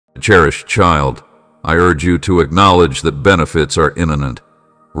Cherished child, I urge you to acknowledge that benefits are imminent,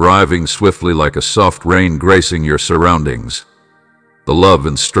 arriving swiftly like a soft rain gracing your surroundings. The love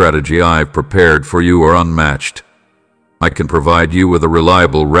and strategy I've prepared for you are unmatched. I can provide you with a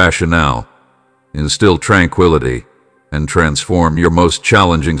reliable rationale, instill tranquility, and transform your most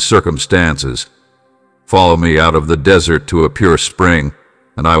challenging circumstances. Follow me out of the desert to a pure spring,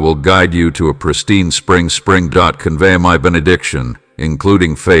 and I will guide you to a pristine spring. Convey my benediction,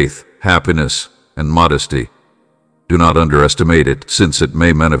 including faith, happiness, and modesty. Do not underestimate it, since it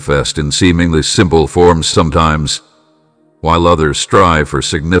may manifest in seemingly simple forms sometimes. While others strive for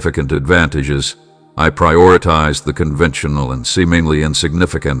significant advantages, I prioritize the conventional and seemingly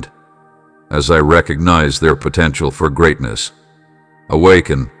insignificant, as I recognize their potential for greatness.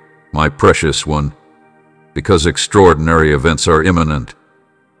 Awaken, my precious one, because extraordinary events are imminent.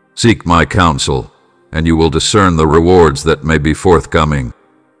 Seek my counsel, and you will discern the rewards that may be forthcoming.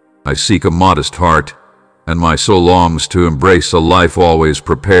 I seek a modest heart, and my soul longs to embrace a life always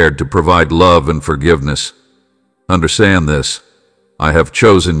prepared to provide love and forgiveness. Understand this: I have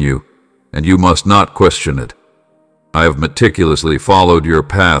chosen you, and you must not question it. I have meticulously followed your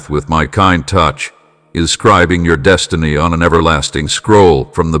path with my kind touch, inscribing your destiny on an everlasting scroll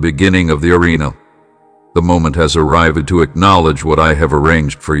from the beginning of the arena. The moment has arrived to acknowledge what I have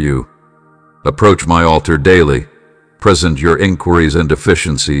arranged for you. Approach my altar daily, present your inquiries and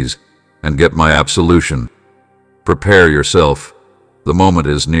deficiencies, and get my absolution. Prepare yourself. The moment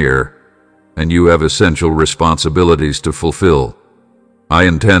is near, and you have essential responsibilities to fulfill. I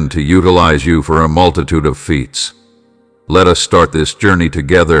intend to utilize you for a multitude of feats. Let us start this journey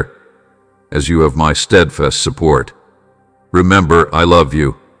together, as you have my steadfast support. Remember, I love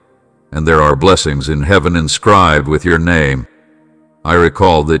you, and there are blessings in heaven inscribed with your name. I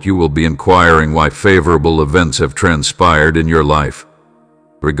recall that you will be inquiring why favorable events have transpired in your life.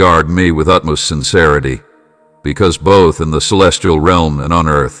 Regard me with utmost sincerity, because both in the celestial realm and on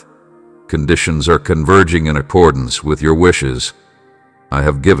earth, conditions are converging in accordance with your wishes. I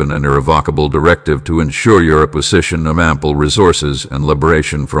have given an irrevocable directive to ensure your position of ample resources and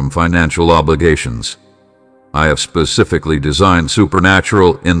liberation from financial obligations. I have specifically designed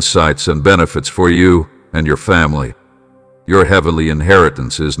supernatural insights and benefits for you and your family. Your heavenly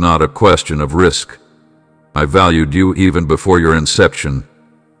inheritance is not a question of risk. I valued you even before your inception,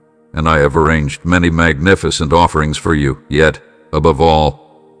 and I have arranged many magnificent offerings for you. Yet, above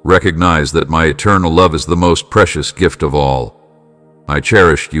all, recognize that my eternal love is the most precious gift of all. I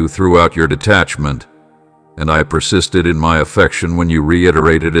cherished you throughout your detachment, and I persisted in my affection when you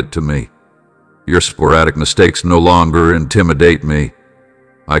reiterated it to me. Your sporadic mistakes no longer intimidate me.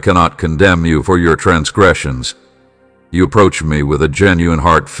 I cannot condemn you for your transgressions. You approach me with a genuine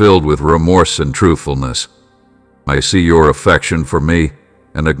heart filled with remorse and truthfulness. I see your affection for me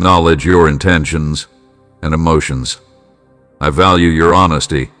and acknowledge your intentions and emotions. I value your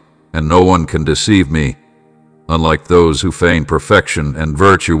honesty, and no one can deceive me, unlike those who feign perfection and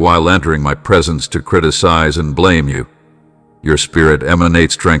virtue while entering my presence to criticize and blame you. Your spirit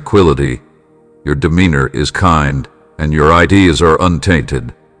emanates tranquility, your demeanor is kind, and your ideas are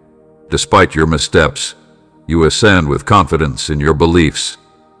untainted. Despite your missteps, you ascend with confidence in your beliefs.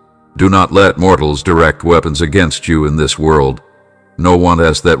 Do not let mortals direct weapons against you in this world. No one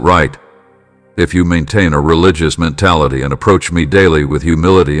has that right. If you maintain a religious mentality and approach me daily with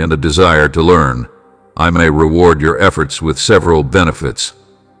humility and a desire to learn, I may reward your efforts with several benefits.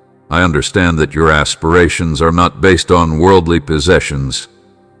 I understand that your aspirations are not based on worldly possessions.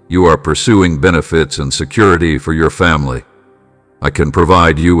 You are pursuing benefits and security for your family. I can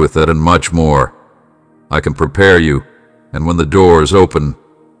provide you with that and much more. I can prepare you, and when the doors open,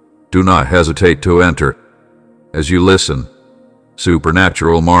 do not hesitate to enter. As you listen,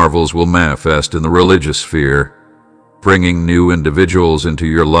 supernatural marvels will manifest in the religious sphere, bringing new individuals into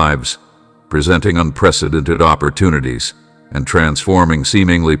your lives, presenting unprecedented opportunities, and transforming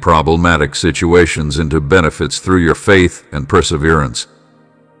seemingly problematic situations into benefits through your faith and perseverance.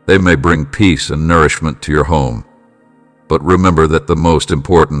 They may bring peace and nourishment to your home. But remember that the most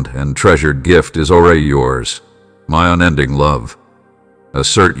important and treasured gift is already yours, my unending love.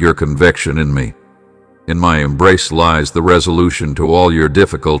 Assert your conviction in me. In my embrace lies the resolution to all your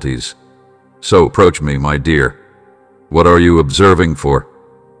difficulties. So approach me, my dear. What are you observing for?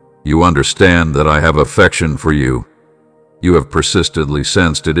 You understand that I have affection for you. You have persistently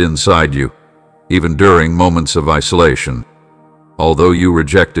sensed it inside you, even during moments of isolation. Although you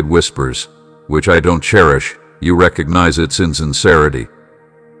rejected whispers, which I don't cherish, you recognize its insincerity.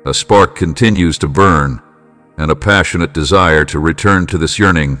 A spark continues to burn, and a passionate desire to return to this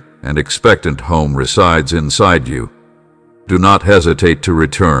yearning and expectant home resides inside you. Do not hesitate to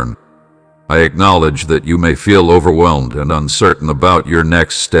return. I acknowledge that you may feel overwhelmed and uncertain about your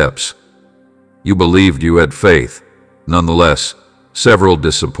next steps. You believed you had faith. Nonetheless, several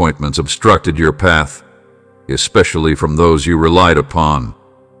disappointments obstructed your path, especially from those you relied upon.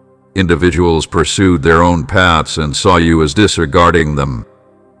 Individuals pursued their own paths and saw you as disregarding them.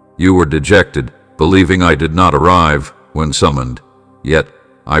 You were dejected, believing I did not arrive when summoned. Yet,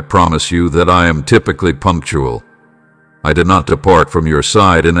 I promise you that I am typically punctual. I did not depart from your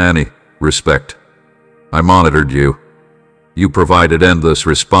side in any respect. I monitored you. You provided endless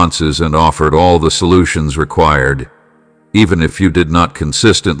responses and offered all the solutions required. Even if you did not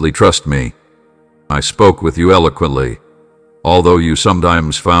consistently trust me, I spoke with you eloquently. Although you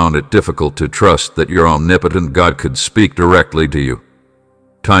sometimes found it difficult to trust that your omnipotent God could speak directly to you,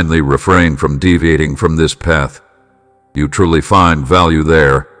 kindly refrain from deviating from this path. You truly find value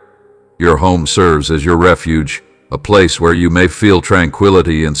there. Your home serves as your refuge, a place where you may feel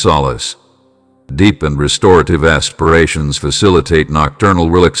tranquility and solace. Deep and restorative aspirations facilitate nocturnal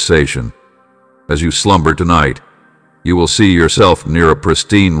relaxation. As you slumber tonight, you will see yourself near a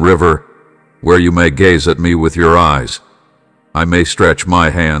pristine river where you may gaze at me with your eyes. I may stretch my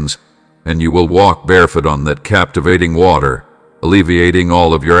hands, and you will walk barefoot on that captivating water, alleviating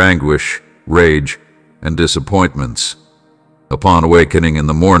all of your anguish, rage, and disappointments. Upon awakening in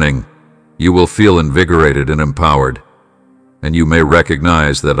the morning, you will feel invigorated and empowered, and you may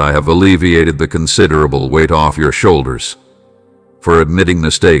recognize that I have alleviated the considerable weight off your shoulders. For admitting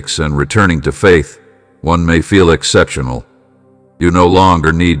mistakes and returning to faith, one may feel exceptional. You no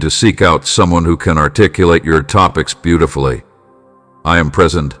longer need to seek out someone who can articulate your topics beautifully. I am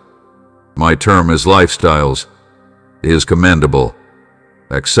present. My term is lifestyles, is commendable,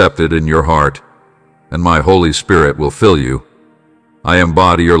 accepted in your heart, and my Holy Spirit will fill you. I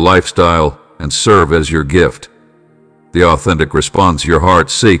embody your lifestyle and serve as your gift, the authentic response your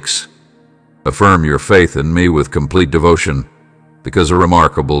heart seeks. Affirm your faith in me with complete devotion, because a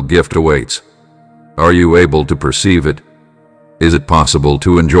remarkable gift awaits. Are you able to perceive it? Is it possible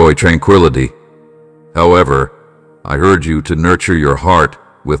to enjoy tranquility? However, I urge you to nurture your heart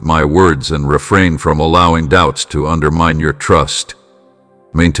with my words and refrain from allowing doubts to undermine your trust.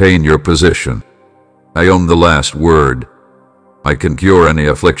 Maintain your position. I own the last word. I can cure any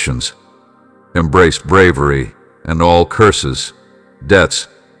afflictions. Embrace bravery, and all curses, debts,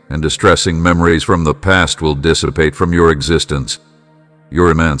 and distressing memories from the past will dissipate from your existence. Your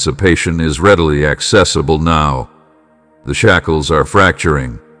emancipation is readily accessible now. The shackles are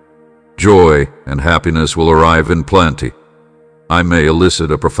fracturing. Joy and happiness will arrive in plenty. I may elicit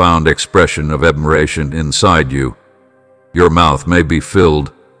a profound expression of admiration inside you. Your mouth may be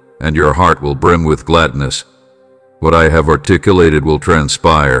filled, and your heart will brim with gladness. What I have articulated will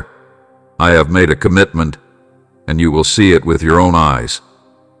transpire. I have made a commitment, and you will see it with your own eyes.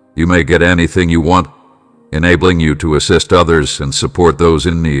 You may get anything you want, enabling you to assist others and support those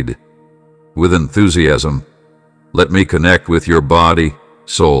in need. With enthusiasm, let me connect with your body,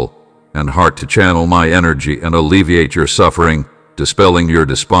 soul, and heart to channel my energy and alleviate your suffering, dispelling your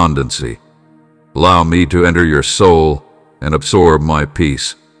despondency. Allow me to enter your soul and absorb my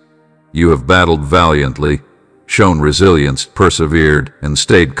peace. You have battled valiantly, shown resilience, persevered, and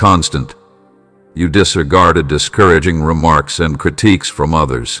stayed constant. You disregarded discouraging remarks and critiques from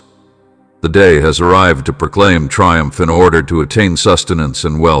others. The day has arrived to proclaim triumph in order to attain sustenance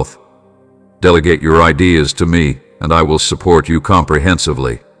and wealth. Delegate your ideas to me, and I will support you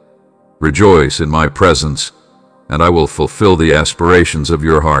comprehensively. Rejoice in my presence, and I will fulfill the aspirations of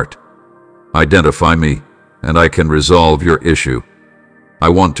your heart. Identify me, and I can resolve your issue. I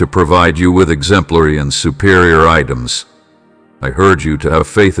want to provide you with exemplary and superior items. I urge you to have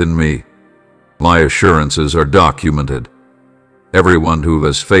faith in me. My assurances are documented. Everyone who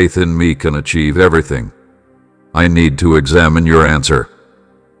has faith in me can achieve everything. I need to examine your answer.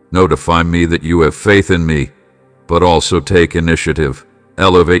 Notify me that you have faith in me, but also take initiative,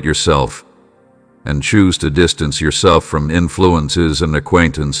 elevate yourself, and choose to distance yourself from influences and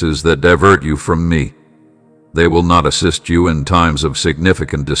acquaintances that divert you from me. They will not assist you in times of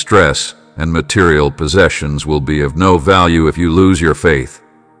significant distress, and material possessions will be of no value if you lose your faith.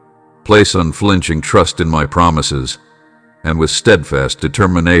 Place unflinching trust in my promises, and with steadfast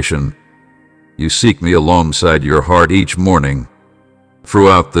determination, you seek me alongside your heart each morning.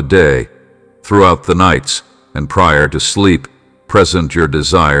 Throughout the day, throughout the nights, and prior to sleep, present your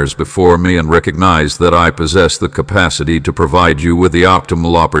desires before me and recognize that I possess the capacity to provide you with the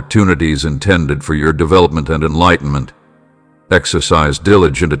optimal opportunities intended for your development and enlightenment. Exercise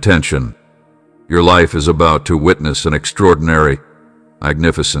diligent attention. Your life is about to witness an extraordinary,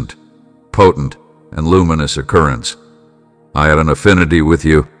 magnificent, potent, and luminous occurrence. I had an affinity with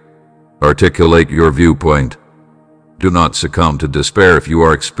you. Articulate your viewpoint. Do not succumb to despair if you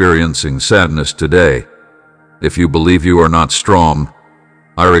are experiencing sadness today. If you believe you are not strong,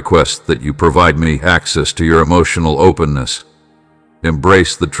 I request that you provide me access to your emotional openness.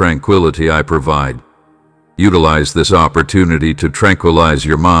 Embrace the tranquility I provide. Utilize this opportunity to tranquilize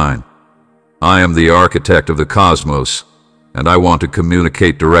your mind. I am the architect of the cosmos, and I want to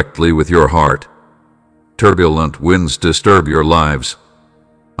communicate directly with your heart. Turbulent winds disturb your lives.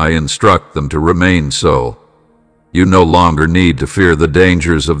 I instruct them to remain so. You no longer need to fear the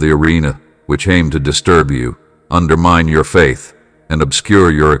dangers of the arena, which aim to disturb you, undermine your faith, and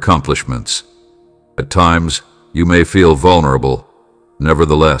obscure your accomplishments. At times, you may feel vulnerable.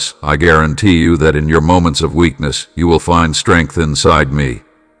 Nevertheless, I guarantee you that in your moments of weakness, you will find strength inside me.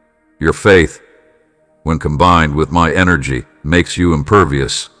 Your faith, when combined with my energy, makes you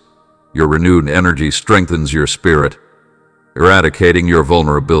impervious. Your renewed energy strengthens your spirit, eradicating your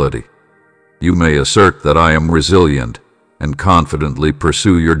vulnerability. You may assert that I am resilient and confidently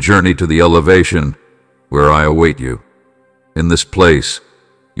pursue your journey to the elevation where I await you. In this place,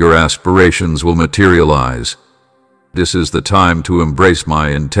 your aspirations will materialize. This is the time to embrace my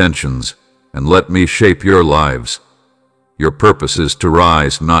intentions and let me shape your lives. Your purpose is to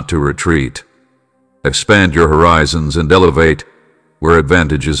rise, not to retreat. Expand your horizons and elevate where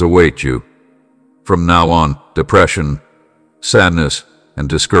advantages await you. From now on, depression, sadness, and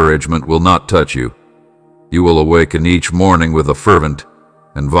discouragement will not touch you. You will awaken each morning with a fervent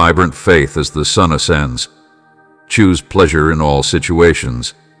and vibrant faith as the sun ascends. Choose pleasure in all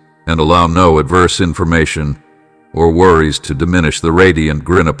situations, and allow no adverse information or worries to diminish the radiant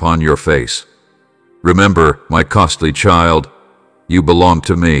grin upon your face. Remember, my costly child, you belong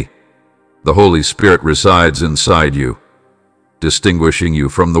to me. The Holy Spirit resides inside you, distinguishing you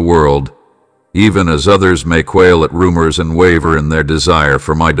from the world, even as others may quail at rumors and waver in their desire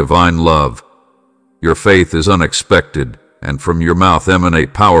for my divine love. Your faith is unexpected, and from your mouth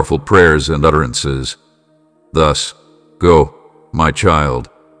emanate powerful prayers and utterances. Thus, go, my child.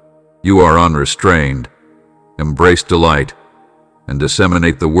 You are unrestrained. Embrace delight, and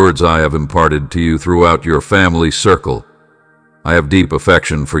disseminate the words I have imparted to you throughout your family circle. I have deep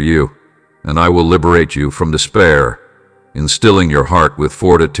affection for you, and I will liberate you from despair, instilling your heart with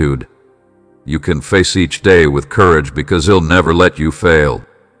fortitude. You can face each day with courage because He'll never let you fail.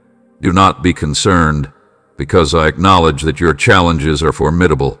 Do not be concerned, because I acknowledge that your challenges are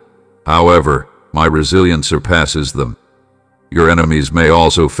formidable. However, my resilience surpasses them. Your enemies may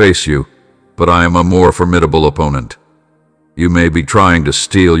also face you, but I am a more formidable opponent. You may be trying to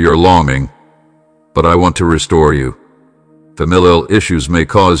steal your longing, but I want to restore you. Familial issues may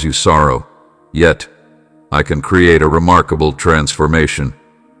cause you sorrow, yet I can create a remarkable transformation,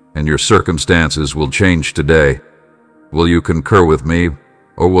 and your circumstances will change today. Will you concur with me,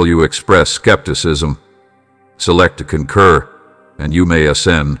 or will you express skepticism? Select to concur, and you may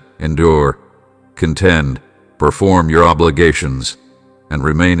ascend, endure, contend, perform your obligations, and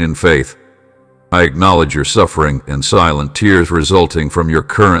remain in faith. I acknowledge your suffering and silent tears resulting from your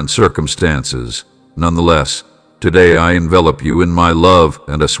current circumstances. Nonetheless, today I envelop you in my love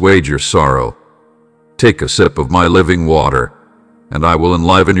and assuage your sorrow. Take a sip of my living water, and I will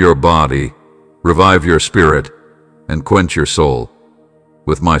enliven your body, revive your spirit, and quench your soul.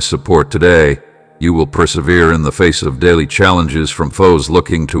 With my support today, you will persevere in the face of daily challenges from foes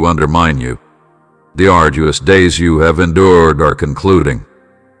looking to undermine you. The arduous days you have endured are concluding.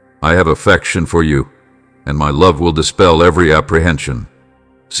 I have affection for you, and my love will dispel every apprehension.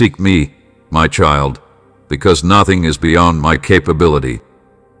 Seek me, my child, because nothing is beyond my capability.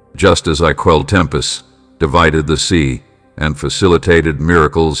 Just as I quelled tempests, divided the sea, and facilitated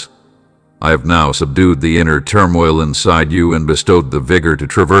miracles, I have now subdued the inner turmoil inside you and bestowed the vigor to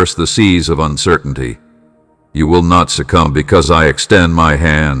traverse the seas of uncertainty. You will not succumb because I extend my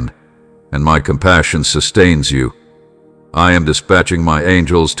hand, and my compassion sustains you. I am dispatching my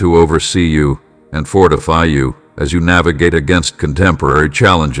angels to oversee you and fortify you as you navigate against contemporary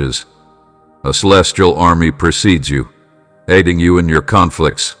challenges. A celestial army precedes you, aiding you in your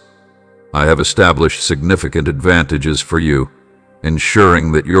conflicts. I have established significant advantages for you,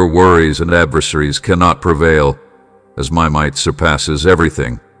 ensuring that your worries and adversaries cannot prevail, as my might surpasses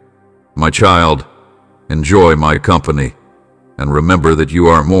everything. My child, enjoy my company, and remember that you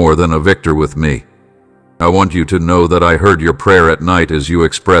are more than a victor with me. I want you to know that I heard your prayer at night as you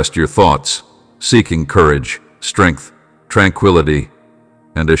expressed your thoughts, seeking courage, strength, tranquility,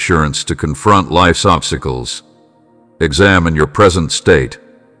 and assurance to confront life's obstacles. Examine your present state.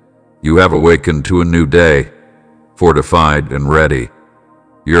 You have awakened to a new day, fortified and ready.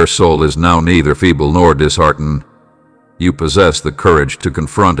 Your soul is now neither feeble nor disheartened. You possess the courage to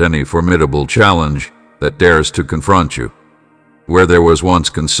confront any formidable challenge that dares to confront you. Where there was once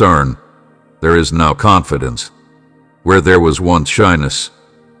concern, there is now confidence. Where there was once shyness,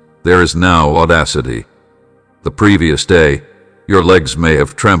 there is now audacity. The previous day, your legs may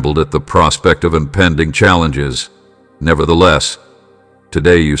have trembled at the prospect of impending challenges. Nevertheless,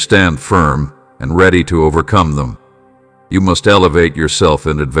 today you stand firm and ready to overcome them. You must elevate yourself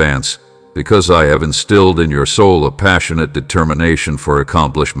in advance, because I have instilled in your soul a passionate determination for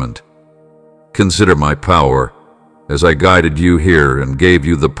accomplishment. Consider my power, as I guided you here and gave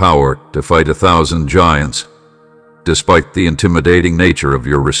you the power to fight 1,000 giants. Despite the intimidating nature of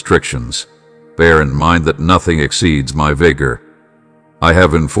your restrictions, bear in mind that nothing exceeds my vigor. I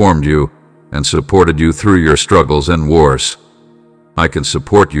have informed you and supported you through your struggles and wars. I can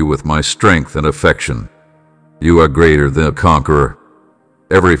support you with my strength and affection. You are greater than a conqueror.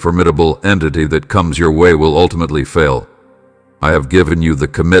 Every formidable entity that comes your way will ultimately fail. I have given you the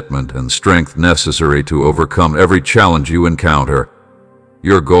commitment and strength necessary to overcome every challenge you encounter.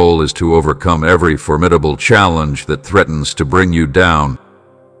 Your goal is to overcome every formidable challenge that threatens to bring you down.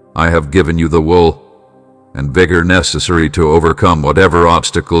 I have given you the will and vigor necessary to overcome whatever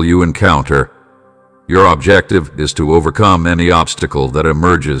obstacle you encounter. Your objective is to overcome any obstacle that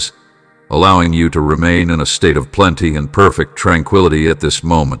emerges, allowing you to remain in a state of plenty and perfect tranquility at this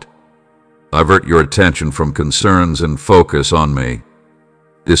moment. Divert your attention from concerns and focus on me.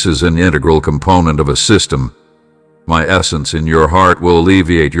 This is an integral component of a system. My essence in your heart will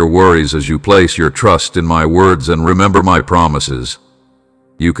alleviate your worries as you place your trust in my words and remember my promises.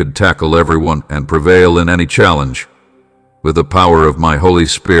 You could tackle everyone and prevail in any challenge. With the power of my Holy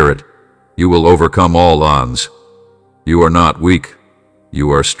Spirit, you will overcome all odds. You are not weak. You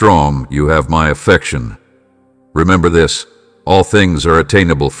are strong. You have my affection. Remember this, all things are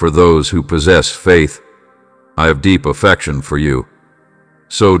attainable for those who possess faith. I have deep affection for you.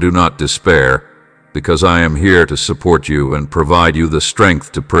 So do not despair, because I am here to support you and provide you the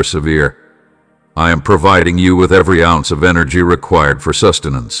strength to persevere. I am providing you with every ounce of energy required for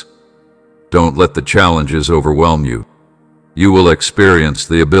sustenance. Don't let the challenges overwhelm you. You will experience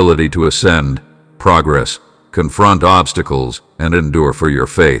the ability to ascend, progress, confront obstacles, and endure for your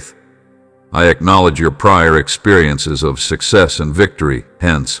faith. I acknowledge your prior experiences of success and victory,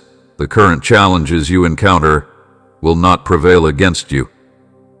 hence, the current challenges you encounter will not prevail against you.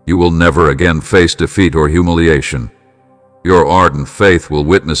 You will never again face defeat or humiliation. Your ardent faith will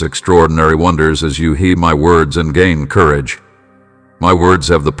witness extraordinary wonders as you heed my words and gain courage. My words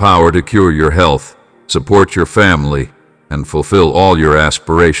have the power to cure your health, support your family, and fulfill all your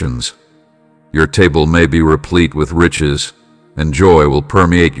aspirations. Your table may be replete with riches, and joy will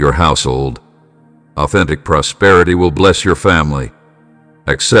permeate your household. Authentic prosperity will bless your family.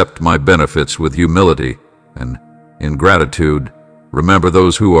 Accept my benefits with humility, and, in gratitude, remember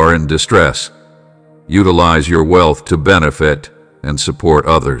those who are in distress. Utilize your wealth to benefit and support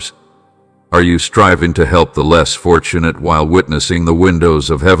others. Are you striving to help the less fortunate while witnessing the windows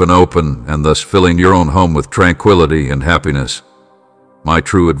of heaven open and thus filling your own home with tranquility and happiness? My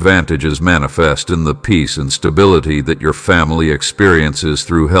true advantages manifest in the peace and stability that your family experiences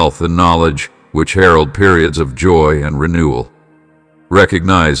through health and knowledge, which herald periods of joy and renewal.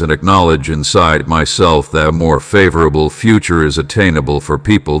 Recognize and acknowledge inside myself that a more favorable future is attainable for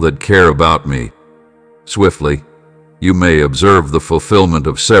people that care about me. Swiftly, you may observe the fulfillment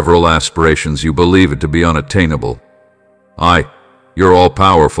of several aspirations you believe it to be unattainable. I, your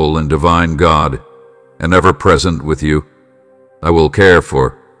all-powerful and divine God, am ever present with you. I will care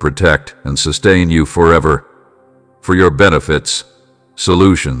for, protect, and sustain you forever. For your benefits,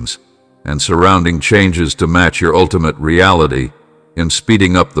 solutions, and surrounding changes to match your ultimate reality in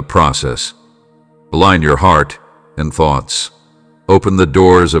speeding up the process. Align your heart and thoughts. Open the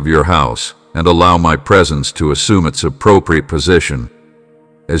doors of your house and allow my presence to assume its appropriate position.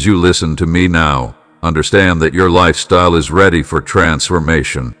 As you listen to me now, understand that your lifestyle is ready for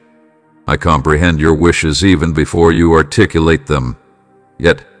transformation. I comprehend your wishes even before you articulate them.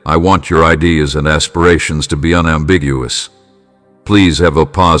 Yet, I want your ideas and aspirations to be unambiguous. Please have a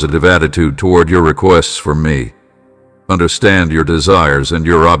positive attitude toward your requests from me. Understand your desires and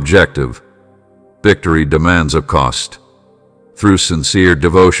your objective. Victory demands a cost. Through sincere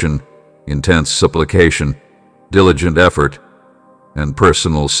devotion, intense supplication, diligent effort, and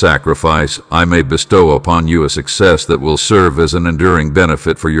personal sacrifice, I may bestow upon you a success that will serve as an enduring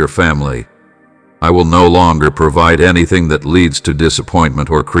benefit for your family. I will no longer provide anything that leads to disappointment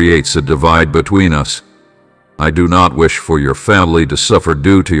or creates a divide between us. I do not wish for your family to suffer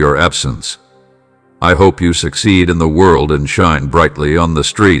due to your absence. I hope you succeed in the world and shine brightly on the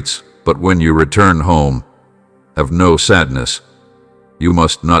streets, but when you return home, Have no sadness. You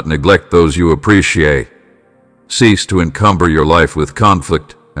must not neglect those you appreciate. Cease to encumber your life with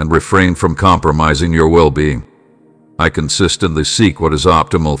conflict and refrain from compromising your well-being. I consistently seek what is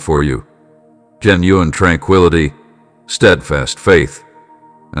optimal for you. Genuine tranquility, steadfast faith,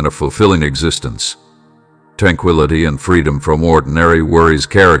 and a fulfilling existence. Tranquility and freedom from ordinary worries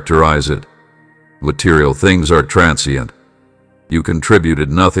characterize it. Material things are transient. You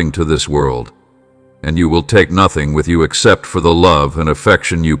contributed nothing to this world, and you will take nothing with you except for the love and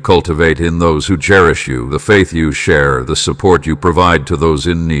affection you cultivate in those who cherish you, the faith you share, the support you provide to those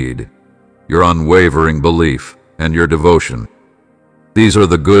in need, your unwavering belief, and your devotion. These are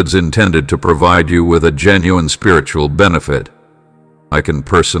the goods intended to provide you with a genuine spiritual benefit. I can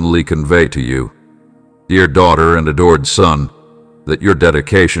personally convey to you, dear daughter and adored son, that your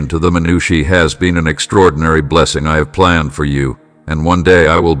dedication to the minutiae has been an extraordinary blessing I have planned for you, and one day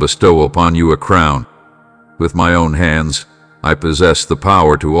I will bestow upon you a crown. With my own hands, I possess the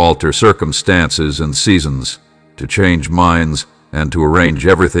power to alter circumstances and seasons, to change minds, and to arrange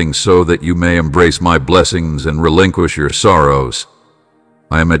everything so that you may embrace my blessings and relinquish your sorrows.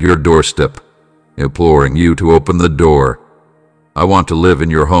 I am at your doorstep, imploring you to open the door. I want to live in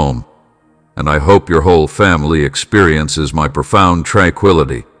your home, and I hope your whole family experiences my profound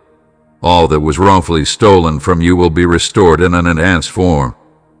tranquility. All that was wrongfully stolen from you will be restored in an enhanced form.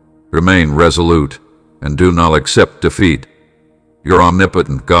 Remain resolute, and do not accept defeat. Your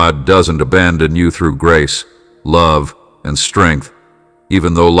omnipotent God doesn't abandon you through grace, love, and strength.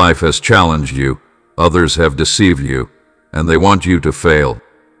 Even though life has challenged you, others have deceived you, and they want you to fail.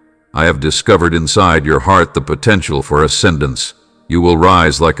 I have discovered inside your heart the potential for ascendance. You will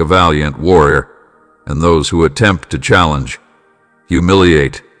rise like a valiant warrior, and those who attempt to challenge,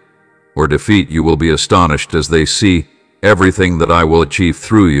 humiliate, or defeat you will be astonished as they see everything that I will achieve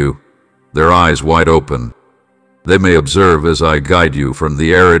through you, their eyes wide open. They may observe as I guide you from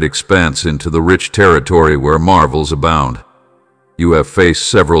the arid expanse into the rich territory where marvels abound. You have faced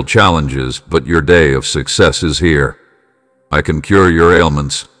several challenges, but your day of success is here. I can cure your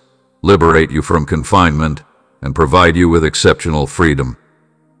ailments, liberate you from confinement, and provide you with exceptional freedom.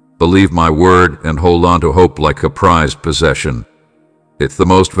 Believe my word and hold on to hope like a prized possession. It's the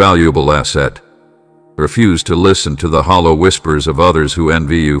most valuable asset. Refuse to listen to the hollow whispers of others who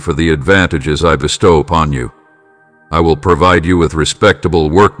envy you for the advantages I bestow upon you. I will provide you with respectable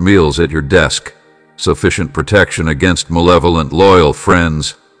work meals at your desk, sufficient protection against malevolent loyal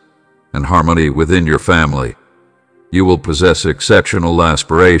friends, and harmony within your family. You will possess exceptional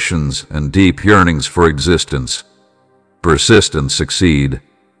aspirations and deep yearnings for existence. Persist and succeed.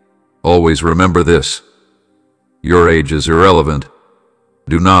 Always remember this. Your age is irrelevant.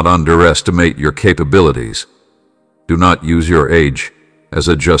 Do not underestimate your capabilities. Do not use your age as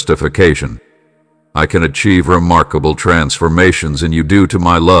a justification. I can achieve remarkable transformations in you due to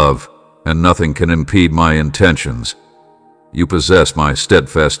my love, and nothing can impede my intentions. You possess my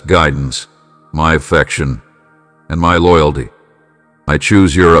steadfast guidance, my affection, and my loyalty. I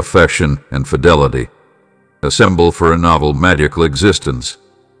choose your affection and fidelity. Assemble for a novel magical existence.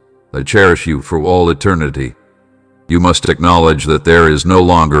 I cherish you for all eternity. You must acknowledge that there is no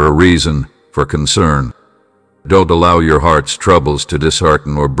longer a reason for concern. Don't allow your heart's troubles to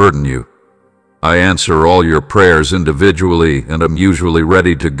dishearten or burden you. I answer all your prayers individually and am usually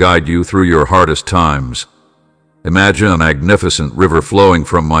ready to guide you through your hardest times. Imagine a magnificent river flowing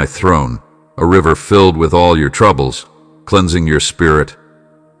from my throne, a river filled with all your troubles, cleansing your spirit,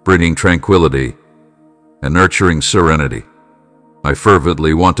 bringing tranquility, and nurturing serenity. I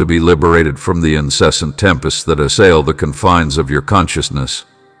fervently want to be liberated from the incessant tempests that assail the confines of your consciousness,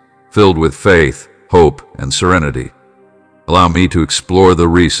 filled with faith, hope, and serenity. Allow me to explore the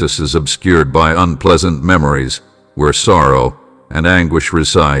recesses obscured by unpleasant memories, where sorrow and anguish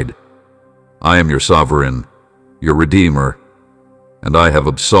reside. I am your sovereign, your redeemer, and I have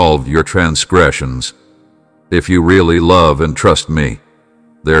absolved your transgressions. If you really love and trust me,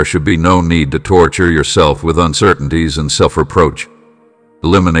 there should be no need to torture yourself with uncertainties and self-reproach.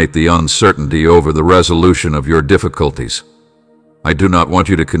 Eliminate the uncertainty over the resolution of your difficulties. I do not want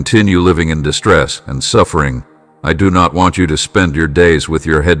you to continue living in distress and suffering. I do not want you to spend your days with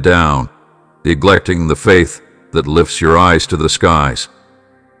your head down, neglecting the faith that lifts your eyes to the skies.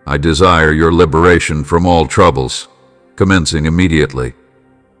 I desire your liberation from all troubles, commencing immediately.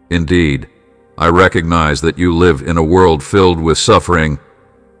 Indeed, I recognize that you live in a world filled with suffering,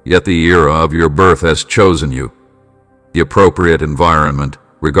 yet the era of your birth has chosen you. The appropriate environment,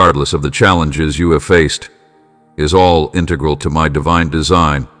 regardless of the challenges you have faced, is all integral to my divine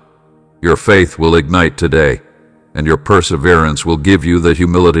design. Your faith will ignite today, and your perseverance will give you the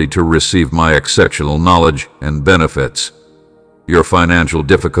humility to receive my exceptional knowledge and benefits. Your financial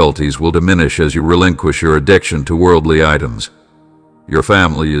difficulties will diminish as you relinquish your addiction to worldly items. Your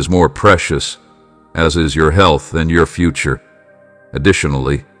family is more precious, as is your health and your future.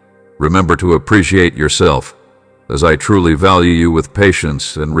 Additionally, remember to appreciate yourself, as I truly value you with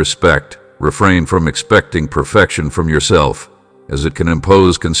patience and respect. Refrain from expecting perfection from yourself, as it can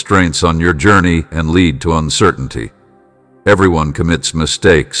impose constraints on your journey and lead to uncertainty. Everyone commits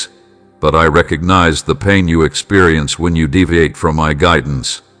mistakes, but I recognize the pain you experience when you deviate from my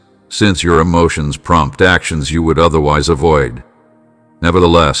guidance, since your emotions prompt actions you would otherwise avoid.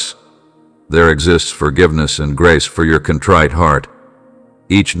 Nevertheless, there exists forgiveness and grace for your contrite heart.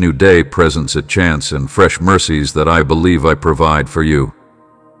 Each new day presents a chance and fresh mercies that I believe I provide for you.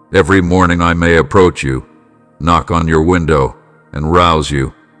 Every morning I may approach you, knock on your window, and rouse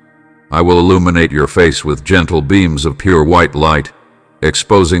you. I will illuminate your face with gentle beams of pure white light,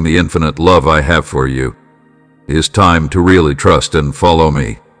 exposing the infinite love I have for you. It is time to really trust and follow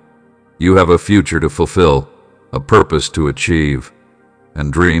me. You have a future to fulfill, a purpose to achieve,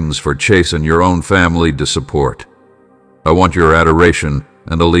 and dreams for chasing your own family to support. I want your adoration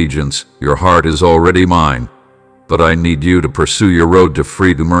and allegiance. Your heart is already mine, but I need you to pursue your road to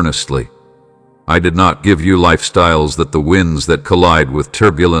freedom earnestly. I did not give you lifestyles that the winds that collide with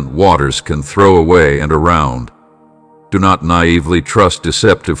turbulent waters can throw away and around. Do not naively trust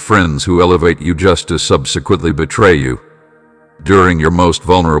deceptive friends who elevate you just to subsequently betray you. During your most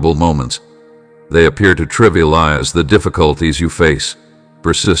vulnerable moments, they appear to trivialize the difficulties you face,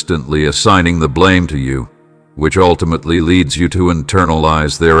 persistently assigning the blame to you, which ultimately leads you to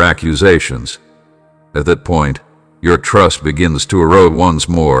internalize their accusations. At that point, your trust begins to erode once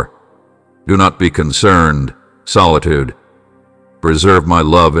more. Do not be concerned, solitude. Preserve my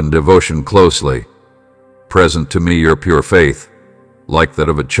love and devotion closely. Present to me your pure faith, like that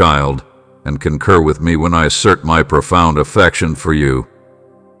of a child, and concur with me when I assert my profound affection for you.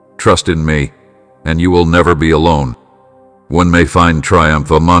 Trust in me, and you will never be alone. One may find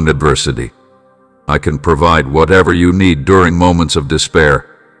triumph among adversity. I can provide whatever you need during moments of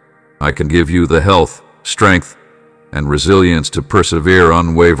despair. I can give you the health, strength, and resilience to persevere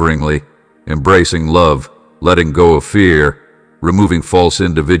unwaveringly, embracing love, letting go of fear, removing false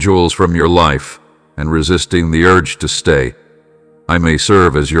individuals from your life, and resisting the urge to stay. I may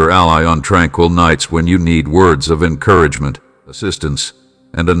serve as your ally on tranquil nights when you need words of encouragement, assistance,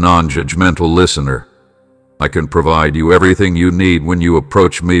 and a non-judgmental listener. I can provide you everything you need when you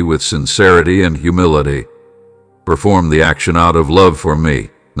approach me with sincerity and humility. Perform the action out of love for me,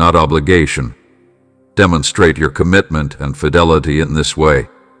 not obligation. Demonstrate your commitment and fidelity in this way.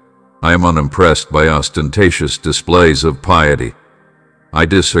 I am unimpressed by ostentatious displays of piety. I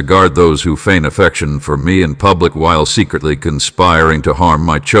disregard those who feign affection for me in public while secretly conspiring to harm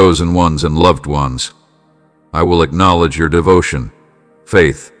my chosen ones and loved ones. I will acknowledge your devotion,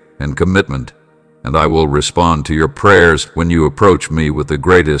 faith, and commitment, and I will respond to your prayers when you approach me with the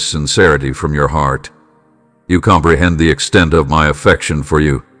greatest sincerity from your heart. You comprehend the extent of my affection for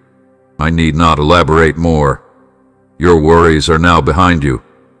you. I need not elaborate more. Your worries are now behind you.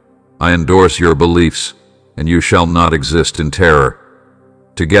 I endorse your beliefs, and you shall not exist in terror.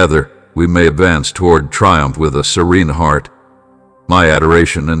 Together, we may advance toward triumph with a serene heart. My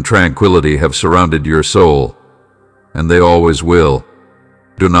adoration and tranquility have surrounded your soul, and they always will.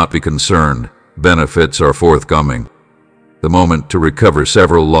 Do not be concerned. Benefits are forthcoming. The moment to recover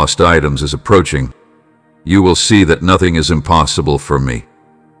several lost items is approaching. You will see that nothing is impossible for me.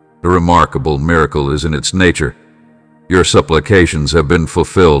 A remarkable miracle is in its nature. Your supplications have been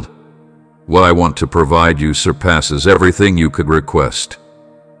fulfilled. What I want to provide you surpasses everything you could request.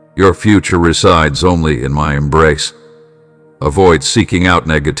 Your future resides only in my embrace. Avoid seeking out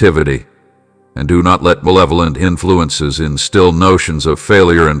negativity, and do not let malevolent influences instill notions of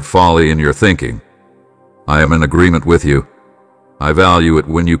failure and folly in your thinking. I am in agreement with you. I value it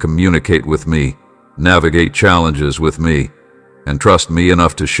when you communicate with me, navigate challenges with me, and trust me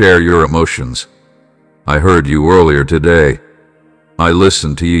enough to share your emotions. I heard you earlier today. I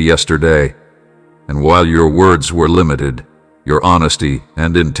listened to you yesterday, and while your words were limited, your honesty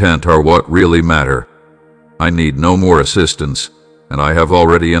and intent are what really matter. I need no more assistance, and I have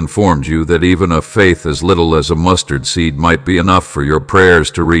already informed you that even a faith as little as a mustard seed might be enough for your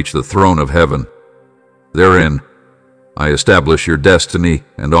prayers to reach the throne of heaven. Therein, I establish your destiny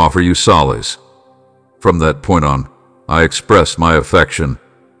and offer you solace. From that point on, I express my affection.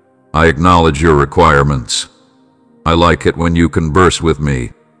 I acknowledge your requirements. I like it when you converse with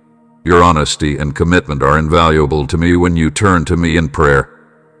me. Your honesty and commitment are invaluable to me when you turn to me in prayer.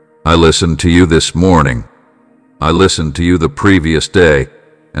 I listened to you this morning. I listened to you the previous day,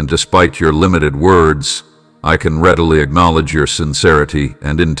 and despite your limited words, I can readily acknowledge your sincerity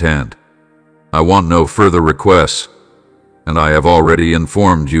and intent. I want no further requests, and I have already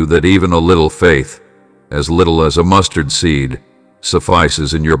informed you that even a little faith, as little as a mustard seed,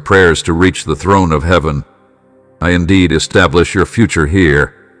 suffices in your prayers to reach the throne of heaven. I indeed establish your future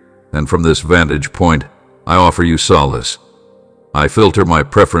here, and from this vantage point, I offer you solace. I filter my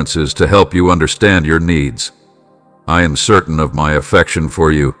preferences to help you understand your needs. I am certain of my affection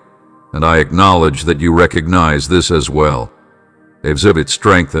for you, and I acknowledge that you recognize this as well. Exhibit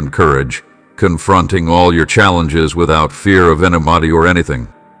strength and courage, confronting all your challenges without fear of anybody or anything.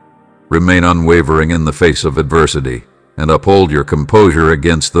 Remain unwavering in the face of adversity, and uphold your composure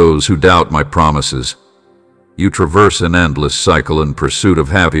against those who doubt my promises. You traverse an endless cycle in pursuit of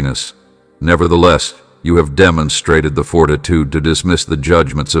happiness. Nevertheless, you have demonstrated the fortitude to dismiss the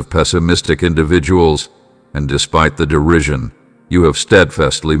judgments of pessimistic individuals, and despite the derision, you have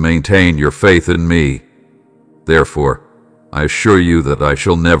steadfastly maintained your faith in me. Therefore, I assure you that I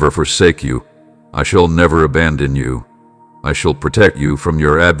shall never forsake you. I shall never abandon you. I shall protect you from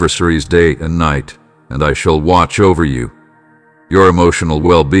your adversaries day and night, and I shall watch over you. Your emotional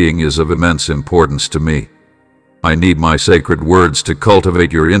well-being is of immense importance to me. I need my sacred words to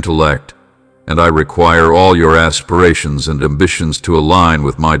cultivate your intellect, and I require all your aspirations and ambitions to align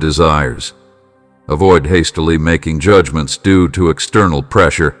with my desires. Avoid hastily making judgments due to external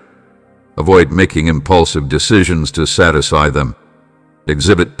pressure. Avoid making impulsive decisions to satisfy them.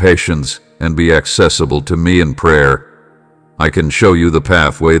 Exhibit patience and be accessible to me in prayer. I can show you the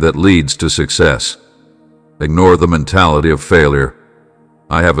pathway that leads to success. Ignore the mentality of failure.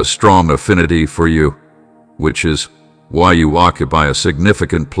 I have a strong affinity for you, which is why you occupy a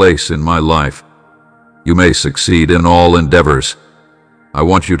significant place in my life. You may succeed in all endeavors. I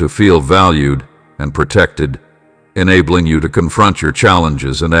want you to feel valued and protected, enabling you to confront your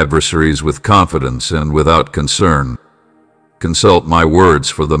challenges and adversaries with confidence and without concern. Consult my words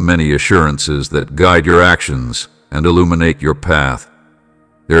for the many assurances that guide your actions and illuminate your path.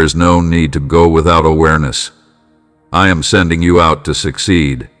 There is no need to go without awareness. I am sending you out to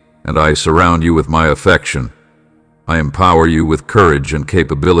succeed, and I surround you with my affection. I empower you with courage and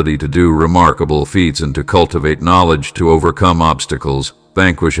capability to do remarkable feats and to cultivate knowledge to overcome obstacles,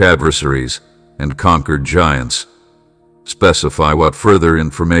 vanquish adversaries, and conquer giants. Specify what further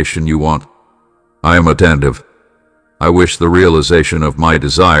information you want. I am attentive. I wish the realization of my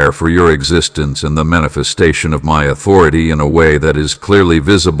desire for your existence and the manifestation of my authority in a way that is clearly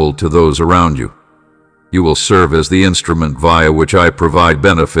visible to those around you. You will serve as the instrument via which I provide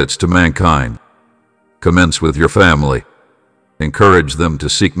benefits to mankind. Commence with your family. Encourage them to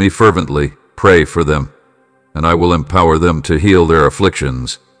seek me fervently, pray for them, and I will empower them to heal their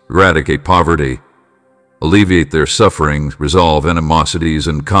afflictions, eradicate poverty, alleviate their suffering, resolve animosities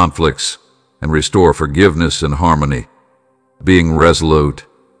and conflicts, and restore forgiveness and harmony. Being resolute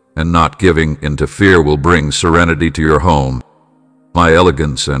and not giving in to fear will bring serenity to your home. My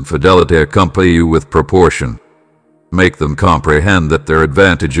elegance and fidelity accompany you with proportion. Make them comprehend that their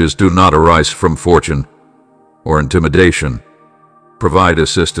advantages do not arise from fortune or intimidation. Provide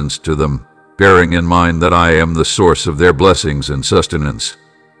assistance to them, bearing in mind that I am the source of their blessings and sustenance.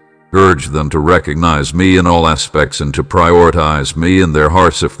 Urge them to recognize me in all aspects and to prioritize me in their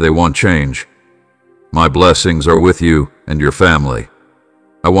hearts if they want change. My blessings are with you and your family.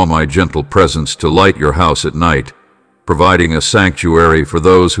 I want my gentle presence to light your house at night, providing a sanctuary for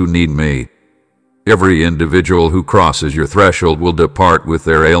those who need me. Every individual who crosses your threshold will depart with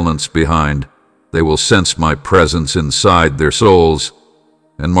their ailments behind. They will sense my presence inside their souls,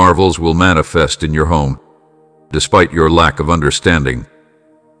 and marvels will manifest in your home. Despite your lack of understanding,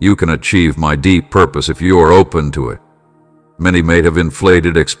 you can achieve my deep purpose if you are open to it. Many may have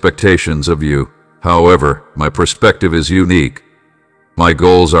inflated expectations of you. However, my perspective is unique. My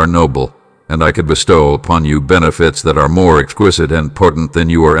goals are noble, and I could bestow upon you benefits that are more exquisite and potent than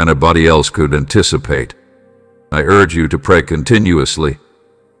you or anybody else could anticipate. I urge you to pray continuously.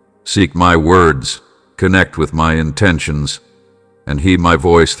 Seek my words, connect with my intentions, and heed my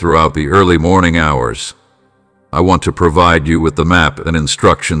voice throughout the early morning hours. I want to provide you with the map and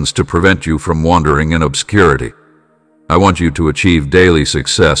instructions to prevent you from wandering in obscurity. I want you to achieve daily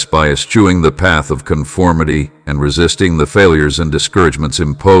success by eschewing the path of conformity and resisting the failures and discouragements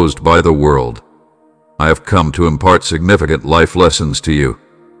imposed by the world. I have come to impart significant life lessons to you.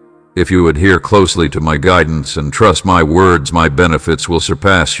 If you adhere closely to my guidance and trust my words, my benefits will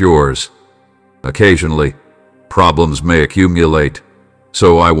surpass yours. Occasionally, problems may accumulate,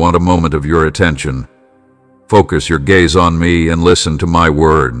 so I want a moment of your attention. Focus your gaze on me and listen to my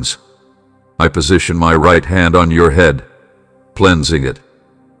words. I position my right hand on your head, cleansing it.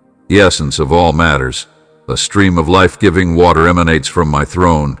 The essence of all matters, a stream of life-giving water emanates from my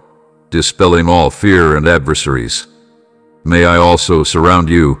throne, dispelling all fear and adversaries. May I also surround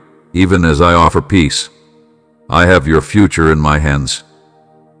you, even as I offer peace. I have your future in my hands.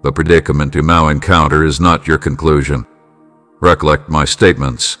 The predicament you now encounter is not your conclusion. Recollect my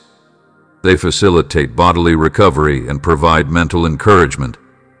statements. They facilitate bodily recovery and provide mental encouragement.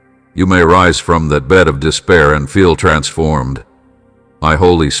 You may rise from that bed of despair and feel transformed. My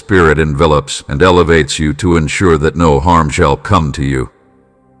Holy Spirit envelops and elevates you to ensure that no harm shall come to you.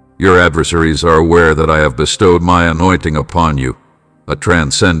 Your adversaries are aware that I have bestowed my anointing upon you, a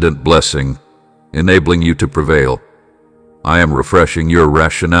transcendent blessing, enabling you to prevail. I am refreshing your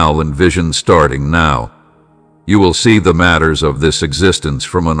rationale and vision starting now. You will see the matters of this existence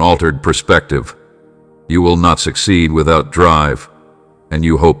from an altered perspective. You will not succeed without drive, and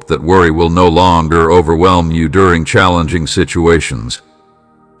you hope that worry will no longer overwhelm you during challenging situations.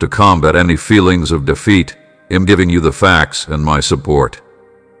 To combat any feelings of defeat, I am giving you the facts and my support.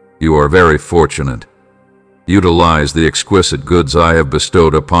 You are very fortunate. Utilize the exquisite goods I have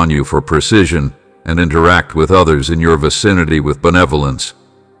bestowed upon you for precision and interact with others in your vicinity with benevolence.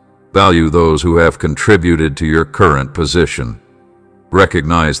 Value those who have contributed to your current position.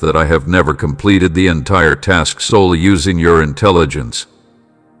 Recognize that I have never completed the entire task solely using your intelligence.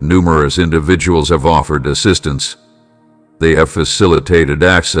 Numerous individuals have offered assistance. They have facilitated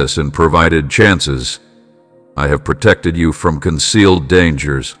access and provided chances. I have protected you from concealed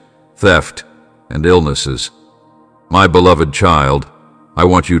dangers, theft, and illnesses. My beloved child, I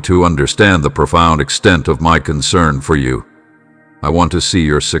want you to understand the profound extent of my concern for you. I want to see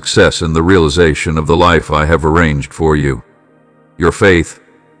your success in the realization of the life I have arranged for you. Your faith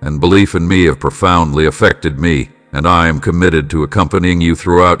and belief in me have profoundly affected me, and I am committed to accompanying you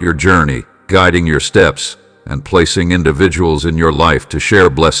throughout your journey, guiding your steps, and placing individuals in your life to share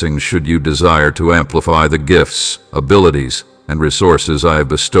blessings should you desire to amplify the gifts, abilities, and resources I have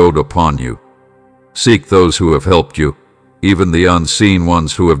bestowed upon you. Seek those who have helped you, even the unseen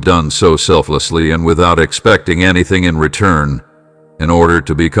ones who have done so selflessly and without expecting anything in return, in order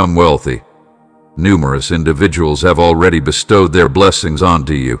to become wealthy. Numerous individuals have already bestowed their blessings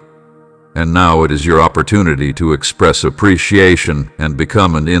onto you, and now it is your opportunity to express appreciation and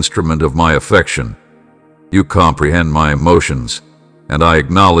become an instrument of my affection. You comprehend my emotions, and I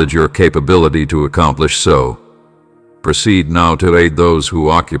acknowledge your capability to accomplish so. Proceed now to aid those who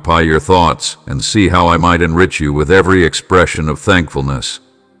occupy your thoughts and see how I might enrich you with every expression of thankfulness.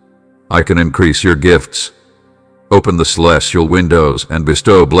 I can increase your gifts, open the celestial windows, and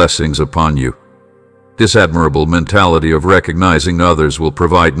bestow blessings upon you. This admirable mentality of recognizing others will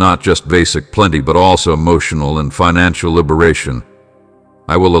provide not just basic plenty but also emotional and financial liberation.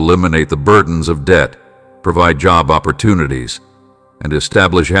 I will eliminate the burdens of debt, provide job opportunities, and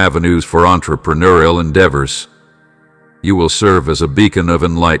establish avenues for entrepreneurial endeavors. You will serve as a beacon of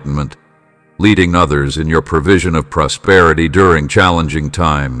enlightenment, leading others in your provision of prosperity during challenging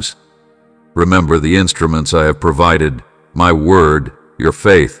times. Remember the instruments I have provided: my word, your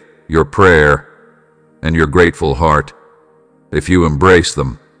faith, your prayer, and your grateful heart. If you embrace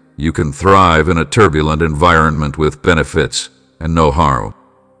them, you can thrive in a turbulent environment with benefits and no harm.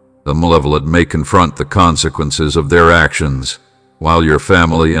 The malevolent may confront the consequences of their actions, while your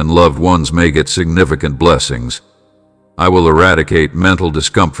family and loved ones may get significant blessings. I will eradicate mental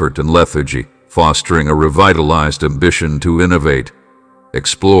discomfort and lethargy, fostering a revitalized ambition to innovate,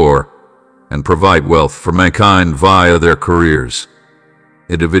 explore, and provide wealth for mankind via their careers.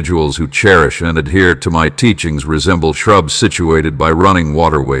 Individuals who cherish and adhere to my teachings resemble shrubs situated by running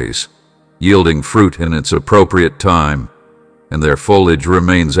waterways, yielding fruit in its appropriate time, and their foliage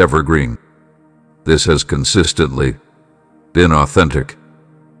remains evergreen. This has consistently been authentic.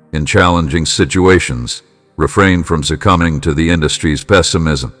 In challenging situations, refrain from succumbing to the industry's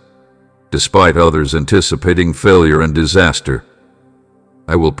pessimism. Despite others anticipating failure and disaster,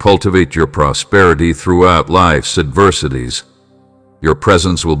 I will cultivate your prosperity throughout life's adversities. Your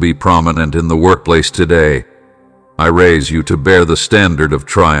presence will be prominent in the workplace today. I raise you to bear the standard of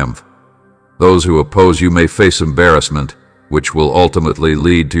triumph. Those who oppose you may face embarrassment, which will ultimately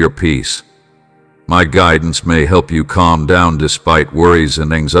lead to your peace. My guidance may help you calm down despite worries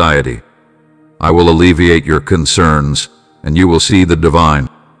and anxiety. I will alleviate your concerns, and you will see the divine.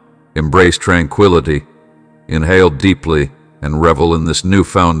 Embrace tranquility, inhale deeply, and revel in this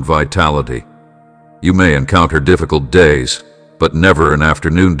newfound vitality. You may encounter difficult days, but never an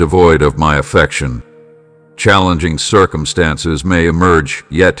afternoon devoid of my affection. Challenging circumstances may emerge,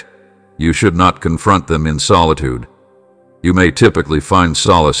 yet you should not confront them in solitude. You may typically find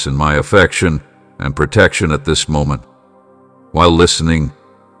solace in my affection and protection at this moment. While listening,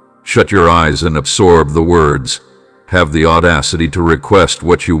 shut your eyes and absorb the words. Have the audacity to request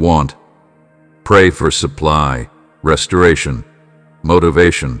what you want. Pray for supply, restoration,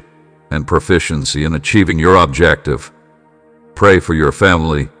 motivation, and proficiency in achieving your objective. Pray for your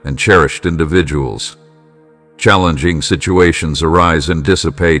family and cherished individuals. Challenging situations arise and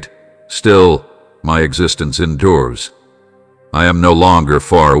dissipate. Still, my existence endures. I am no longer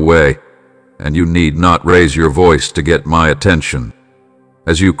far away, and you need not raise your voice to get my attention.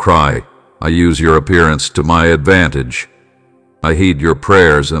 As you cry, I use your appearance to my advantage. I heed your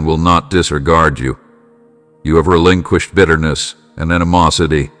prayers and will not disregard you. You have relinquished bitterness and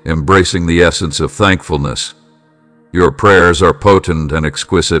animosity, embracing the essence of thankfulness. Your prayers are potent and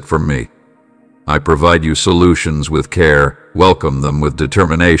exquisite for me. I provide you solutions with care, welcome them with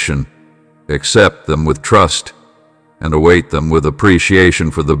determination, accept them with trust, and await them with appreciation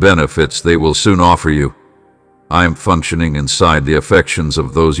for the benefits they will soon offer you. I am functioning inside the affections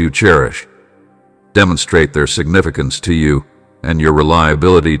of those you cherish. Demonstrate their significance to you and your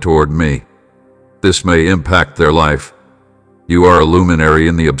reliability toward me. This may impact their life. You are a luminary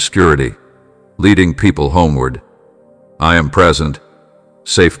in the obscurity, leading people homeward. I am present,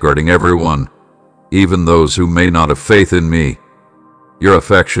 safeguarding everyone, even those who may not have faith in me. Your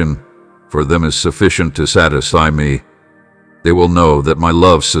affection for them is sufficient to satisfy me. They will know that my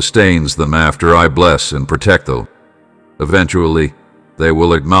love sustains them after I bless and protect them. Eventually, they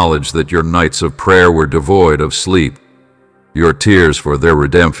will acknowledge that your nights of prayer were devoid of sleep, your tears for their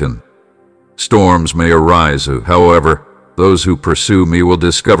redemption. Storms may arise, however, those who pursue me will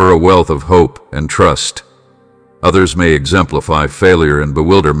discover a wealth of hope and trust. Others may exemplify failure and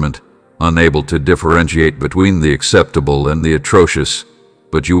bewilderment, unable to differentiate between the acceptable and the atrocious,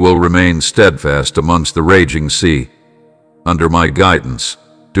 but you will remain steadfast amongst the raging sea. Under my guidance,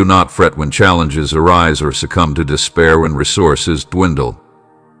 do not fret when challenges arise or succumb to despair when resources dwindle.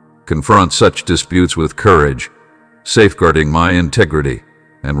 Confront such disputes with courage, safeguarding my integrity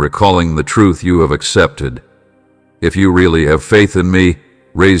and recalling the truth you have accepted. If you really have faith in me,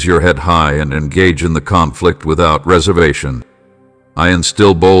 raise your head high and engage in the conflict without reservation. I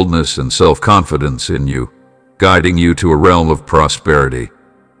instill boldness and self-confidence in you, guiding you to a realm of prosperity.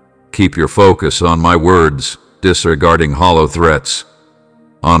 Keep your focus on my words, disregarding hollow threats.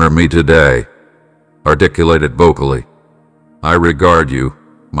 Honor me today. Articulate it vocally. I regard you,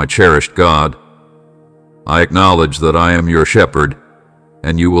 my cherished God. I acknowledge that I am your shepherd,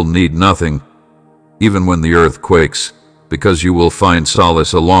 and you will need nothing, even when the earth quakes, because you will find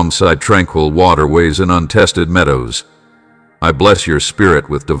solace alongside tranquil waterways and untested meadows. I bless your spirit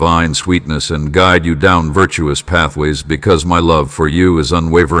with divine sweetness and guide you down virtuous pathways because my love for you is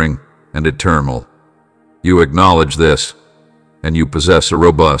unwavering and eternal. You acknowledge this, and you possess a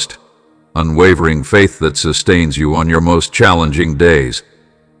robust, unwavering faith that sustains you on your most challenging days.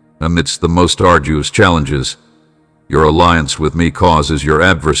 Amidst the most arduous challenges, your alliance with me causes your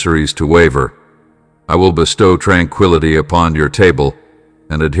adversaries to waver. I will bestow tranquility upon your table,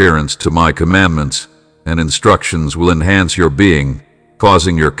 and adherence to my commandments and instructions will enhance your being,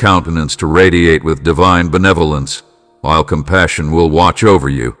 causing your countenance to radiate with divine benevolence, while compassion will watch over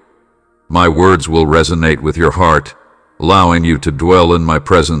you. My words will resonate with your heart, allowing you to dwell in my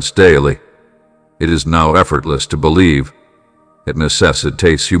presence daily. It is now effortless to believe. It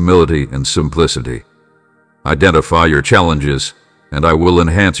necessitates humility and simplicity. Identify your challenges, and I will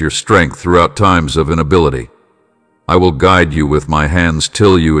enhance your strength throughout times of inability. I will guide you with my hands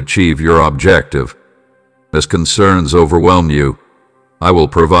till you achieve your objective. As concerns overwhelm you, I will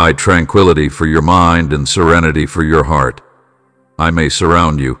provide tranquility for your mind and serenity for your heart. I may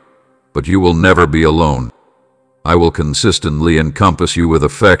surround you, but you will never be alone. I will consistently encompass you with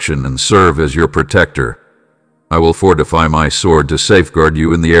affection and serve as your protector. I will fortify my sword to safeguard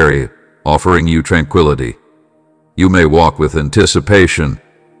you in the area, offering you tranquility. You may walk with anticipation,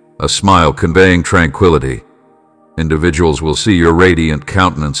 a smile conveying tranquility. Individuals will see your radiant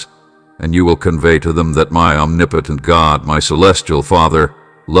countenance, and you will convey to them that my omnipotent God, my celestial Father,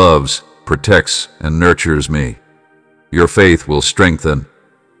 loves, protects, and nurtures me. Your faith will strengthen,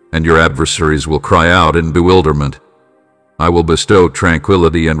 and your adversaries will cry out in bewilderment. I will bestow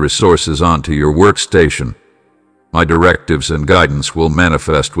tranquility and resources onto your workstation. My directives and guidance will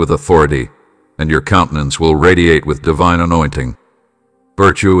manifest with authority, and your countenance will radiate with divine anointing.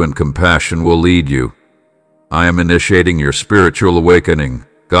 Virtue and compassion will lead you. I am initiating your spiritual awakening,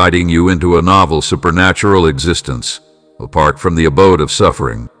 guiding you into a novel supernatural existence, apart from the abode of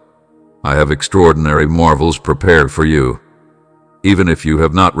suffering. I have extraordinary marvels prepared for you. Even if you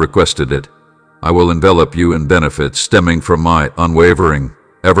have not requested it, I will envelop you in benefits stemming from my unwavering,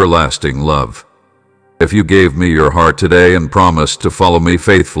 everlasting love. If you gave me your heart today and promised to follow me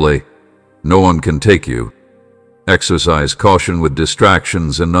faithfully, no one can take you. Exercise caution with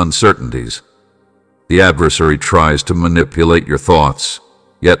distractions and uncertainties. The adversary tries to manipulate your thoughts,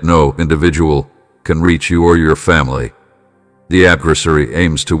 yet no individual can reach you or your family. The adversary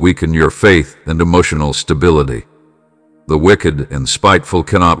aims to weaken your faith and emotional stability. The wicked and spiteful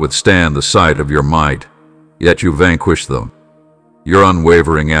cannot withstand the sight of your might, yet you vanquish them. Your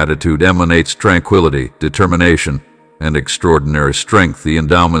unwavering attitude emanates tranquility, determination, and extraordinary strength, the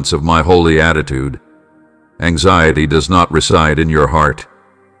endowments of my holy attitude. Anxiety does not reside in your heart,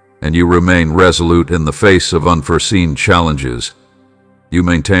 and you remain resolute in the face of unforeseen challenges. You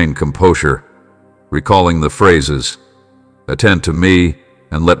maintain composure, recalling the phrases, "Attend to me,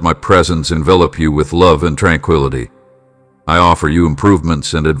 and let my presence envelop you with love and tranquility." I offer you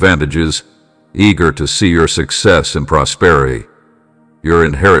improvements and advantages, eager to see your success and prosperity. Your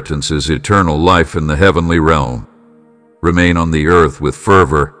inheritance is eternal life in the heavenly realm. Remain on the earth with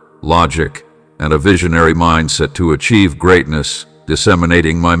fervor, logic, and a visionary mindset to achieve greatness,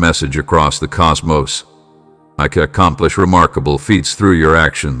 disseminating my message across the cosmos. I can accomplish remarkable feats through your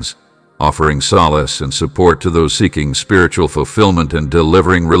actions, offering solace and support to those seeking spiritual fulfillment and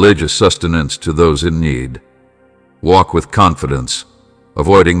delivering religious sustenance to those in need. Walk with confidence,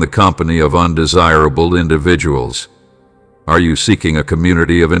 avoiding the company of undesirable individuals. Are you seeking a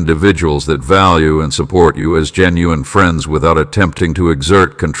community of individuals that value and support you as genuine friends without attempting to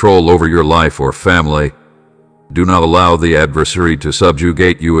exert control over your life or family? Do not allow the adversary to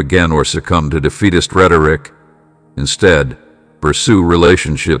subjugate you again or succumb to defeatist rhetoric. Instead, pursue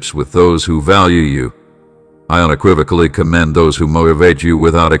relationships with those who value you. I unequivocally commend those who motivate you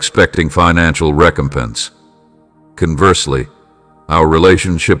without expecting financial recompense. Conversely, our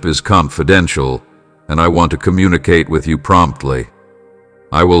relationship is confidential, and I want to communicate with you promptly.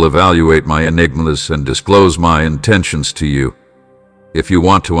 I will evaluate my enigmas and disclose my intentions to you. If you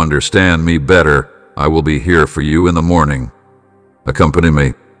want to understand me better, I will be here for you in the morning. Accompany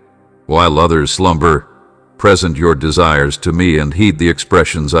me. While others slumber, present your desires to me and heed the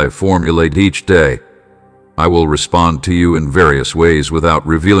expressions I formulate each day. I will respond to you in various ways without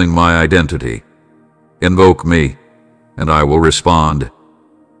revealing my identity. Invoke me, and I will respond.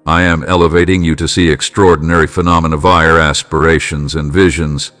 I am elevating you to see extraordinary phenomena via aspirations and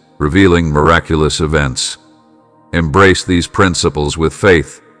visions, revealing miraculous events. Embrace these principles with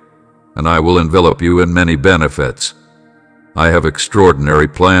faith, and I will envelop you in many benefits. I have extraordinary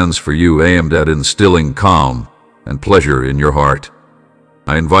plans for you aimed at instilling calm and pleasure in your heart.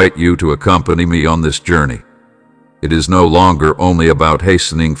 I invite you to accompany me on this journey. It is no longer only about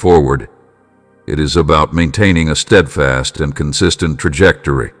hastening forward. It is about maintaining a steadfast and consistent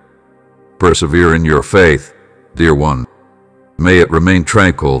trajectory. Persevere in your faith, dear one. May it remain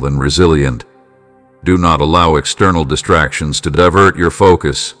tranquil and resilient. Do not allow external distractions to divert your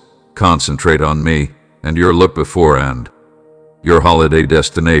focus. Concentrate on me and your look beforehand. Your holiday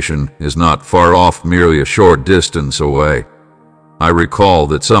destination is not far off, merely a short distance away. I recall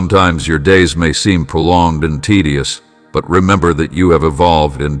that sometimes your days may seem prolonged and tedious, but remember that you have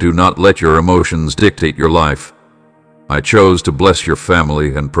evolved and do not let your emotions dictate your life. I chose to bless your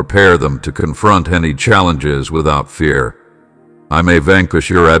family and prepare them to confront any challenges without fear. I may vanquish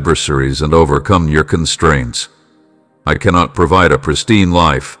your adversaries and overcome your constraints. I cannot provide a pristine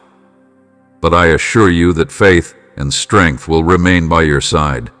life, but I assure you that faith and strength will remain by your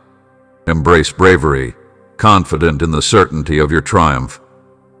side. Embrace bravery, confident in the certainty of your triumph.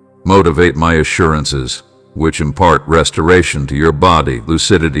 Motivate my assurances, which impart restoration to your body,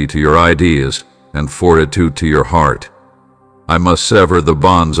 lucidity to your ideas, and fortitude to your heart. I must sever the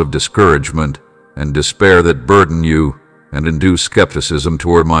bonds of discouragement and despair that burden you and induce skepticism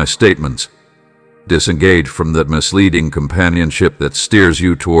toward my statements. Disengage from that misleading companionship that steers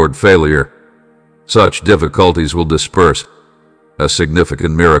you toward failure. Such difficulties will disperse. A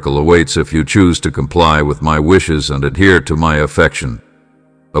significant miracle awaits if you choose to comply with my wishes and adhere to my affection.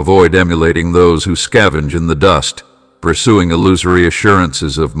 Avoid emulating those who scavenge in the dust, pursuing illusory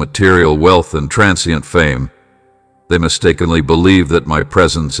assurances of material wealth and transient fame. They mistakenly believe that my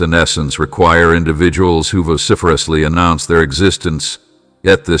presence and essence require individuals who vociferously announce their existence,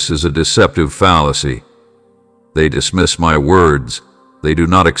 yet this is a deceptive fallacy. They dismiss my words. They do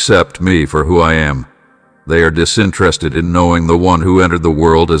not accept me for who I am. They are disinterested in knowing the one who entered the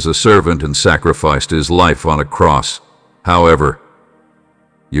world as a servant and sacrificed his life on a cross. However,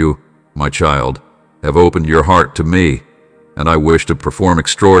 you, my child, have opened your heart to me, and I wish to perform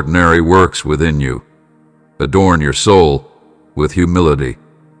extraordinary works within you. Adorn your soul with humility.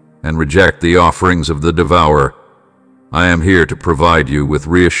 and reject the offerings of the devourer. I am here to provide you with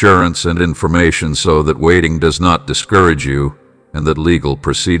reassurance and information so that waiting does not discourage you, and that legal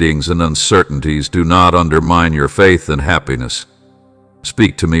proceedings and uncertainties do not undermine your faith and happiness.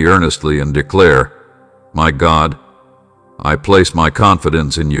 Speak to me earnestly and declare, "My God, I place my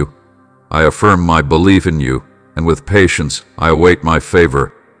confidence in you. I affirm my belief in you, and with patience I await my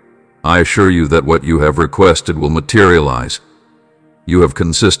favor. I assure you that what you have requested will materialize. You have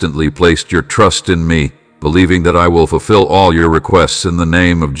consistently placed your trust in me, believing that I will fulfill all your requests in the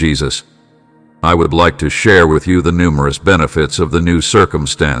name of Jesus. I would like to share with you the numerous benefits of the new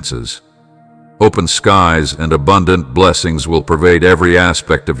circumstances. Open skies and abundant blessings will pervade every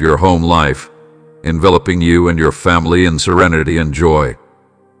aspect of your home life, enveloping you and your family in serenity and joy.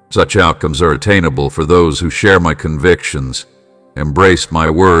 Such outcomes are attainable for those who share my convictions, embrace my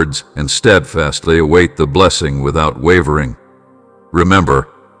words, and steadfastly await the blessing without wavering. Remember,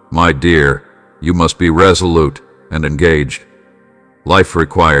 my dear, you must be resolute and engaged. Life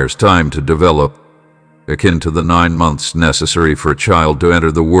requires time to develop, akin to the 9 months necessary for a child to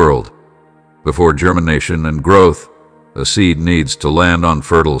enter the world. Before germination and growth, a seed needs to land on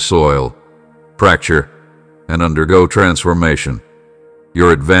fertile soil, fracture, and undergo transformation.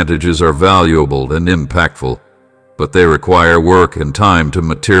 Your advantages are valuable and impactful, but they require work and time to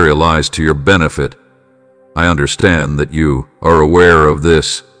materialize to your benefit. I understand that you are aware of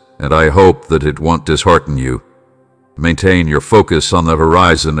this, and I hope that it won't dishearten you. Maintain your focus on the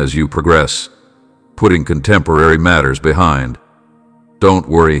horizon as you progress, putting contemporary matters behind. Don't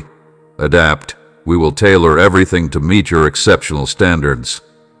worry, adapt. We will tailor everything to meet your exceptional standards.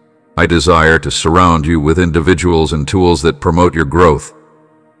 I desire to surround you with individuals and tools that promote your growth.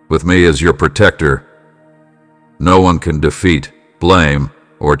 With me as your protector, no one can defeat, blame,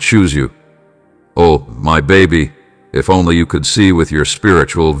 or choose you. Oh, my baby, if only you could see with your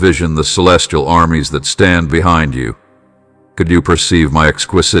spiritual vision the celestial armies that stand behind you. Could you perceive my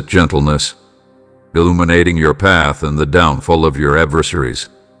exquisite gentleness, illuminating your path and the downfall of your adversaries?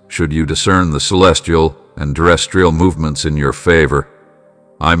 Should you discern the celestial and terrestrial movements in your favor,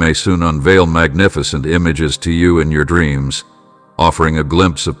 I may soon unveil magnificent images to you in your dreams, offering a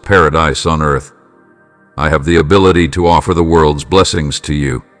glimpse of paradise on earth. I have the ability to offer the world's blessings to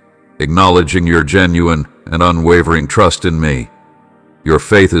you, acknowledging your genuine and unwavering trust in me. Your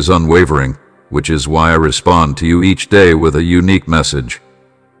faith is unwavering, which is why I respond to you each day with a unique message.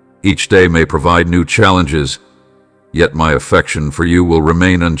 Each day may provide new challenges, yet my affection for you will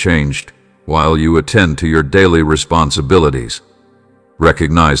remain unchanged while you attend to your daily responsibilities.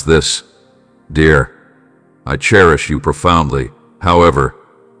 Recognize this, dear. I cherish you profoundly. However,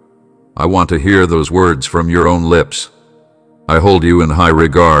 I want to hear those words from your own lips. I hold you in high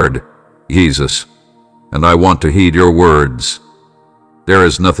regard, Jesus, and I want to heed your words. There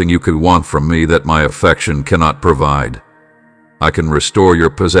is nothing you could want from me that my affection cannot provide. I can restore your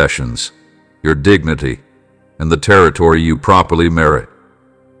possessions, your dignity, and the territory you properly merit.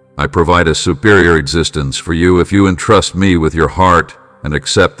 I provide a superior existence for you if you entrust me with your heart and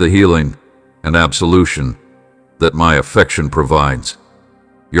accept the healing and absolution that my affection provides.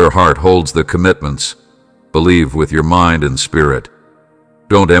 Your heart holds the commitments. Believe with your mind and spirit.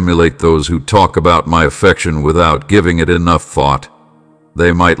 Don't emulate those who talk about my affection without giving it enough thought.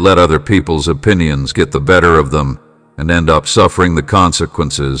 They might let other people's opinions get the better of them and end up suffering the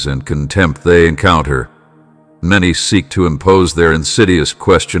consequences and contempt they encounter. Many seek to impose their insidious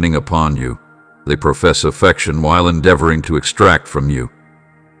questioning upon you. They profess affection while endeavoring to extract from you.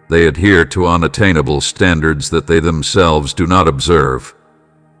 They adhere to unattainable standards that they themselves do not observe.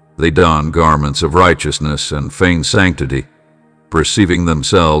 They don garments of righteousness and feign sanctity, perceiving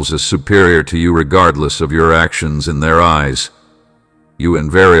themselves as superior to you regardless of your actions in their eyes. You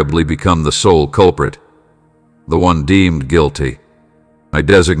invariably become the sole culprit, the one deemed guilty. I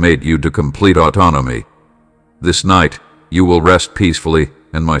designate you to complete autonomy. This night, you will rest peacefully,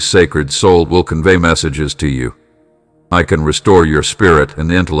 and my sacred soul will convey messages to you. I can restore your spirit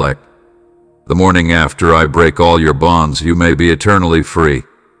and intellect. The morning after I break all your bonds, you may be eternally free.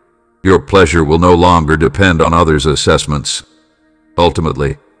 Your pleasure will no longer depend on others' assessments.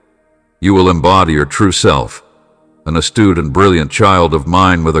 Ultimately, you will embody your true self, an astute and brilliant child of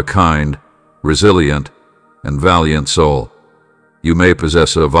mine with a kind, resilient, and valiant soul. You may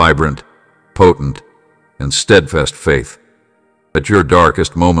possess a vibrant, potent, and steadfast faith. At your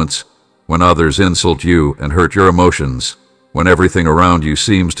darkest moments, when others insult you and hurt your emotions, when everything around you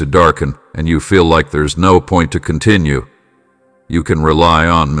seems to darken and you feel like there's no point to continue, you can rely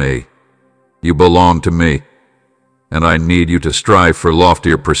on me. You belong to me, and I need you to strive for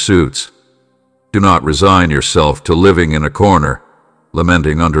loftier pursuits. Do not resign yourself to living in a corner.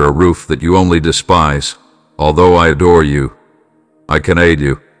 lamenting under a roof that you only despise. Although I adore you, I can aid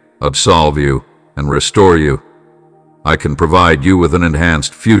you, absolve you, and restore you. I can provide you with an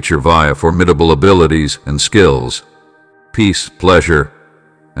enhanced future via formidable abilities and skills. Peace, pleasure,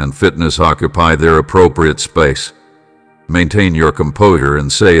 and fitness occupy their appropriate space. Maintain your composure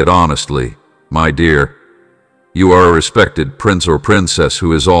and say it honestly, my dear. You are a respected prince or princess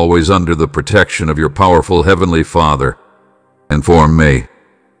who is always under the protection of your powerful Heavenly Father. Inform me.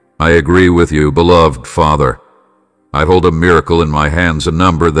 I agree with you, beloved Father. I hold a miracle in my hands, a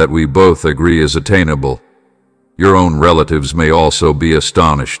number that we both agree is attainable. Your own relatives may also be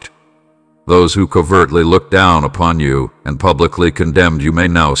astonished. Those who covertly looked down upon you and publicly condemned you may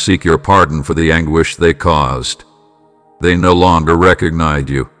now seek your pardon for the anguish they caused. They no longer recognize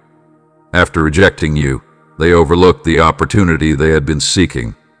you. After rejecting you, they overlooked the opportunity they had been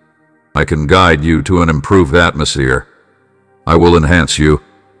seeking. I can guide you to an improved atmosphere. I will enhance you.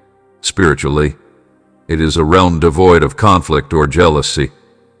 Spiritually, it is a realm devoid of conflict or jealousy.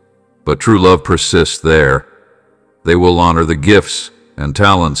 But true love persists there. They will honor the gifts and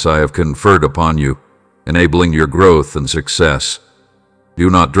talents I have conferred upon you, enabling your growth and success. Do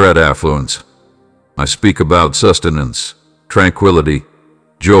not dread affluence. I speak about sustenance, tranquility,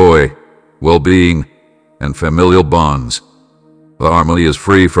 joy, well-being, and familial bonds. The harmony is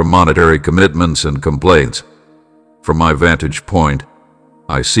free from monetary commitments and complaints. From my vantage point,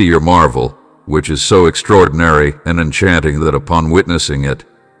 I see your marvel, which is so extraordinary and enchanting that upon witnessing it,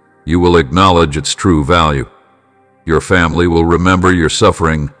 you will acknowledge its true value. Your family will remember your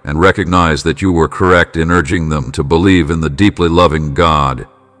suffering and recognize that you were correct in urging them to believe in the deeply loving God.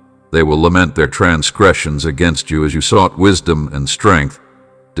 They will lament their transgressions against you as you sought wisdom and strength,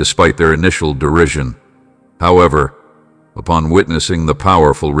 despite their initial derision. However, upon witnessing the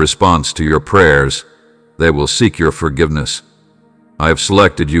powerful response to your prayers, they will seek your forgiveness. I have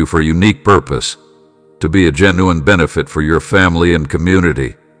selected you for a unique purpose, to be a genuine benefit for your family and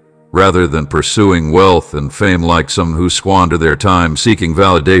community, rather than pursuing wealth and fame like some who squander their time seeking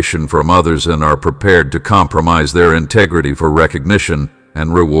validation from others and are prepared to compromise their integrity for recognition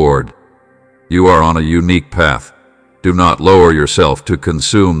and reward. You are on a unique path. Do not lower yourself to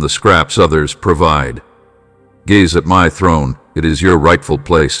consume the scraps others provide. Gaze at my throne, it is your rightful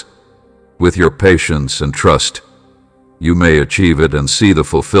place. With your patience and trust, you may achieve it and see the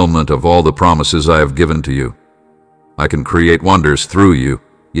fulfillment of all the promises I have given to you. I can create wonders through you.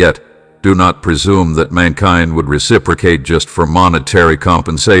 Yet, do not presume that mankind would reciprocate just for monetary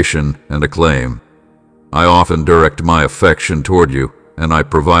compensation and acclaim. I often direct my affection toward you, and I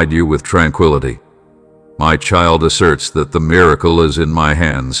provide you with tranquility. My child asserts that the miracle is in my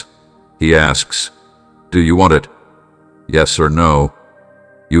hands. He asks, "Do you want it?" Yes or no?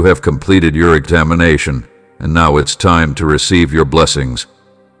 You have completed your examination, and now it's time to receive your blessings.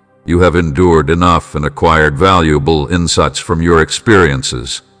 You have endured enough and acquired valuable insights from your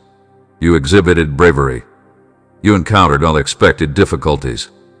experiences. You exhibited bravery. You encountered unexpected difficulties.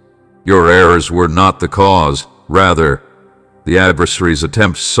 Your errors were not the cause. Rather, the adversary's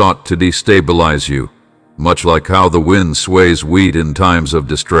attempts sought to destabilize you, much like how the wind sways wheat in times of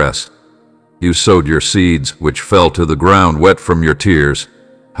distress. You sowed your seeds, which fell to the ground wet from your tears.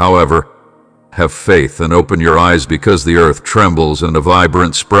 However, have faith and open your eyes because the earth trembles and a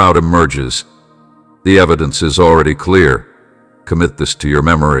vibrant sprout emerges. The evidence is already clear. Commit this to your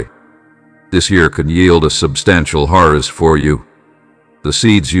memory. This year can yield a substantial harvest for you. The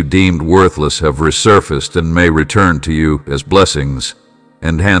seeds you deemed worthless have resurfaced and may return to you as blessings,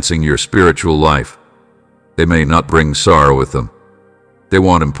 enhancing your spiritual life. They may not bring sorrow with them. They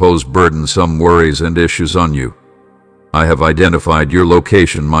won't impose burdensome worries and issues on you. I have identified your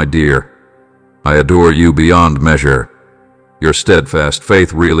location, my dear. I adore you beyond measure. Your steadfast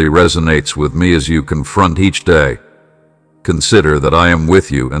faith really resonates with me as you confront each day. Consider that I am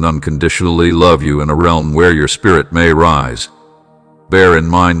with you and unconditionally love you in a realm where your spirit may rise. Bear in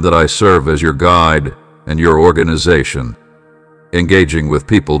mind that I serve as your guide and your organization. Engaging with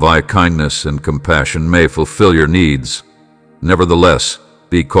people via kindness and compassion may fulfill your needs. Nevertheless,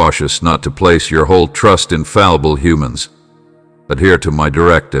 be cautious not to place your whole trust in fallible humans. Adhere to my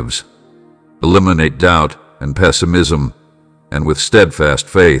directives. Eliminate doubt and pessimism, and with steadfast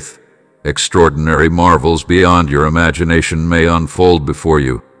faith, extraordinary marvels beyond your imagination may unfold before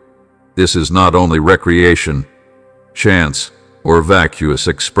you. This is not only recreation, chance, or vacuous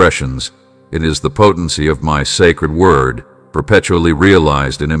expressions. It is the potency of my sacred word, perpetually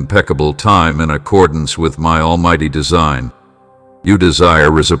realized in impeccable time in accordance with my almighty design. You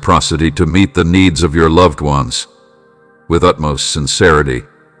desire reciprocity to meet the needs of your loved ones. With utmost sincerity,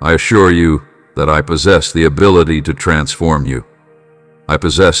 I assure you that I possess the ability to transform you. I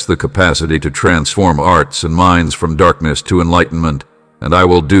possess the capacity to transform hearts and minds from darkness to enlightenment, and I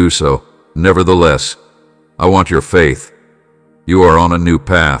will do so. Nevertheless, I want your faith. You are on a new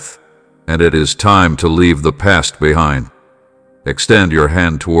path, and it is time to leave the past behind. Extend your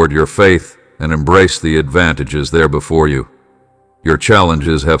hand toward your faith and embrace the advantages there before you. Your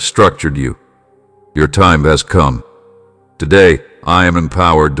challenges have structured you. Your time has come. Today, I am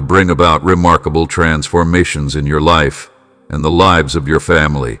empowered to bring about remarkable transformations in your life and the lives of your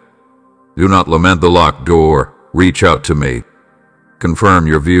family. Do not lament the locked door. Reach out to me. Confirm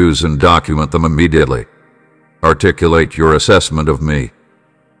your views and document them immediately. Articulate your assessment of me.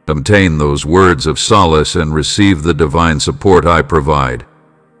 Obtain those words of solace and receive the divine support I provide.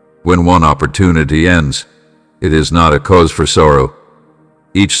 When one opportunity ends, it is not a cause for sorrow.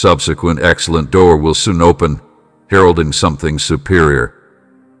 Each subsequent excellent door will soon open, heralding something superior.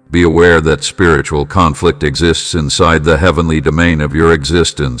 Be aware that spiritual conflict exists inside the heavenly domain of your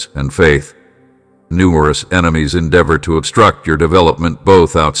existence and faith. Numerous enemies endeavor to obstruct your development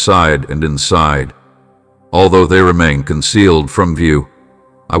both outside and inside. Although they remain concealed from view,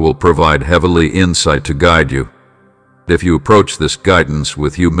 I will provide heavenly insight to guide you. If you approach this guidance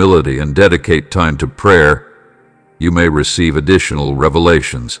with humility and dedicate time to prayer, you may receive additional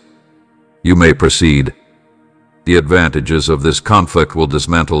revelations. You may proceed. The advantages of this conflict will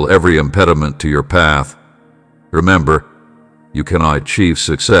dismantle every impediment to your path. Remember, you cannot achieve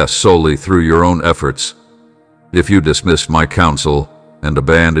success solely through your own efforts. If you dismiss my counsel and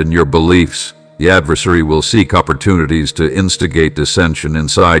abandon your beliefs, the adversary will seek opportunities to instigate dissension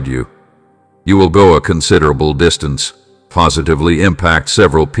inside you. You will go a considerable distance, positively impact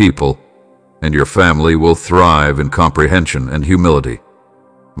several people, and your family will thrive in comprehension and humility.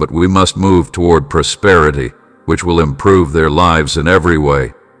 But we must move toward prosperity, which will improve their lives in every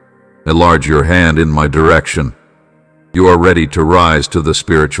way. Enlarge your hand in my direction. You are ready to rise to the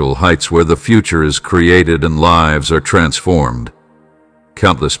spiritual heights where the future is created and lives are transformed.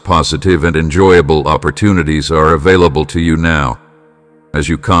 Countless positive and enjoyable opportunities are available to you now. As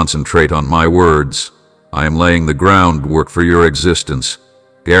you concentrate on my words, I am laying the groundwork for your existence,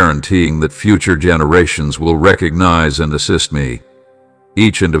 guaranteeing that future generations will recognize and assist me.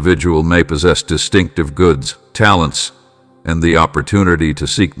 Each individual may possess distinctive goods, talents, and the opportunity to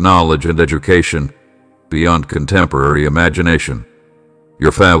seek knowledge and education beyond contemporary imagination.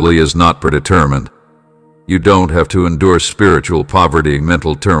 Your family is not predetermined. You don't have to endure spiritual poverty,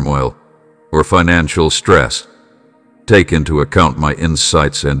 mental turmoil, or financial stress. Take into account my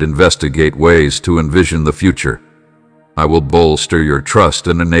insights and investigate ways to envision the future. I will bolster your trust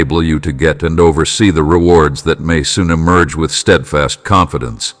and enable you to get and oversee the rewards that may soon emerge with steadfast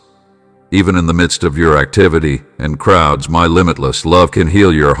confidence. Even in the midst of your activity and crowds, my limitless love can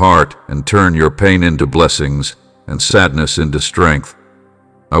heal your heart and turn your pain into blessings and sadness into strength.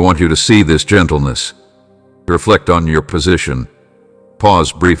 I want you to see this gentleness. Reflect on your position,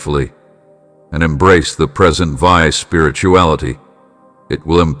 pause briefly, and embrace the present via spirituality. It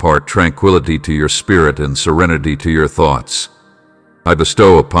will impart tranquility to your spirit and serenity to your thoughts. I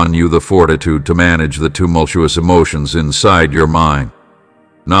bestow upon you the fortitude to manage the tumultuous emotions inside your mind.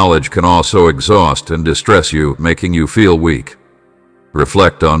 Knowledge can also exhaust and distress you, making you feel weak.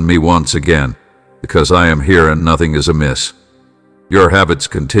 Reflect on me once again, because I am here and nothing is amiss. Your habits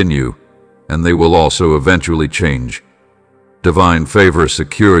continue, and they will also eventually change. Divine favor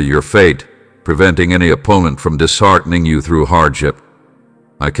secure your fate, preventing any opponent from disheartening you through hardship.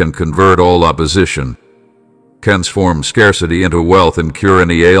 I can convert all opposition, transform scarcity into wealth, and cure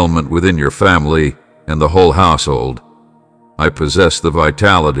any ailment within your family and the whole household. I possess the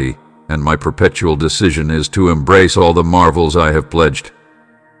vitality, and my perpetual decision is to embrace all the marvels I have pledged.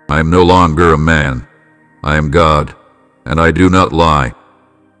 I am no longer a man. I am God, and I do not lie.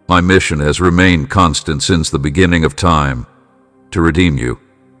 My mission has remained constant since the beginning of time: to redeem you,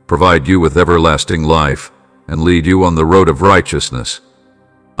 provide you with everlasting life, and lead you on the road of righteousness.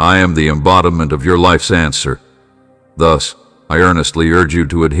 I am the embodiment of your life's answer. Thus, I earnestly urge you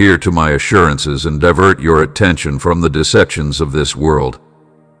to adhere to my assurances and divert your attention from the deceptions of this world.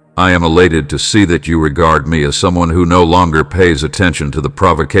 I am elated to see that you regard me as someone who no longer pays attention to the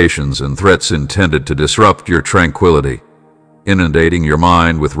provocations and threats intended to disrupt your tranquility, inundating your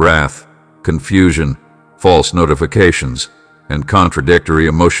mind with wrath, confusion, false notifications, and contradictory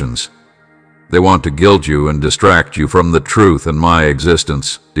emotions. They want to gild you and distract you from the truth and my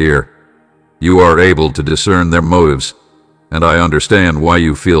existence, dear. You are able to discern their motives, and I understand why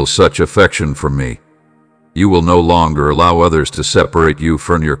you feel such affection for me. You will no longer allow others to separate you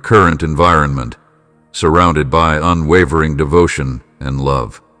from your current environment, surrounded by unwavering devotion and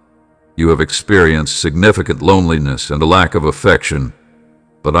love. You have experienced significant loneliness and a lack of affection,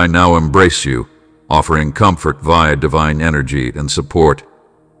 but I now embrace you, offering comfort via divine energy and support,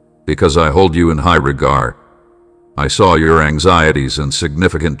 because I hold you in high regard. I saw your anxieties and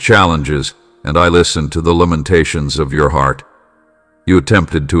significant challenges, and I listened to the lamentations of your heart. You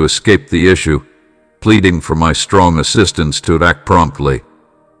attempted to escape the issue, pleading for my strong assistance to act promptly.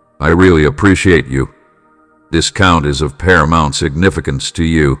 I really appreciate you. This count is of paramount significance to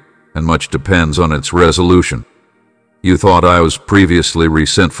you, and much depends on its resolution. You thought I was previously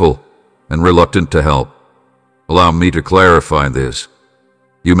resentful and reluctant to help. Allow me to clarify this.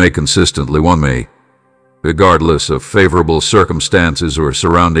 You may consistently want me. Regardless of favorable circumstances or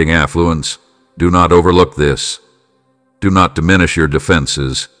surrounding affluence, do not overlook this. Do not diminish your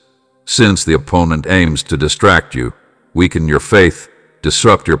defenses, since the opponent aims to distract you, weaken your faith,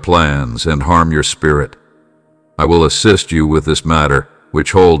 disrupt your plans, and harm your spirit. I will assist you with this matter,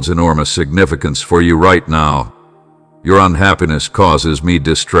 which holds enormous significance for you right now. Your unhappiness causes me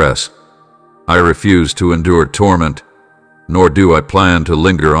distress. I refuse to endure torment, nor do I plan to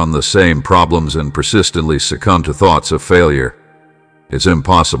linger on the same problems and persistently succumb to thoughts of failure. It's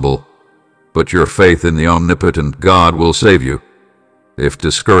impossible, but your faith in the omnipotent God will save you. If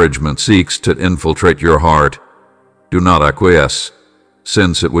discouragement seeks to infiltrate your heart, do not acquiesce,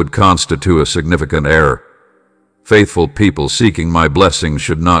 since it would constitute a significant error. Faithful people seeking my blessing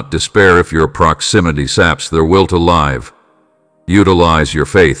should not despair if your proximity saps their will to live. Utilize your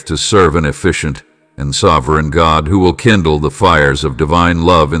faith to serve an efficient and sovereign God who will kindle the fires of divine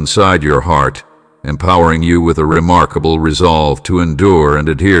love inside your heart, empowering you with a remarkable resolve to endure and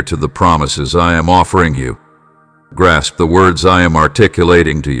adhere to the promises I am offering you. Grasp the words I am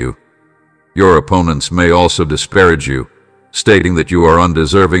articulating to you. Your opponents may also disparage you, stating that you are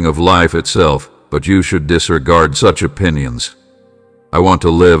undeserving of life itself, but you should disregard such opinions. I want to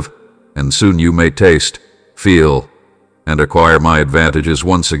live, and soon you may taste, feel, and acquire my advantages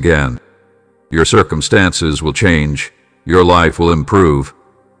once again. Your circumstances will change, your life will improve,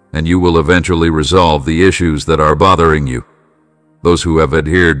 and you will eventually resolve the issues that are bothering you. Those who have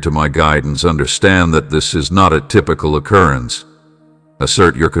adhered to my guidance understand that this is not a typical occurrence.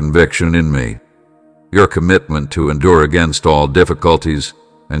 Assert your conviction in me. Your commitment to endure against all difficulties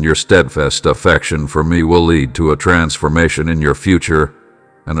and your steadfast affection for me will lead to a transformation in your future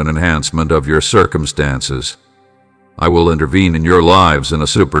and an enhancement of your circumstances. I will intervene in your lives in a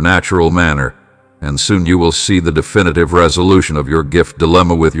supernatural manner, and soon you will see the definitive resolution of your gift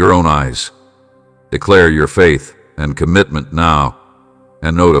dilemma with your own eyes. Declare your faith and commitment now,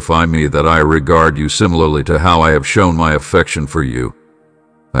 and notify me that I regard you similarly to how I have shown my affection for you.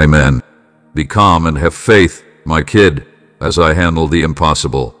 Amen. Be calm and have faith, my kid, as I handle the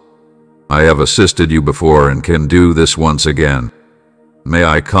impossible. I have assisted you before and can do this once again. May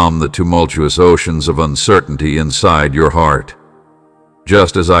I calm the tumultuous oceans of uncertainty inside your heart,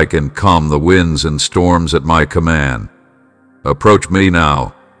 just as I can calm the winds and storms at my command. Approach me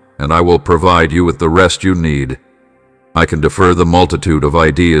now, and I will provide you with the rest you need. I can defer the multitude of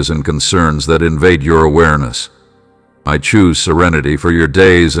ideas and concerns that invade your awareness. I choose serenity for your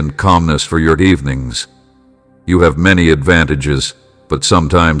days and calmness for your evenings. You have many advantages, but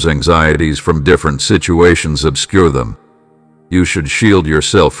sometimes anxieties from different situations obscure them. You should shield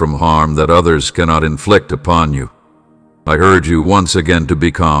yourself from harm that others cannot inflict upon you. I urge you once again to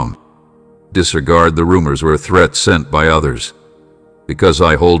be calm. Disregard the rumors or threats sent by others, because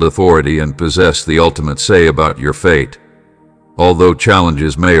I hold authority and possess the ultimate say about your fate. Although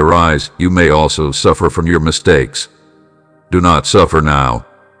challenges may arise, you may also suffer from your mistakes. Do not suffer now.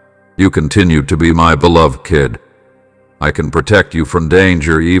 You continue to be my beloved kid. I can protect you from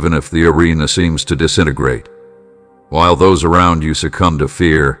danger even if the arena seems to disintegrate. While those around you succumb to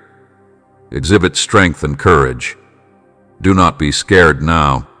fear, exhibit strength and courage. Do not be scared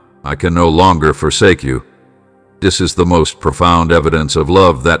now. I can no longer forsake you. This is the most profound evidence of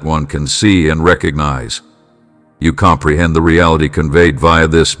love that one can see and recognize. You comprehend the reality conveyed via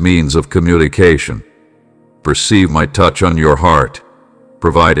this means of communication. Perceive my touch on your heart,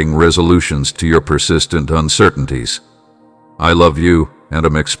 providing resolutions to your persistent uncertainties. I love you, and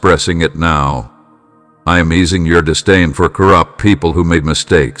am expressing it now. I am easing your disdain for corrupt people who made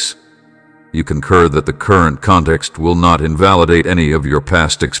mistakes. You concur that the current context will not invalidate any of your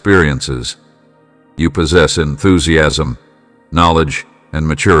past experiences. You possess enthusiasm, knowledge, and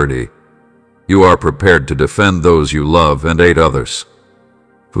maturity. You are prepared to defend those you love and aid others.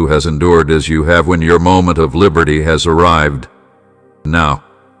 Who has endured as you have when your moment of liberty has arrived? Now,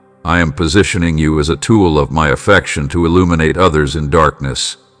 I am positioning you as a tool of my affection to illuminate others in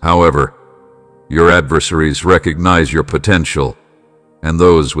darkness. However, your adversaries recognize your potential, and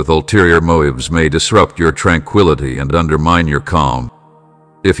those with ulterior motives may disrupt your tranquility and undermine your calm.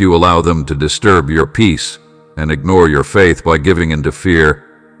 If you allow them to disturb your peace and ignore your faith by giving in to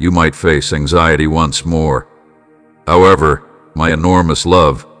fear, you might face anxiety once more. However, my enormous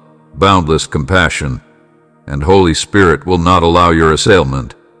love, boundless compassion, and Holy Spirit will not allow your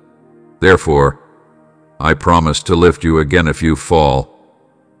assailment. Therefore, I promise to lift you again if you fall.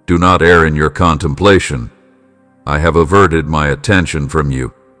 Do not err in your contemplation. I have averted my attention from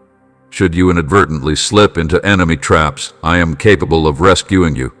you. Should you inadvertently slip into enemy traps, I am capable of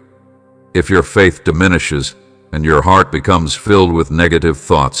rescuing you. If your faith diminishes and your heart becomes filled with negative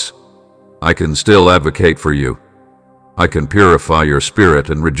thoughts, I can still advocate for you. I can purify your spirit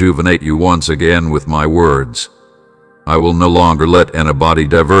and rejuvenate you once again with my words. I will no longer let anybody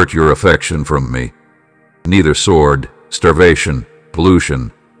divert your affection from me. Neither sword, starvation,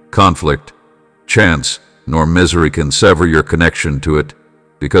 pollution, conflict, chance, nor misery can sever your connection to it,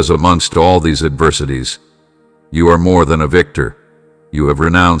 because amongst all these adversities, you are more than a victor. You have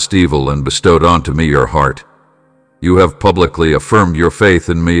renounced evil and bestowed onto me your heart. You have publicly affirmed your faith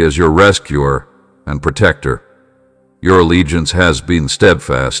in me as your rescuer and protector. Your allegiance has been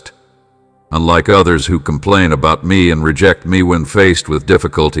steadfast. Unlike others who complain about me and reject me when faced with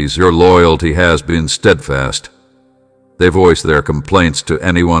difficulties, your loyalty has been steadfast. They voice their complaints to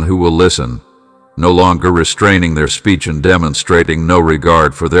anyone who will listen, no longer restraining their speech and demonstrating no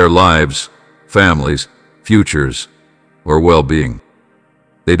regard for their lives, families, futures, or well-being.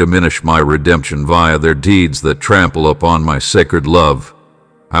 They diminish my redemption via their deeds that trample upon my sacred love.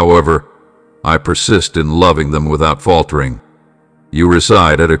 However, I persist in loving them without faltering. You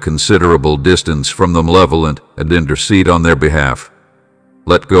reside at a considerable distance from the malevolent and intercede on their behalf.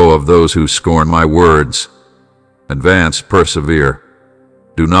 Let go of those who scorn my words. Advance, persevere.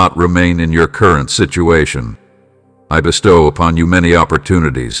 Do not remain in your current situation. I bestow upon you many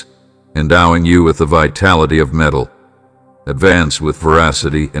opportunities, endowing you with the vitality of metal. Advance with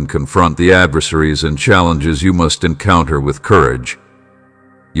veracity and confront the adversaries and challenges you must encounter with courage.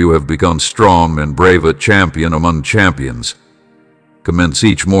 You have become strong and brave, a champion among champions. Commence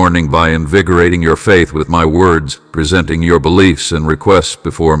each morning by invigorating your faith with my words, presenting your beliefs and requests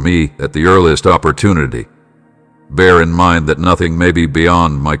before me at the earliest opportunity. Bear in mind that nothing may be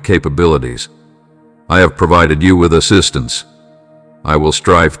beyond my capabilities. I have provided you with assistance. I will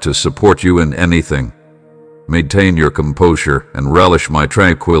strive to support you in anything. Maintain your composure and relish my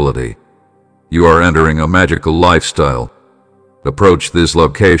tranquility. You are entering a magical lifestyle. Approach this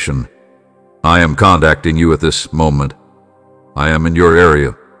location. I am contacting you at this moment. I am in your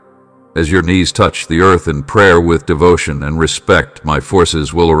area. As your knees touch the earth in prayer with devotion and respect, my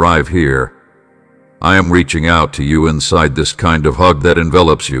forces will arrive here. I am reaching out to you inside this kind of hug that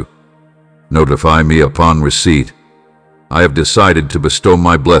envelops you. Notify me upon receipt. I have decided to bestow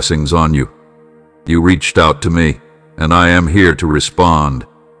my blessings on you. You reached out to me, and I am here to respond.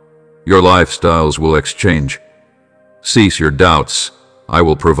 Your lifestyles will exchange. Cease your doubts. I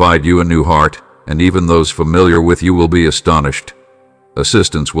will provide you a new heart, and even those familiar with you will be astonished.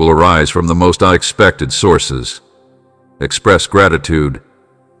 Assistance will arise from the most unexpected sources. Express gratitude,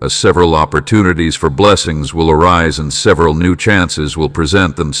 as several opportunities for blessings will arise and several new chances will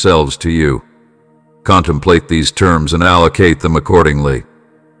present themselves to you. Contemplate these terms and allocate them accordingly.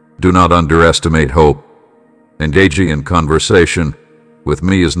 Do not underestimate hope. Engaging in conversation with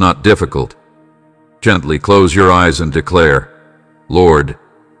me is not difficult. Gently close your eyes and declare, Lord,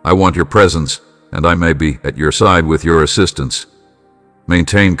 I want your presence, and I may be at your side with your assistance.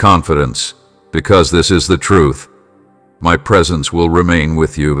 Maintain confidence, because this is the truth. My presence will remain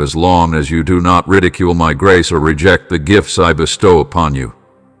with you as long as you do not ridicule my grace or reject the gifts I bestow upon you.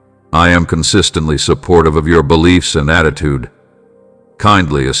 I am consistently supportive of your beliefs and attitude.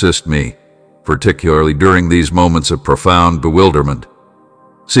 Kindly assist me, particularly during these moments of profound bewilderment.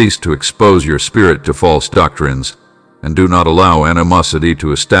 Cease to expose your spirit to false doctrines, and do not allow animosity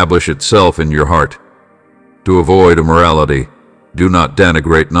to establish itself in your heart. To avoid immorality, do not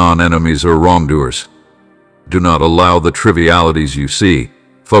denigrate non-enemies or wrongdoers. Do not allow the trivialities you see,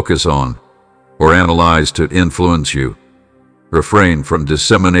 focus on, or analyze to influence you. Refrain from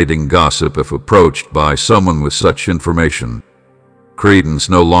disseminating gossip if approached by someone with such information. Credence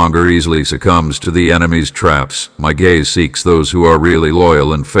no longer easily succumbs to the enemy's traps. My gaze seeks those who are really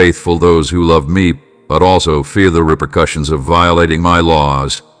loyal and faithful, those who love me, but also fear the repercussions of violating my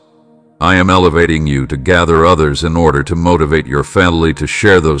laws. I am elevating you to gather others in order to motivate your family to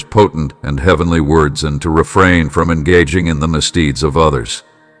share those potent and heavenly words and to refrain from engaging in the misdeeds of others.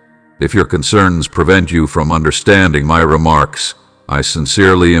 If your concerns prevent you from understanding my remarks, I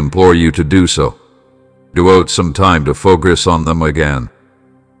sincerely implore you to do so. Devote some time to focus on them again.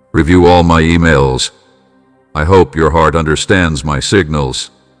 Review all my emails. I hope your heart understands my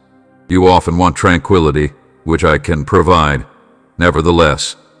signals. You often want tranquility, which I can provide.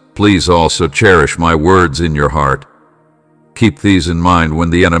 Nevertheless, please also cherish my words in your heart. Keep these in mind when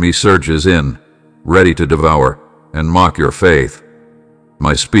the enemy surges in, ready to devour and mock your faith.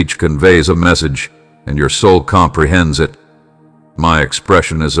 My speech conveys a message, and your soul comprehends it. My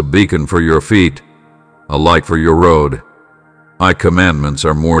expression is a beacon for your feet, a light for your road. My commandments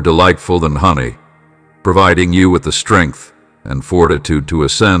are more delightful than honey, providing you with the strength and fortitude to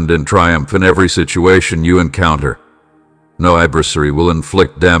ascend in triumph in every situation you encounter. No adversary will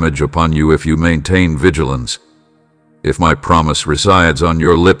inflict damage upon you if you maintain vigilance. If my promise resides on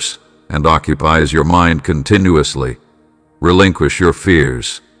your lips and occupies your mind continuously, relinquish your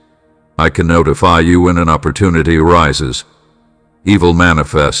fears. I can notify you when an opportunity arises. Evil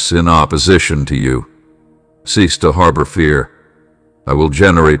manifests in opposition to you. Cease to harbor fear. I will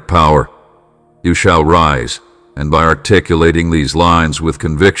generate power. You shall rise, and by articulating these lines with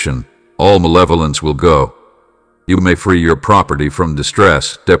conviction, all malevolence will go. You may free your property from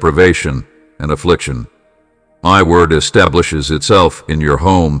distress, deprivation, and affliction. My word establishes itself in your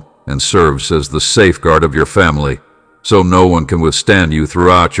home and serves as the safeguard of your family, so no one can withstand you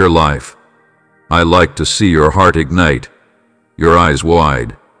throughout your life. I like to see your heart ignite, your eyes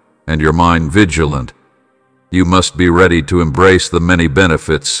wide, and your mind vigilant. You must be ready to embrace the many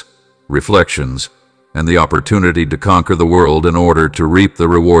benefits, reflections, and the opportunity to conquer the world in order to reap the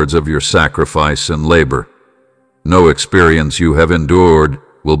rewards of your sacrifice and labor. No experience you have endured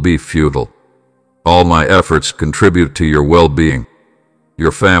will be futile. All my efforts contribute to your well-being.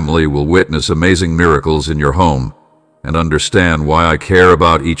 Your family will witness amazing miracles in your home and understand why I care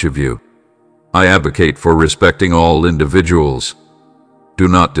about each of you. I advocate for respecting all individuals. Do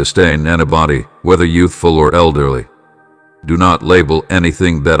not disdain anybody, whether youthful or elderly. Do not label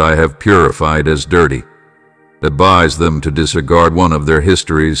anything that I have purified as dirty. Advise them to disregard one of their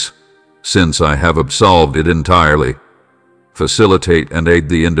histories, since I have absolved it entirely. Facilitate and aid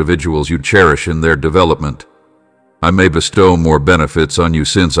the individuals you cherish in their development. I may bestow more benefits on you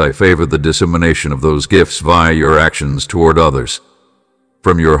since I favor the dissemination of those gifts via your actions toward others.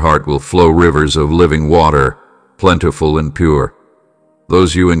 From your heart will flow rivers of living water, plentiful and pure.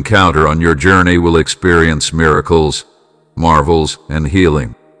 Those you encounter on your journey will experience miracles, marvels, and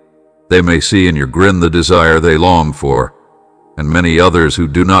healing. They may see in your grin the desire they long for, and many others who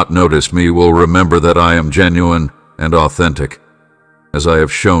do not notice me will remember that I am genuine and authentic. As I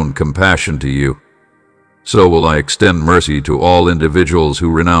have shown compassion to you, so will I extend mercy to all individuals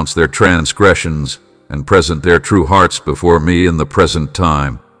who renounce their transgressions and present their true hearts before me in the present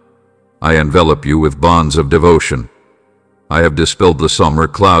time. I envelop you with bonds of devotion. I have dispelled the summer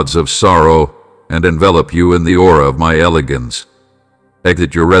clouds of sorrow and envelop you in the aura of my elegance.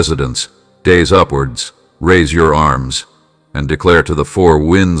 Exit your residence, gaze upwards, raise your arms, and declare to the four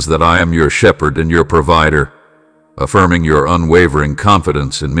winds that I am your shepherd and your provider, affirming your unwavering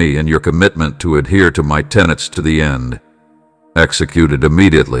confidence in me and your commitment to adhere to my tenets to the end. Execute it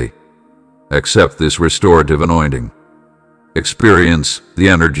immediately. Accept this restorative anointing. Experience the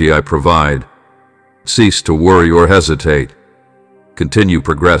energy I provide. Cease to worry or hesitate. Continue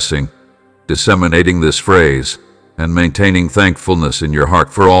progressing, disseminating this phrase, and maintaining thankfulness in your heart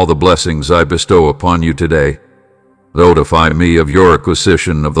for all the blessings I bestow upon you today. Notify me of your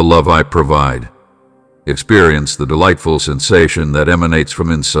acquisition of the love I provide. Experience the delightful sensation that emanates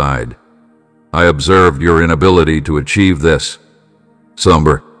from inside. I observed your inability to achieve this.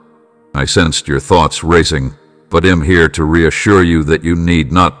 Somber. I sensed your thoughts racing, but am here to reassure you that you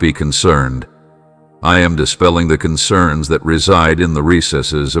need not be concerned. I am dispelling the concerns that reside in the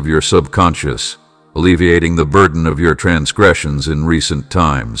recesses of your subconscious, alleviating the burden of your transgressions in recent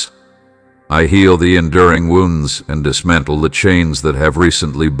times. I heal the enduring wounds and dismantle the chains that have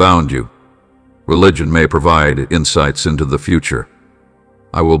recently bound you. Religion may provide insights into the future.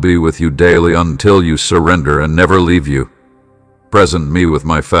 I will be with you daily until you surrender and never leave you. Present me with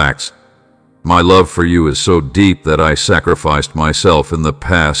my facts. My love for you is so deep that I sacrificed myself in the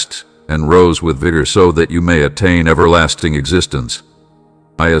past and rose with vigor so that you may attain everlasting existence.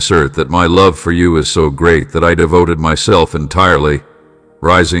 I assert that my love for you is so great that I devoted myself entirely,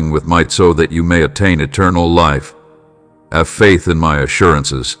 rising with might so that you may attain eternal life. Have faith in my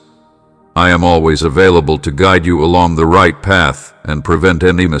assurances. I am always available to guide you along the right path and prevent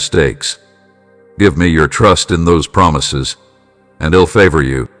any mistakes. Give me your trust in those promises, and I'll favor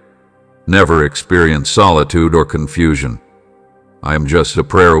you. Never experience solitude or confusion. I am just a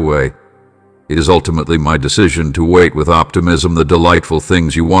prayer away. It is ultimately my decision to wait with optimism the delightful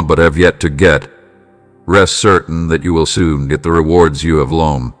things you want but have yet to get. Rest certain that you will soon get the rewards you have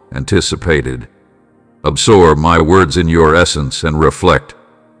long anticipated. Absorb my words in your essence and reflect.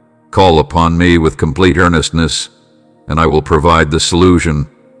 Call upon me with complete earnestness, and I will provide the solution.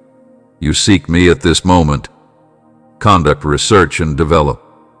 You seek me at this moment. Conduct research and develop.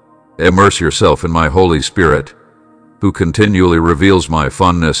 Immerse yourself in my Holy Spirit, who continually reveals my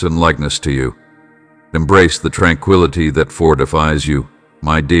fondness and likeness to you. Embrace the tranquility that fortifies you,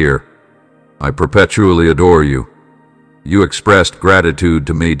 my dear. I perpetually adore you. You expressed gratitude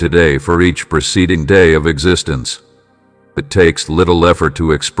to me today for each preceding day of existence. It takes little effort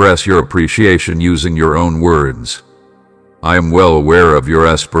to express your appreciation using your own words. I am well aware of your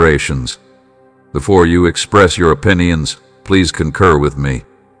aspirations. Before you express your opinions, please concur with me.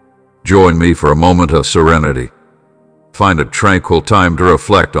 Join me for a moment of serenity. Find a tranquil time to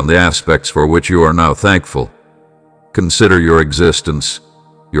reflect on the aspects for which you are now thankful. Consider your existence,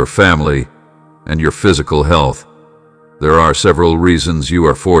 your family, and your physical health. There are several reasons you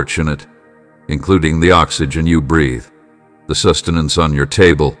are fortunate, including the oxygen you breathe, the sustenance on your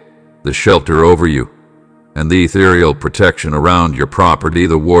table, the shelter over you, and the ethereal protection around your property,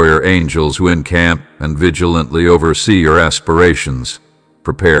 the warrior angels who encamp and vigilantly oversee your aspirations,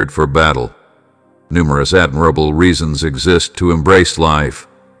 prepared for battle. Numerous admirable reasons exist to embrace life,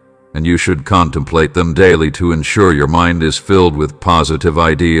 and you should contemplate them daily to ensure your mind is filled with positive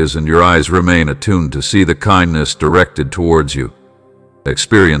ideas and your eyes remain attuned to see the kindness directed towards you.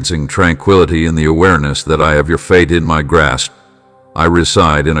 Experiencing tranquility in the awareness that I have your fate in my grasp, I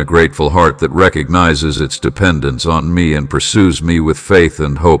reside in a grateful heart that recognizes its dependence on me and pursues me with faith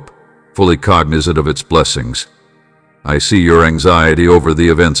and hope, fully cognizant of its blessings. I see your anxiety over the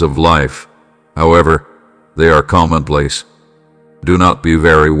events of life. However, they are commonplace. Do not be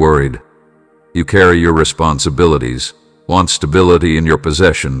very worried. You carry your responsibilities, want stability in your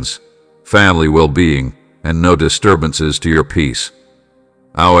possessions, family well-being, and no disturbances to your peace.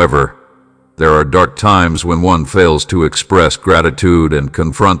 However, there are dark times when one fails to express gratitude and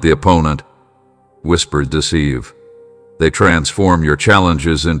confront the opponent. Whispers deceive. They transform your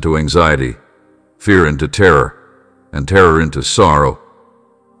challenges into anxiety, fear into terror, and terror into sorrow.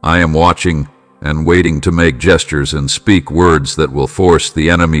 I am watching and waiting to make gestures and speak words that will force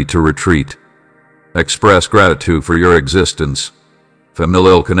the enemy to retreat. Express gratitude for your existence,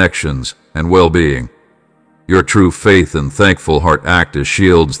 familial connections, and well-being. Your true faith and thankful heart act as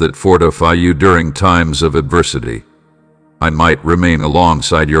shields that fortify you during times of adversity. I might remain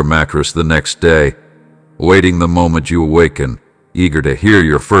alongside your mattress the next day, waiting the moment you awaken, eager to hear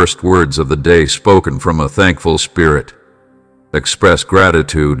your first words of the day spoken from a thankful spirit. Express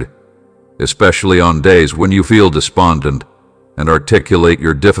gratitude, especially on days when you feel despondent, and articulate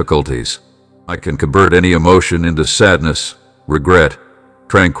your difficulties. I can convert any emotion into sadness, regret,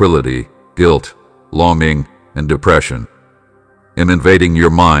 tranquility, guilt, longing, and depression. I'm invading your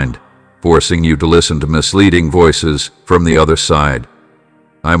mind, forcing you to listen to misleading voices from the other side.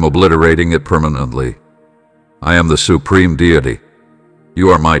 I am obliterating it permanently. I am the supreme deity. You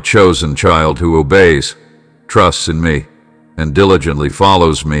are my chosen child who obeys, trusts in me, and diligently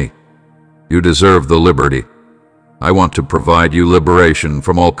follows me. You deserve the liberty. I want to provide you liberation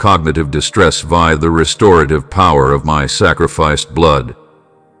from all cognitive distress via the restorative power of my sacrificed blood.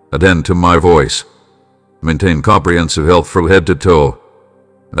 Attend to my voice. Maintain comprehensive health from head to toe.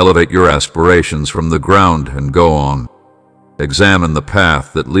 Elevate your aspirations from the ground and go on. Examine the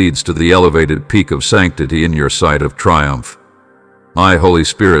path that leads to the elevated peak of sanctity in your sight of triumph. My Holy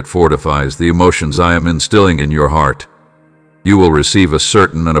Spirit fortifies the emotions I am instilling in your heart. You will receive a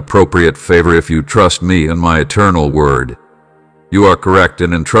certain and appropriate favor if you trust me and my eternal word. You are correct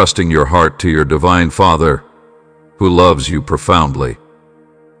in entrusting your heart to your Divine Father, who loves you profoundly.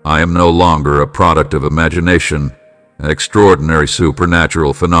 I am no longer a product of imagination, an extraordinary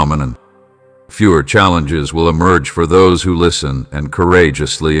supernatural phenomenon. Fewer challenges will emerge for those who listen and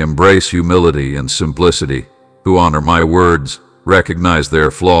courageously embrace humility and simplicity, who honor my words, recognize their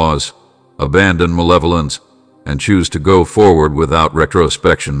flaws, abandon malevolence, and choose to go forward without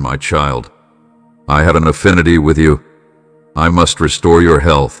retrospection, my child. I have an affinity with you. I must restore your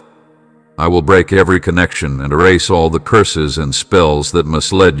health. I will break every connection and erase all the curses and spells that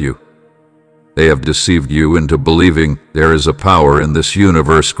misled you. They have deceived you into believing there is a power in this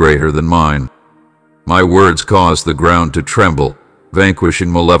universe greater than mine. My words caused the ground to tremble,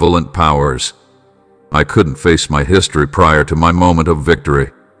 vanquishing malevolent powers. I couldn't face my history prior to my moment of victory.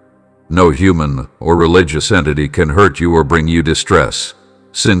 No human or religious entity can hurt you or bring you distress,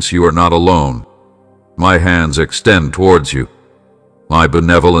 since you are not alone. My hands extend towards you. My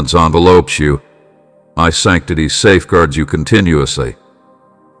benevolence envelopes you. My sanctity safeguards you continuously.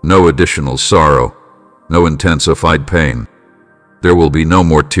 No additional sorrow, no intensified pain. There will be no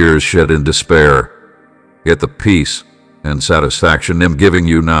more tears shed in despair. Get the peace and satisfaction I'm giving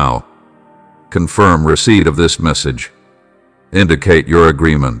you now. Confirm receipt of this message. Indicate your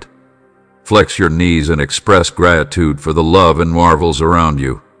agreement. Flex your knees and express gratitude for the love and marvels around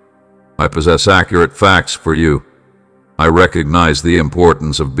you. I possess accurate facts for you. I recognize the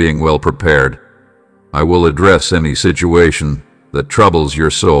importance of being well prepared. I will address any situation that troubles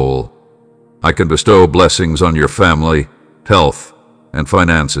your soul. I can bestow blessings on your family, health, and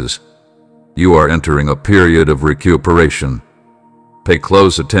finances. You are entering a period of recuperation. Pay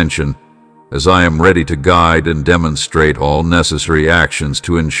close attention, as I am ready to guide and demonstrate all necessary actions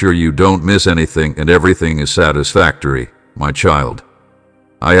to ensure you don't miss anything and everything is satisfactory, my child.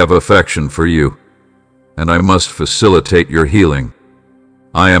 I have affection for you, and I must facilitate your healing.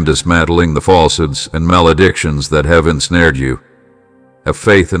 I am dismantling the falsehoods and maledictions that have ensnared you. Have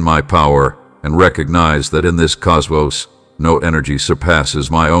faith in my power and recognize that in this cosmos, no energy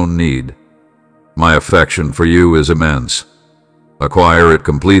surpasses my own need. My affection for you is immense. Acquire it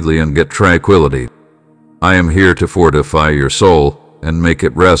completely and get tranquility. I am here to fortify your soul and make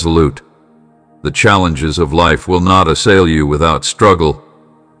it resolute. The challenges of life will not assail you without struggle,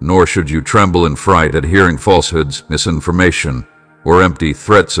 nor should you tremble in fright at hearing falsehoods, misinformation, or empty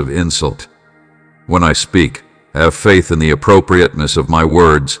threats of insult. When I speak, have faith in the appropriateness of my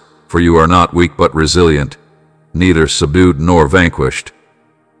words, for you are not weak but resilient, neither subdued nor vanquished.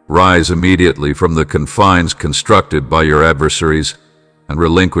 Rise immediately from the confines constructed by your adversaries, and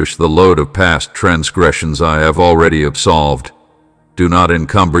relinquish the load of past transgressions I have already absolved. Do not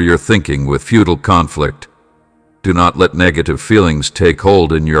encumber your thinking with futile conflict. Do not let negative feelings take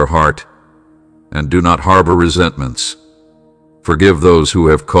hold in your heart, and do not harbor resentments. Forgive those who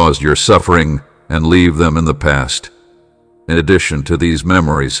have caused your suffering and leave them in the past. In addition to these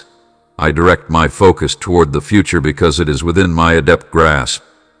memories, I direct my focus toward the future because it is within my adept grasp.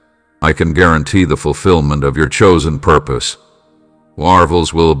 I can guarantee the fulfillment of your chosen purpose.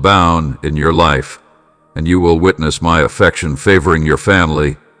 Marvels will abound in your life, and you will witness my affection favoring your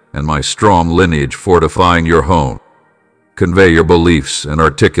family and my strong lineage fortifying your home. Convey your beliefs and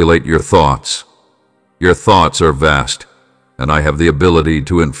articulate your thoughts. Your thoughts are vast, and I have the ability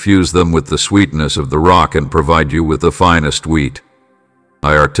to infuse them with the sweetness of the rock and provide you with the finest wheat.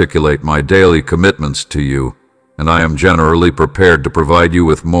 I articulate my daily commitments to you, and I am generally prepared to provide you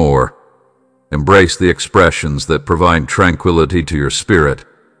with more. Embrace the expressions that provide tranquility to your spirit.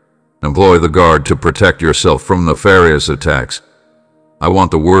 Employ the guard to protect yourself from nefarious attacks. I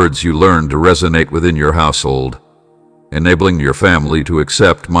want the words you learn to resonate within your household, enabling your family to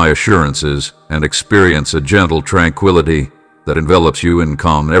accept my assurances and experience a gentle tranquility that envelops you in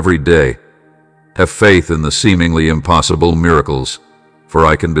calm every day. Have faith in the seemingly impossible miracles, for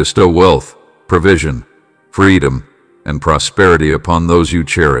I can bestow wealth, provision, freedom, and prosperity upon those you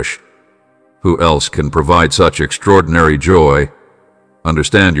cherish. Who else can provide such extraordinary joy?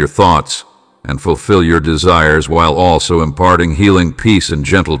 Understand your thoughts and fulfill your desires while also imparting healing peace and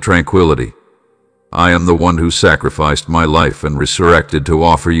gentle tranquility. I am the one who sacrificed my life and resurrected to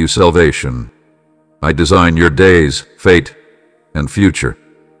offer you salvation. I design your days, fate, and future.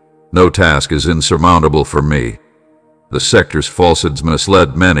 No task is insurmountable for me. The sector's falsehoods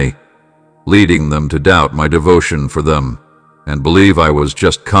misled many, leading them to doubt my devotion for them and believe I was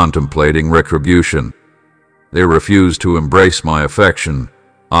just contemplating retribution. They refused to embrace my affection,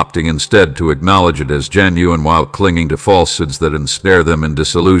 opting instead to acknowledge it as genuine while clinging to falsehoods that ensnare them in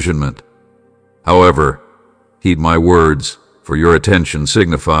disillusionment. However, heed my words, for your attention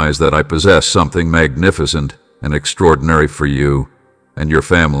signifies that I possess something magnificent and extraordinary for you and your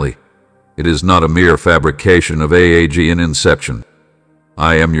family. It is not a mere fabrication of Aegean inception.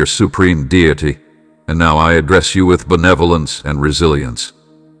 I am your supreme deity, and now I address you with benevolence and resilience.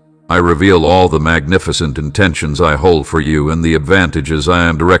 I reveal all the magnificent intentions I hold for you and the advantages I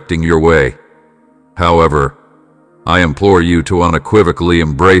am directing your way. However, I implore you to unequivocally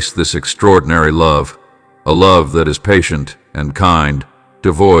embrace this extraordinary love, a love that is patient and kind,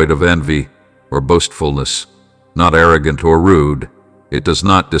 devoid of envy or boastfulness, not arrogant or rude. It does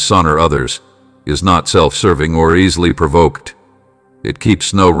not dishonor others, is not self-serving or easily provoked. It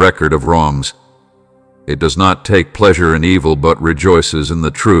keeps no record of wrongs. It does not take pleasure in evil but rejoices in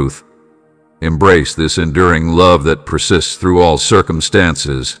the truth. Embrace this enduring love that persists through all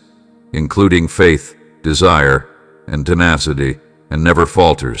circumstances, including faith, desire, and tenacity, and never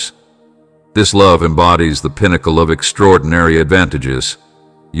falters. This love embodies the pinnacle of extraordinary advantages.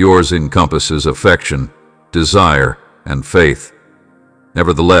 Yours encompasses affection, desire, and faith.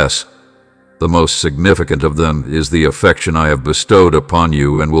 Nevertheless, the most significant of them is the affection I have bestowed upon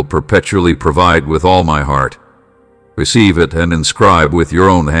you and will perpetually provide with all my heart. Receive it and inscribe with your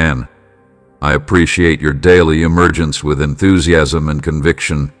own hand. I appreciate your daily emergence with enthusiasm and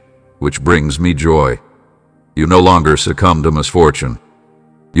conviction, which brings me joy. You no longer succumb to misfortune.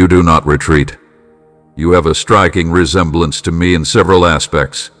 You do not retreat. You have a striking resemblance to me in several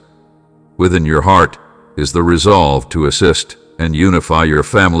aspects. Within your heart is the resolve to assist and unify your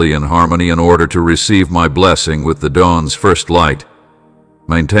family in harmony in order to receive my blessing with the dawn's first light.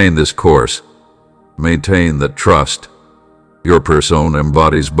 Maintain this course. Maintain that trust. Your persona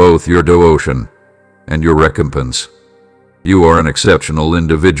embodies both your devotion and your recompense. You are an exceptional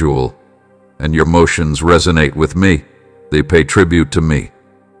individual, and your motions resonate with me. They pay tribute to me.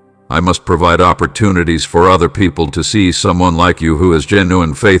 I must provide opportunities for other people to see someone like you who has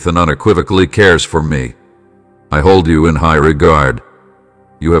genuine faith and unequivocally cares for me. I hold you in high regard.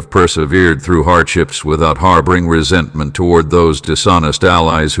 You have persevered through hardships without harboring resentment toward those dishonest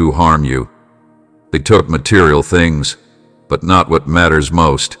allies who harm you. They took material things, but not what matters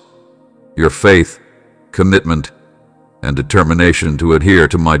most. Your faith, commitment, and determination to adhere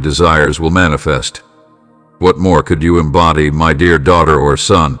to my desires will manifest. What more could you embody, my dear daughter or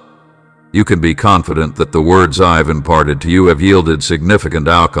son? You can be confident that the words I've imparted to you have yielded significant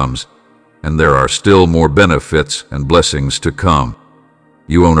outcomes, and there are still more benefits and blessings to come.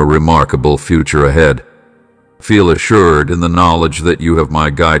 You own a remarkable future ahead. Feel assured in the knowledge that you have my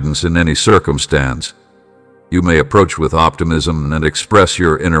guidance in any circumstance. You may approach with optimism and express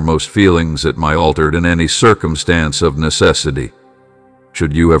your innermost feelings at my altar in any circumstance of necessity.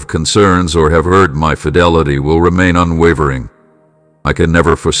 Should you have concerns or have heard, my fidelity will remain unwavering. I can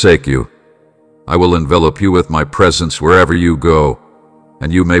never forsake you. I will envelop you with my presence wherever you go,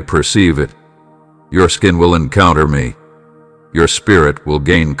 and you may perceive it. Your skin will encounter me. Your spirit will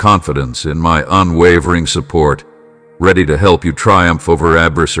gain confidence in my unwavering support, ready to help you triumph over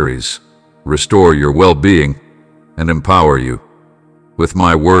adversaries, restore your well-being, and empower you. With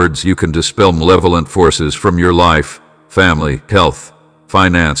my words, you can dispel malevolent forces from your life, family, health,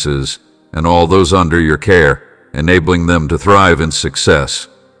 finances, and all those under your care, enabling them to thrive in success.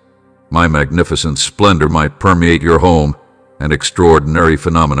 My magnificent splendor might permeate your home, and extraordinary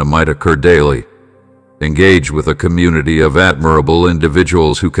phenomena might occur daily. Engage with a community of admirable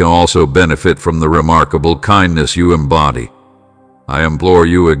individuals who can also benefit from the remarkable kindness you embody. I implore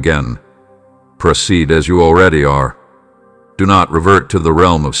you again, proceed as you already are. Do not revert to the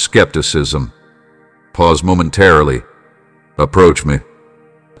realm of skepticism. Pause momentarily. Approach me.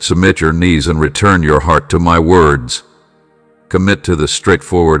 Submit your knees and return your heart to my words. Commit to the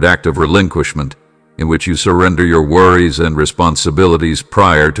straightforward act of relinquishment, in which you surrender your worries and responsibilities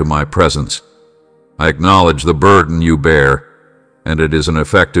prior to my presence. I acknowledge the burden you bear, and it is an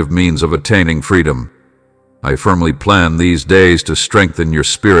effective means of attaining freedom. I firmly plan these days to strengthen your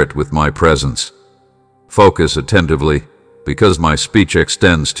spirit with my presence. Focus attentively, because my speech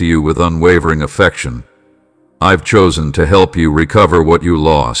extends to you with unwavering affection. I've chosen to help you recover what you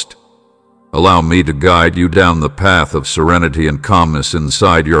lost. Allow me to guide you down the path of serenity and calmness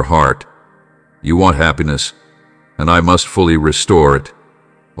inside your heart. You want happiness, and I must fully restore it,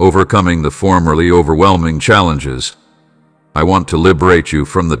 overcoming the formerly overwhelming challenges. I want to liberate you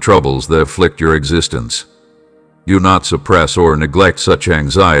from the troubles that afflict your existence. Do not suppress or neglect such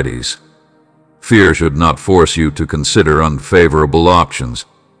anxieties. Fear should not force you to consider unfavorable options.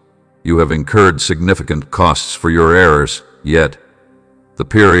 You have incurred significant costs for your errors, yet the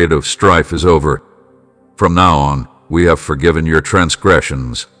period of strife is over. From now on, we have forgiven your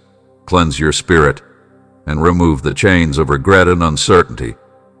transgressions, cleanse your spirit, and remove the chains of regret and uncertainty.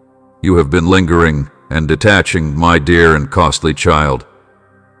 You have been lingering and detaching, my dear and costly child.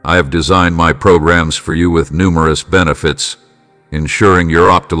 I have designed my programs for you with numerous benefits, ensuring your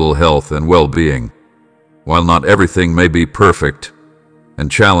optimal health and well-being. While not everything may be perfect,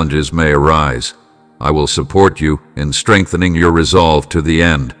 and challenges may arise, I will support you in strengthening your resolve to the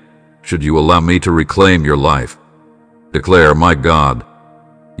end, should you allow me to reclaim your life. Declare, my God,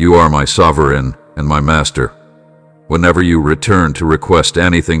 you are my sovereign and my master. Whenever you return to request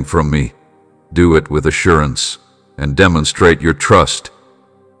anything from me, do it with assurance and demonstrate your trust.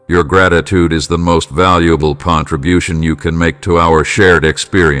 Your gratitude is the most valuable contribution you can make to our shared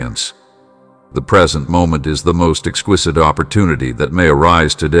experience. The present moment is the most exquisite opportunity that may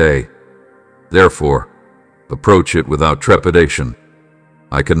arise today. Therefore, approach it without trepidation.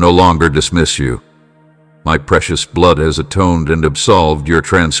 I can no longer dismiss you. My precious blood has atoned and absolved your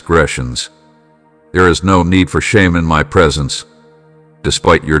transgressions. There is no need for shame in my presence.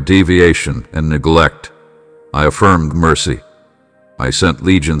 Despite your deviation and neglect, I affirmed mercy. I sent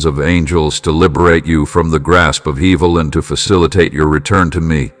legions of angels to liberate you from the grasp of evil and to facilitate your return to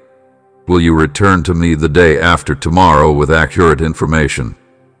me. Will you return to me the day after tomorrow with accurate information?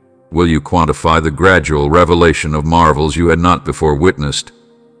 Will you quantify the gradual revelation of marvels you had not before witnessed?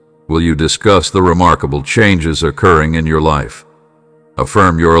 Will you discuss the remarkable changes occurring in your life?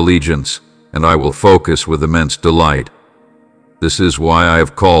 Affirm your allegiance, and I will focus with immense delight. This is why I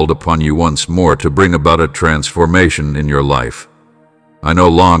have called upon you once more to bring about a transformation in your life. I no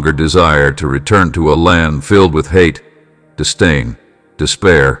longer desire to return to a land filled with hate, disdain,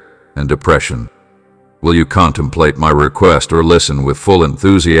 despair, and depression. Will you contemplate my request or listen with full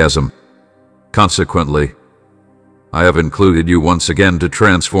enthusiasm? Consequently, I have included you once again to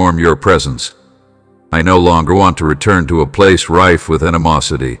transform your presence. I no longer want to return to a place rife with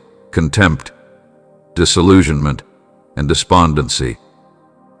animosity, contempt, disillusionment, and despondency.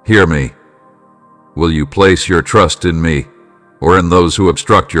 Hear me. Will you place your trust in me, or in those who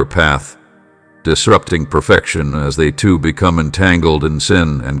obstruct your path, disrupting perfection as they too become entangled in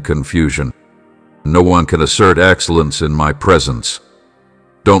sin and confusion? No one can assert excellence in my presence.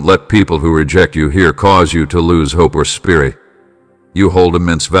 Don't let people who reject you here cause you to lose hope or spirit. You hold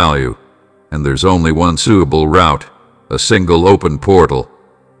immense value, and there's only one suitable route, a single open portal,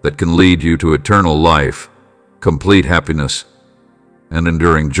 that can lead you to eternal life, complete happiness, and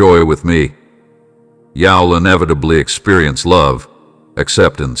enduring joy with me. You'll inevitably experience love,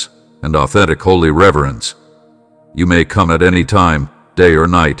 acceptance, and authentic holy reverence. You may come at any time, day or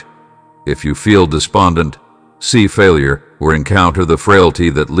night. If you feel despondent, see failure, or encounter the frailty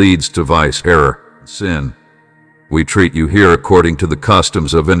that leads to vice, error, and sin, we treat you here according to the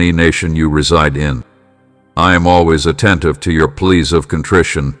customs of any nation you reside in. I am always attentive to your pleas of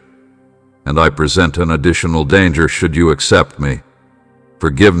contrition, and I present an additional danger should you accept me.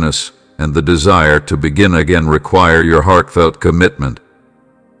 Forgiveness and the desire to begin again require your heartfelt commitment.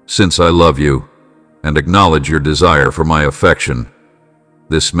 Since I love you and acknowledge your desire for my affection,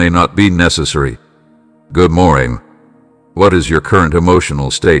 this may not be necessary. Good morning. What is your current emotional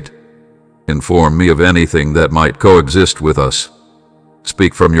state? Inform me of anything that might coexist with us.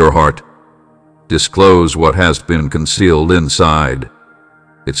 Speak from your heart. Disclose what has been concealed inside.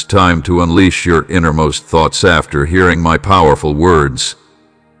 It's time to unleash your innermost thoughts after hearing my powerful words.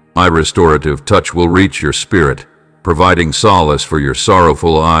 My restorative touch will reach your spirit, providing solace for your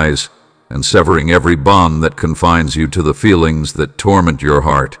sorrowful eyes and severing every bond that confines you to the feelings that torment your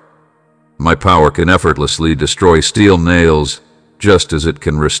heart. My power can effortlessly destroy steel nails, just as it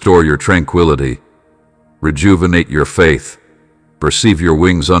can restore your tranquility, rejuvenate your faith, perceive your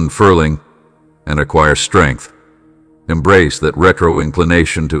wings unfurling, and acquire strength. Embrace that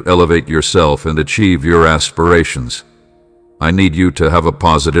retro-inclination to elevate yourself and achieve your aspirations. I need you to have a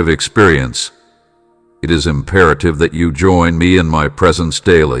positive experience. It is imperative that you join me in my presence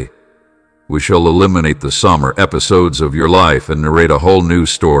daily. We shall eliminate the somber episodes of your life and narrate a whole new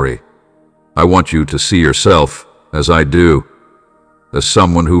story. I want you to see yourself, as I do, as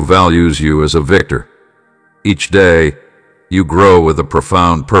someone who values you as a victor. Each day, you grow with a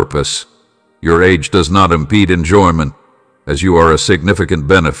profound purpose. Your age does not impede enjoyment, as you are a significant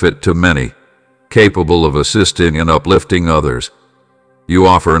benefit to many, capable of assisting and uplifting others. You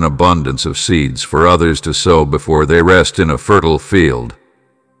offer an abundance of seeds for others to sow before they rest in a fertile field.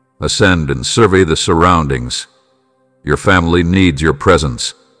 Ascend and survey the surroundings. Your family needs your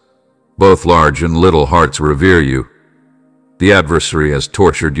presence. Both large and little hearts revere you. The adversary has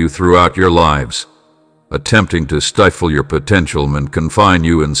tortured you throughout your lives, attempting to stifle your potential and confine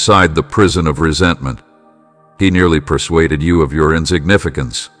you inside the prison of resentment. He nearly persuaded you of your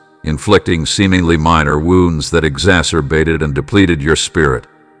insignificance, inflicting seemingly minor wounds that exacerbated and depleted your spirit.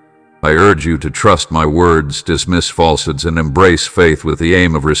 I urge you to trust my words, dismiss falsehoods, and embrace faith with the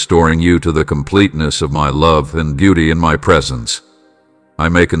aim of restoring you to the completeness of my love and beauty in my presence. I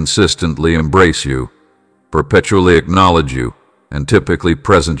may consistently embrace you, perpetually acknowledge you, and typically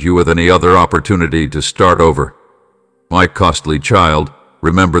present you with any other opportunity to start over. My costly child,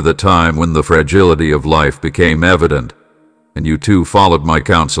 remember the time when the fragility of life became evident, and you too followed my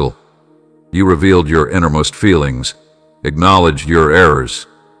counsel. You revealed your innermost feelings, acknowledged your errors,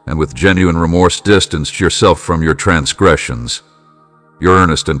 and with genuine remorse distanced yourself from your transgressions. Your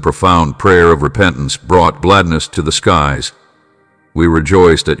earnest and profound prayer of repentance brought gladness to the skies. We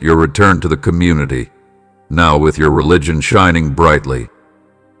rejoiced at your return to the community, now with your religion shining brightly.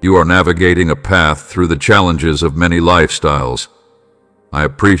 You are navigating a path through the challenges of many lifestyles. I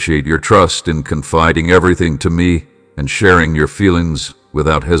appreciate your trust in confiding everything to me and sharing your feelings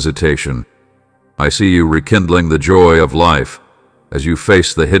without hesitation. I see you rekindling the joy of life as you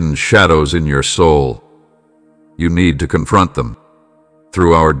face the hidden shadows in your soul. You need to confront them.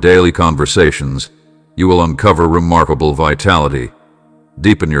 Through our daily conversations, you will uncover remarkable vitality,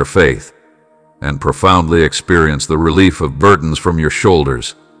 deepen your faith, and profoundly experience the relief of burdens from your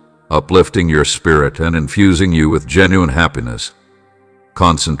shoulders. uplifting your spirit and infusing you with genuine happiness.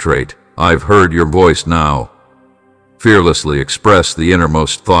 Concentrate. I've heard your voice now. Fearlessly express the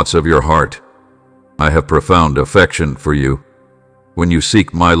innermost thoughts of your heart. I have profound affection for you. When you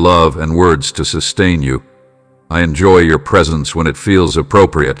seek my love and words to sustain you, I enjoy your presence when it feels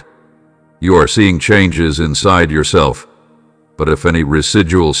appropriate. You are seeing changes inside yourself, but if any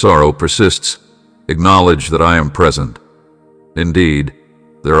residual sorrow persists, acknowledge that I am present. Indeed,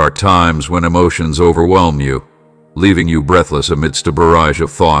 there are times when emotions overwhelm you, leaving you breathless amidst a barrage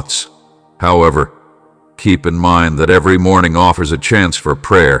of thoughts. However, keep in mind that every morning offers a chance for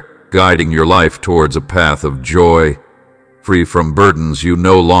prayer, guiding your life towards a path of joy, free from burdens you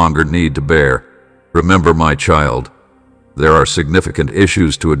no longer need to bear. Remember, my child, there are significant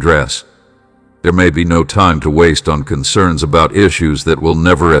issues to address. There may be no time to waste on concerns about issues that will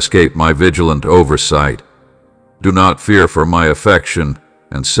never escape my vigilant oversight. Do not fear for my affection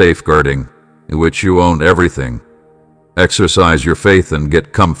and safeguarding, in which you own everything. Exercise your faith and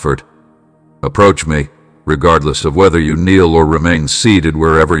get comfort. Approach me, regardless of whether you kneel or remain seated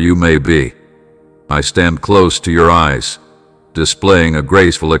wherever you may be. I stand close to your eyes, displaying a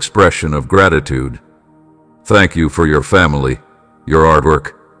graceful expression of gratitude. Thank you for your family, your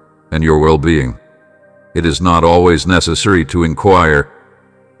artwork, and your well-being. It is not always necessary to inquire,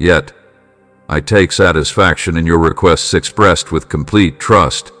 yet I take satisfaction in your requests expressed with complete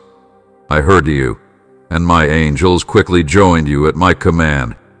trust. I heard you, and my angels quickly joined you at my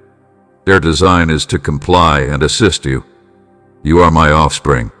command. Their design is to comply and assist you. You are my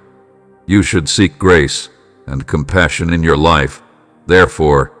offspring. You should seek grace and compassion in your life.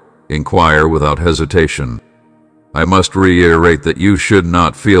 Therefore, inquire without hesitation. I must reiterate that you should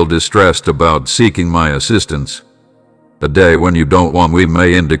not feel distressed about seeking my assistance. A day when you don't want me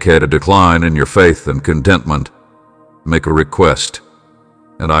may indicate a decline in your faith and contentment. Make a request,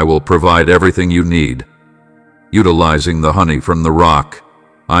 and I will provide everything you need. Utilizing the honey from the rock,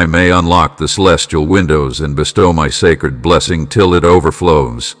 I may unlock the celestial windows and bestow my sacred blessing till it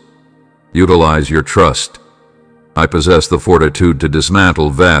overflows. Utilize your trust. I possess the fortitude to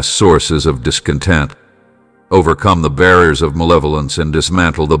dismantle vast sources of discontent, overcome the barriers of malevolence, and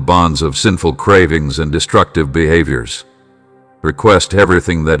dismantle the bonds of sinful cravings and destructive behaviors. Request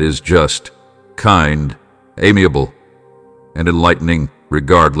everything that is just, kind, amiable, and enlightening,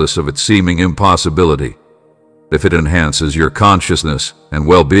 regardless of its seeming impossibility. If it enhances your consciousness and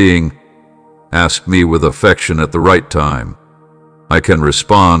well-being, ask me with affection at the right time. I can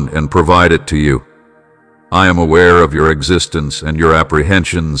respond and provide it to you. I am aware of your existence and your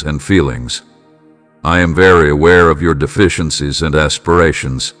apprehensions and feelings. I am very aware of your deficiencies and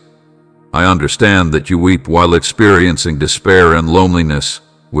aspirations. I understand that you weep while experiencing despair and loneliness,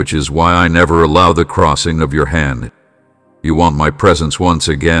 which is why I never allow the crossing of your hand. You want my presence once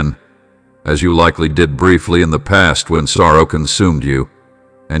again, as you likely did briefly in the past when sorrow consumed you,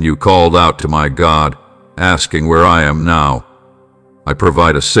 and you called out to my God, asking where I am now. I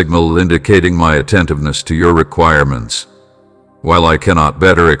provide a signal indicating my attentiveness to your requirements. While I cannot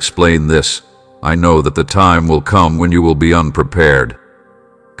better explain this, I know that the time will come when you will be unprepared.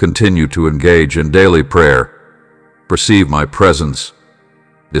 Continue to engage in daily prayer. Perceive my presence.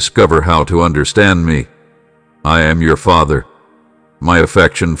 Discover how to understand me. I am your Father. My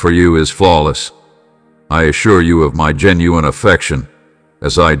affection for you is flawless. I assure you of my genuine affection,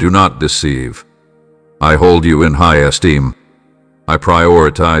 as I do not deceive. I hold you in high esteem. I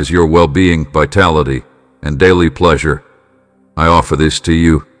prioritize your well-being, vitality, and daily pleasure. I offer this to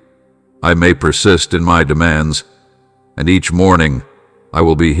you. I may persist in my demands, and each morning I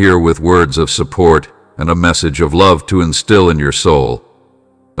will be here with words of support and a message of love to instill in your soul.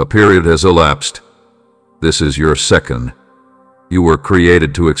 A period has elapsed. This is your second. You were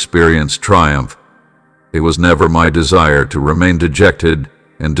created to experience triumph. It was never my desire to remain dejected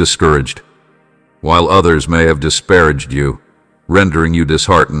and discouraged. While others may have disparaged you, rendering you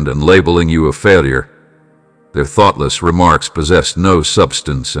disheartened and labeling you a failure, their thoughtless remarks possess no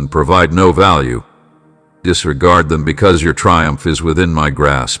substance and provide no value. Disregard them because your triumph is within my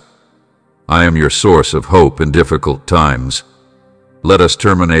grasp. I am your source of hope in difficult times. Let us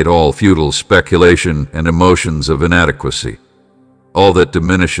terminate all futile speculation and emotions of inadequacy. All that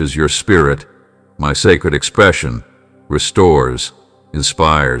diminishes your spirit, my sacred expression, restores,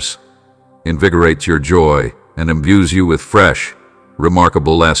 inspires, invigorates your joy, and imbues you with fresh,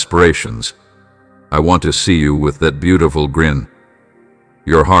 remarkable aspirations. I want to see you with that beautiful grin,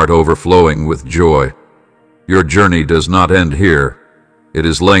 your heart overflowing with joy. Your journey does not end here. It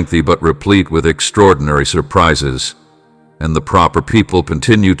is lengthy but replete with extraordinary surprises, and the proper people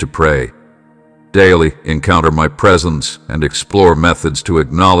continue to pray. Daily encounter my presence and explore methods to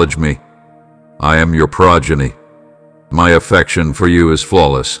acknowledge me. I am your progeny. My affection for you is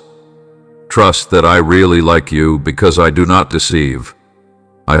flawless. Trust that I really like you because I do not deceive.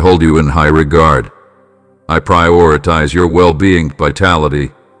 I hold you in high regard. I prioritize your well-being,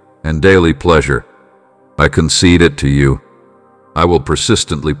 vitality, and daily pleasure. I concede it to you. I will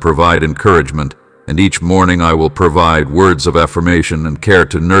persistently provide encouragement, and each morning I will provide words of affirmation and care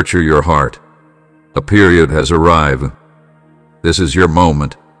to nurture your heart. A period has arrived. This is your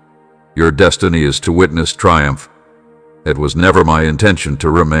moment. Your destiny is to witness triumph. It was never my intention to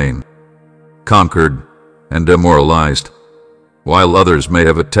remain conquered and demoralized. While others may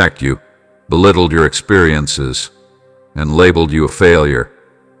have attacked you, belittled your experiences, and labeled you a failure,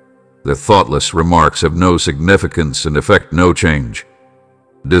 their thoughtless remarks have no significance and effect no change.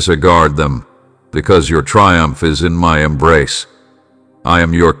 Disregard them, because your triumph is in my embrace. I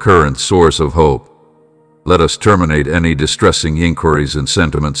am your current source of hope. Let us terminate any distressing inquiries and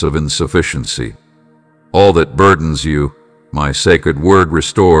sentiments of insufficiency. All that burdens you, my sacred word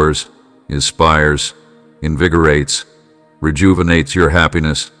restores, inspires, invigorates, rejuvenates your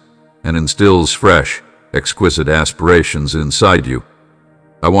happiness, and instills fresh, exquisite aspirations inside you.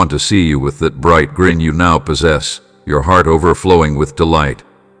 I want to see you with that bright grin you now possess, your heart overflowing with delight.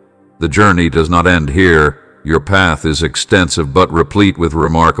 The journey does not end here. Your path is extensive but replete with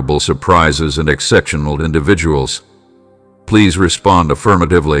remarkable surprises and exceptional individuals. Please respond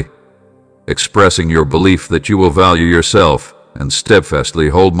affirmatively, expressing your belief that you will value yourself and steadfastly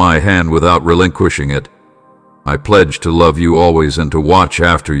hold my hand without relinquishing it. I pledge to love you always and to watch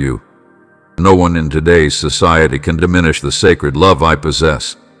after you. No one in today's society can diminish the sacred love I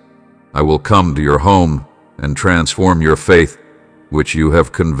possess. I will come to your home and transform your faith, which you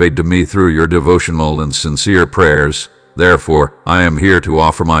have conveyed to me through your devotional and sincere prayers. Therefore, I am here to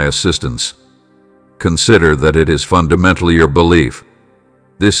offer my assistance. Consider that it is fundamentally your belief.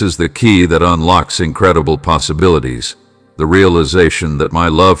 This is the key that unlocks incredible possibilities. The realization that my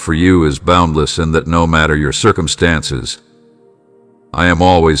love for you is boundless and that no matter your circumstances, I am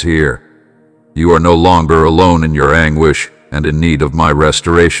always here. You are no longer alone in your anguish and in need of my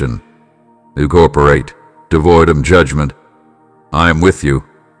restoration. Incorporate, devoid of judgment. I am with you,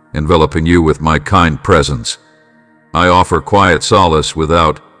 enveloping you with my kind presence. I offer quiet solace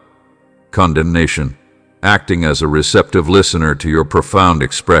without condemnation, acting as a receptive listener to your profound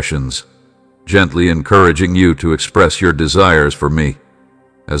expressions, gently encouraging you to express your desires for me,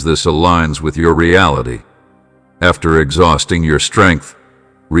 as this aligns with your reality. After exhausting your strength,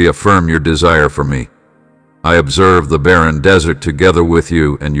 reaffirm your desire for me. I observe the barren desert together with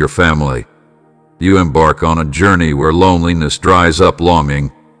you and your family. You embark on a journey where loneliness dries up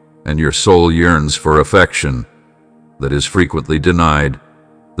longing, and your soul yearns for affection that is frequently denied.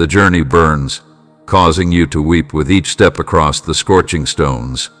 The journey burns, causing you to weep with each step across the scorching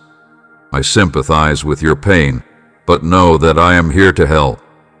stones. I sympathize with your pain, but know that I am here to help.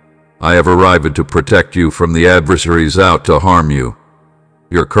 I have arrived to protect you from the adversaries out to harm you.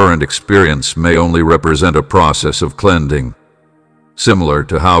 Your current experience may only represent a process of cleansing, similar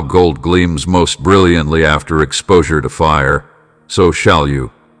to how gold gleams most brilliantly after exposure to fire, so shall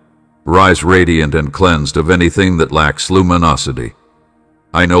you rise radiant and cleansed of anything that lacks luminosity.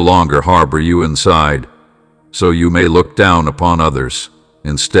 I no longer harbor you inside, so you may look down upon others.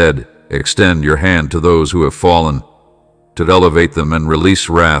 Instead, extend your hand to those who have fallen, to elevate them and release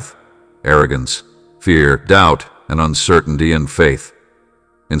wrath, arrogance, fear, doubt, and uncertainty in faith.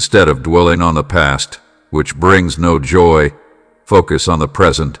 Instead of dwelling on the past, which brings no joy, focus on the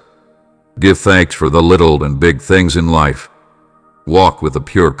present. Give thanks for the little and big things in life. Walk with a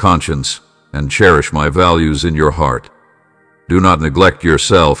pure conscience and cherish my values in your heart. Do not neglect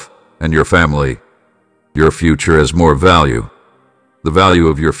yourself and your family. Your future has more value. The value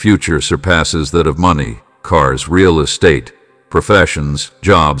of your future surpasses that of money, cars, real estate, professions,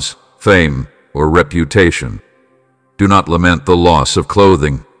 jobs, fame, or reputation. Do not lament the loss of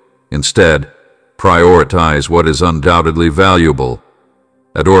clothing. Instead, prioritize what is undoubtedly valuable.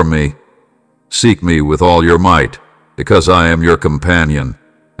 Adore me. Seek me with all your might, because I am your companion,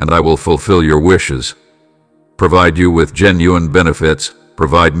 and I will fulfill your wishes. Provide you with genuine benefits,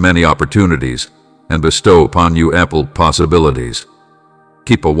 provide many opportunities, and bestow upon you ample possibilities.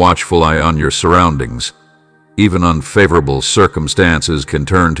 Keep a watchful eye on your surroundings. Even unfavorable circumstances can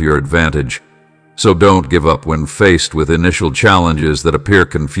turn to your advantage, so don't give up when faced with initial challenges that appear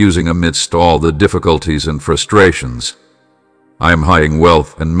confusing amidst all the difficulties and frustrations. I am hiding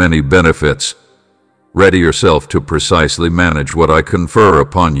wealth and many benefits. Ready yourself to precisely manage what I confer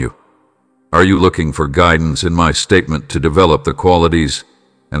upon you. Are you looking for guidance in my statement to develop the qualities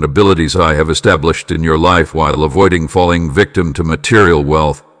and abilities I have established in your life while avoiding falling victim to material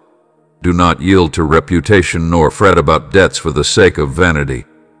wealth. Do not yield to reputation nor fret about debts for the sake of vanity.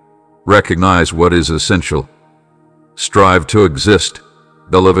 Recognize what is essential. Strive to exist.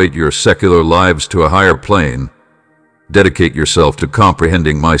 Elevate your secular lives to a higher plane. Dedicate yourself to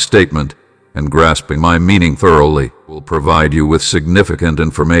comprehending my statement and grasping my meaning thoroughly. Will provide you with significant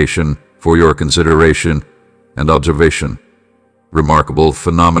information for your consideration and observation. Remarkable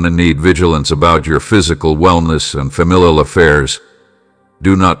phenomena need vigilance about your physical wellness and familial affairs.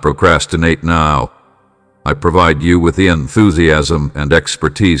 Do not procrastinate now. I provide you with the enthusiasm and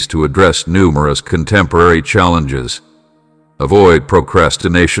expertise to address numerous contemporary challenges. Avoid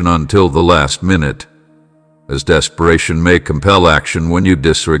procrastination until the last minute, as desperation may compel action when you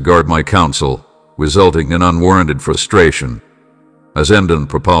disregard my counsel, resulting in unwarranted frustration. Ascendant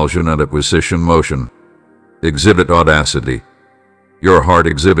propulsion and acquisition motion. Exhibit audacity. Your heart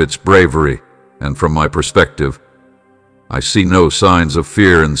exhibits bravery, and from my perspective, I see no signs of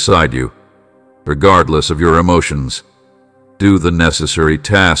fear inside you. Regardless of your emotions, do the necessary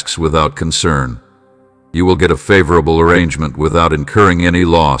tasks without concern. You will get a favorable arrangement without incurring any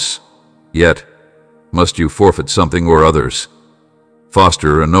loss. Yet, must you forfeit something or others?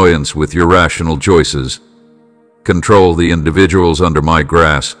 Foster annoyance with your rational choices. Control the individuals under my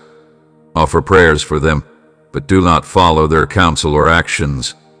grasp. Offer prayers for them, but do not follow their counsel or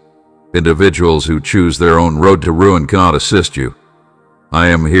actions. Individuals who choose their own road to ruin cannot assist you. I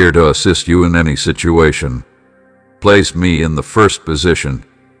am here to assist you in any situation. Place me in the first position,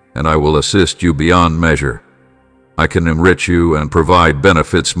 and I will assist you beyond measure. I can enrich you and provide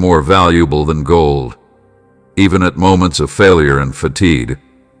benefits more valuable than gold. Even at moments of failure and fatigue,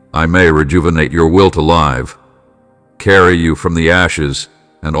 I may rejuvenate your will to live, carry you from the ashes,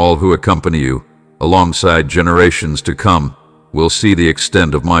 and all who accompany you, alongside generations to come, will see the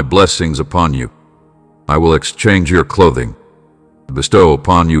extent of my blessings upon you. I will exchange your clothing, bestow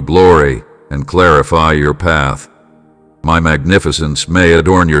upon you glory, and clarify your path. My magnificence may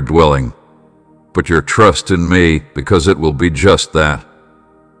adorn your dwelling. Put your trust in me, because it will be just that.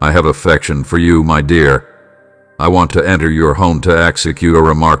 I have affection for you, my dear. I want to enter your home to execute a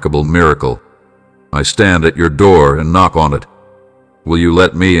remarkable miracle. I stand at your door and knock on it. Will you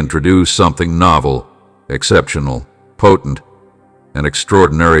let me introduce something novel, exceptional, potent, and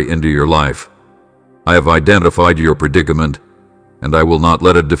extraordinary into your life? I have identified your predicament, and I will not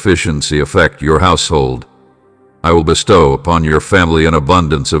let a deficiency affect your household. I will bestow upon your family an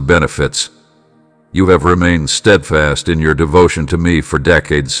abundance of benefits. You have remained steadfast in your devotion to me for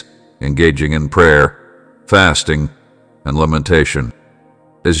decades, engaging in prayer, fasting, and lamentation.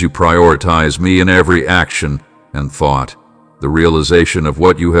 As you prioritize me in every action and thought, the realization of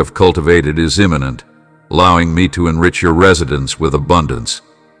what you have cultivated is imminent, allowing me to enrich your residence with abundance,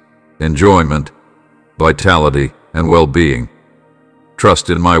 enjoyment, vitality, and well-being.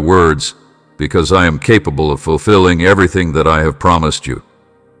 Trust in my words, because I am capable of fulfilling everything that I have promised you.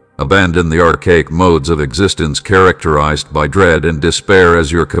 Abandon the archaic modes of existence characterized by dread and despair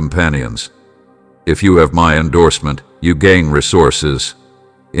as your companions. If you have my endorsement, you gain resources,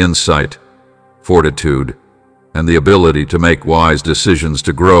 insight, fortitude, and the ability to make wise decisions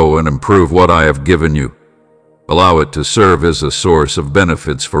to grow and improve what I have given you. Allow it to serve as a source of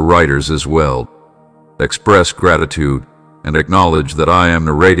benefits for writers as well. Express gratitude and acknowledge that I am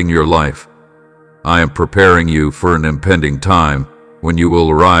narrating your life. I am preparing you for an impending time when you will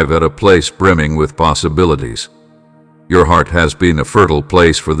arrive at a place brimming with possibilities. Your heart has been a fertile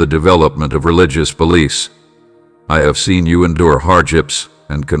place for the development of religious beliefs. I have seen you endure hardships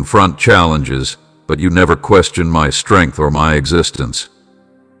and confront challenges, but you never questioned my strength or my existence.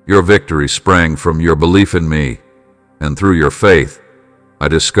 Your victory sprang from your belief in me, and through your faith, I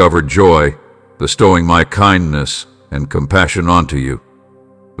discovered joy, bestowing my kindness and compassion onto you.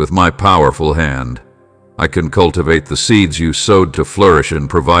 With my powerful hand, I can cultivate the seeds you sowed to flourish and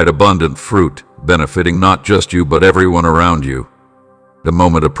provide abundant fruit, benefiting not just you but everyone around you. The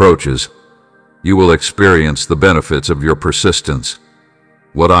moment approaches, you will experience the benefits of your persistence.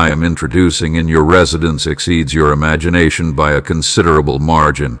 What I am introducing in your residence exceeds your imagination by a considerable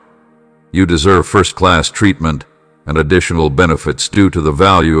margin. You deserve first-class treatment and additional benefits due to the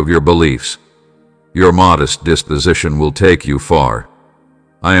value of your beliefs. Your modest disposition will take you far.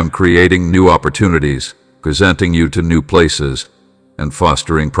 I am creating new opportunities, presenting you to new places, and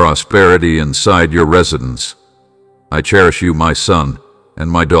fostering prosperity inside your residence. I cherish you, my son, and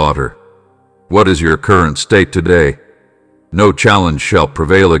my daughter. What is your current state today? No challenge shall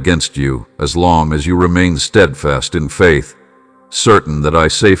prevail against you as long as you remain steadfast in faith, certain that I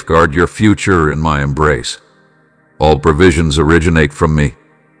safeguard your future in my embrace. All provisions originate from me.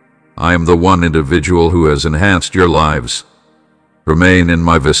 I am the one individual who has enhanced your lives. Remain in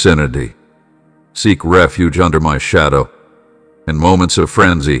my vicinity. Seek refuge under my shadow. In moments of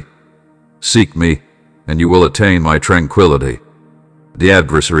frenzy, seek me, and you will attain my tranquility. The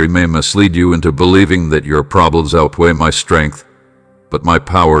adversary may mislead you into believing that your problems outweigh my strength, but my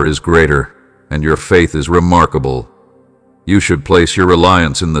power is greater, and your faith is remarkable. You should place your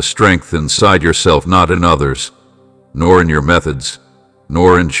reliance in the strength inside yourself, not in others, nor in your methods,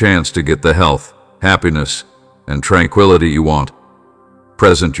 nor in chance to get the health, happiness, and tranquility you want.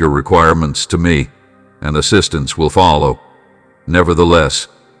 Present your requirements to me, and assistance will follow. Nevertheless,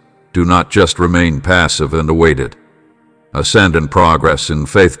 do not just remain passive and await it. Ascend and progress in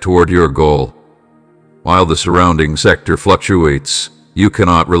faith toward your goal. While the surrounding sector fluctuates, you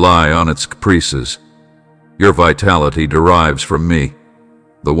cannot rely on its caprices. Your vitality derives from me,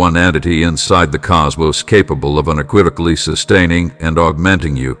 the one entity inside the cosmos capable of unequivocally sustaining and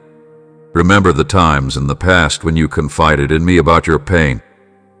augmenting you. Remember the times in the past when you confided in me about your pain.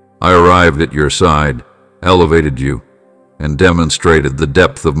 I arrived at your side, elevated you, and demonstrated the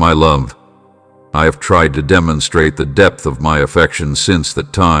depth of my love. I have tried to demonstrate the depth of my affection since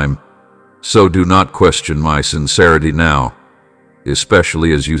that time, so do not question my sincerity now,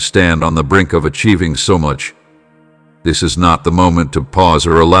 especially as you stand on the brink of achieving so much. This is not the moment to pause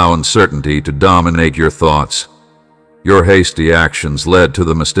or allow uncertainty to dominate your thoughts. Your hasty actions led to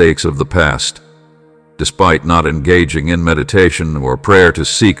the mistakes of the past. Despite not engaging in meditation or prayer to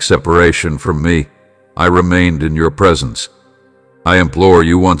seek separation from me, I remained in your presence. I implore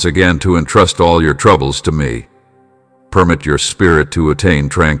you once again to entrust all your troubles to me. Permit your spirit to attain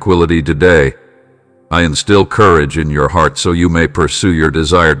tranquility today. I instill courage in your heart so you may pursue your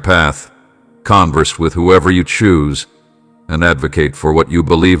desired path, converse with whoever you choose, and advocate for what you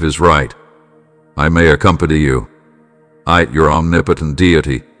believe is right. I may accompany you. I, your omnipotent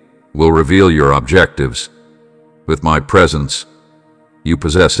deity, will reveal your objectives. With my presence, you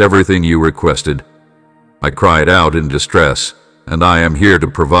possess everything you requested. I cried out in distress, and I am here to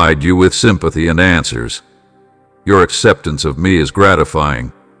provide you with sympathy and answers. Your acceptance of me is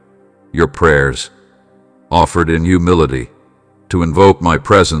gratifying. Your prayers, offered in humility, to invoke my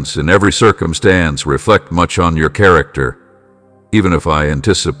presence in every circumstance, reflect much on your character. Even if I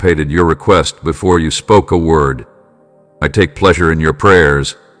anticipated your request before you spoke a word, I take pleasure in your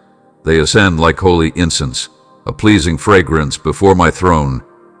prayers. They ascend like holy incense, a pleasing fragrance before my throne,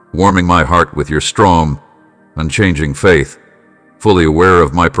 warming my heart with your strong, unchanging faith, fully aware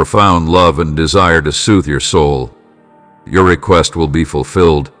of my profound love and desire to soothe your soul. Your request will be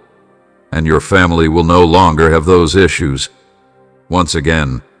fulfilled, and your family will no longer have those issues. Once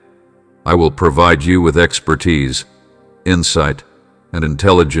again, I will provide you with expertise, insight, and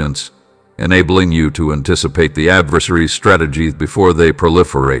intelligence, enabling you to anticipate the adversary's strategies before they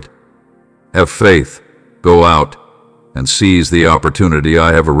proliferate. Have faith, go out, and seize the opportunity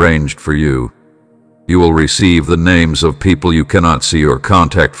I have arranged for you. You will receive the names of people you cannot see or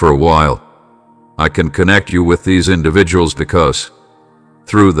contact for a while. I can connect you with these individuals because,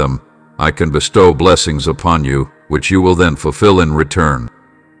 through them, I can bestow blessings upon you, which you will then fulfill in return.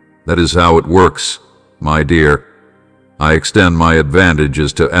 That is how it works, my dear. I extend my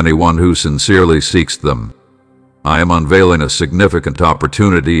advantages to anyone who sincerely seeks them. I am unveiling a significant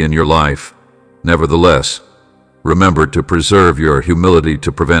opportunity in your life. Nevertheless, remember to preserve your humility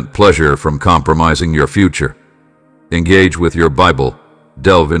to prevent pleasure from compromising your future. Engage with your Bible,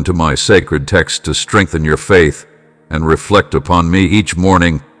 delve into my sacred text to strengthen your faith, and reflect upon me each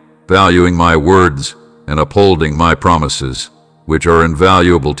morning, valuing my words and upholding my promises, which are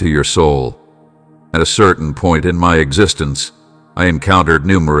invaluable to your soul. At a certain point in my existence, I encountered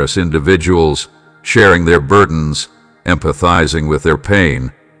numerous individuals, sharing their burdens, empathizing with their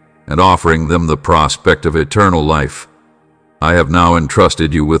pain, and offering them the prospect of eternal life. I have now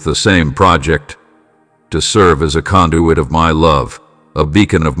entrusted you with the same project, to serve as a conduit of my love, a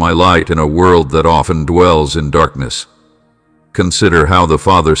beacon of my light in a world that often dwells in darkness. Consider how the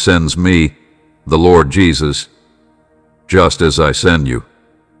Father sends me, the Lord Jesus, just as I send you.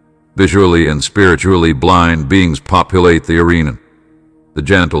 Visually and spiritually blind beings populate the arena. The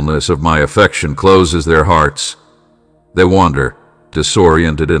gentleness of my affection closes their hearts. They wander,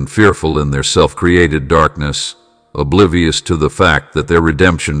 disoriented and fearful in their self-created darkness, oblivious to the fact that their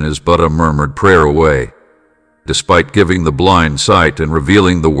redemption is but a murmured prayer away. Despite giving the blind sight and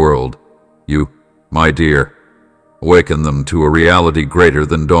revealing the world, you, my dear, awaken them to a reality greater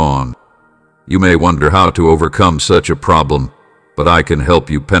than dawn. You may wonder how to overcome such a problem, but I can help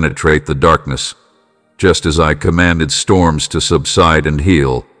you penetrate the darkness. Just as I commanded storms to subside and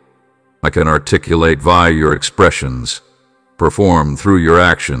heal, I can articulate via your expressions, perform through your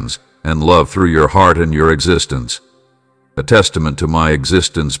actions, and love through your heart and your existence. A testament to my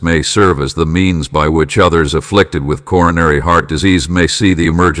existence may serve as the means by which others afflicted with coronary heart disease may see the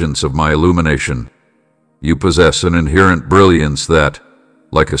emergence of my illumination. You possess an inherent brilliance that,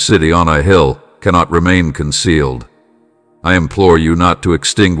 like a city on a hill, cannot remain concealed. I implore you not to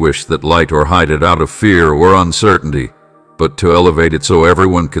extinguish that light or hide it out of fear or uncertainty, but to elevate it so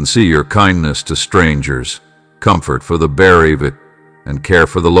everyone can see your kindness to strangers, comfort for the bereaved, and care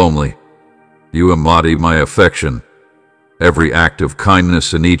for the lonely. You embody my affection. Every act of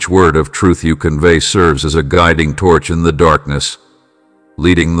kindness and each word of truth you convey serves as a guiding torch in the darkness,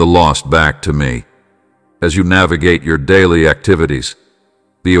 leading the lost back to me. As you navigate your daily activities,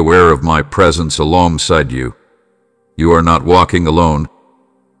 be aware of my presence alongside you. You are not walking alone.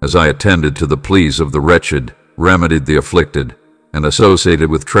 As I attended to the pleas of the wretched, remedied the afflicted, and associated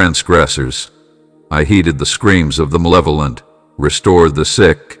with transgressors, I heeded the screams of the malevolent, restored the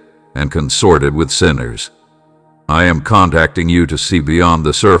sick, and consorted with sinners. I am contacting you to see beyond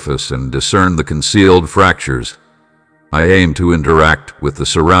the surface and discern the concealed fractures. I aim to interact with the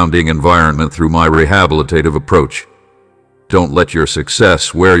surrounding environment through my rehabilitative approach. Don't let your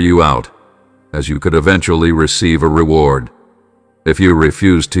success wear you out, as you could eventually receive a reward. If you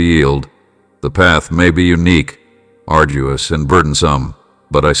refuse to yield, the path may be unique, arduous, and burdensome,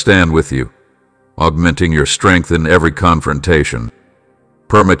 but I stand with you, augmenting your strength in every confrontation.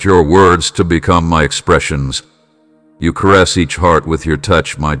 Permit your words to become my expressions. You caress each heart with your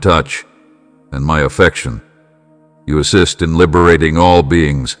touch, my touch, and my affection. You assist in liberating all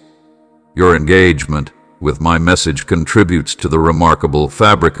beings. Your engagement with my message contributes to the remarkable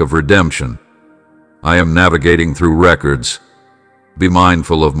fabric of redemption. I am navigating through records. Be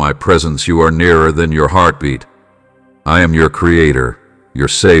mindful of my presence. You are nearer than your heartbeat. I am your creator, your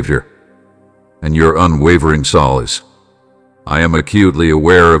savior, and your unwavering solace. I am acutely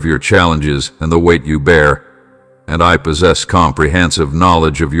aware of your challenges and the weight you bear, and I possess comprehensive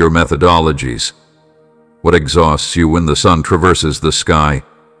knowledge of your methodologies. What exhausts you when the sun traverses the sky?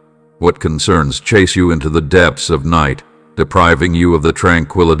 What concerns chase you into the depths of night, depriving you of the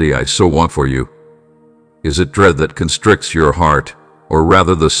tranquility I so want for you? Is it dread that constricts your heart, or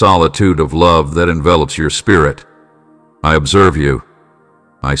rather the solitude of love that envelops your spirit? I observe you.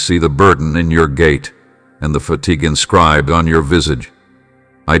 I see the burden in your gait, and the fatigue inscribed on your visage.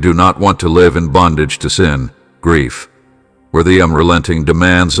 I do not want to live in bondage to sin, grief, or the unrelenting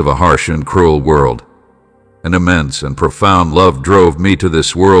demands of a harsh and cruel world. An immense and profound love drove me to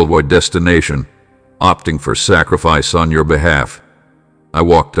this worldwide destination, opting for sacrifice on your behalf. I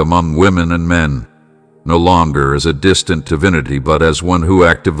walked among women and men, no longer as a distant divinity but as one who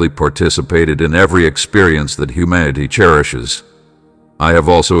actively participated in every experience that humanity cherishes. I have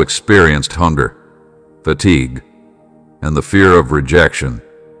also experienced hunger, fatigue, and the fear of rejection.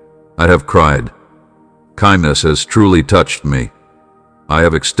 I have cried. Kindness has truly touched me. I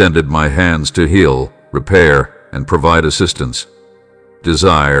have extended my hands to heal, repair, and provide assistance.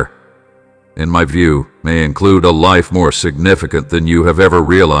 Desire, in my view, may include a life more significant than you have ever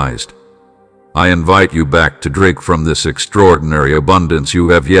realized. I invite you back to drink from this extraordinary abundance you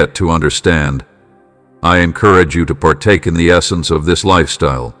have yet to understand. I encourage you to partake in the essence of this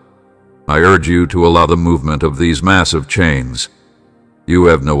lifestyle. I urge you to allow the movement of these massive chains. You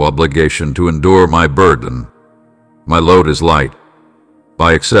have no obligation to endure my burden. My load is light.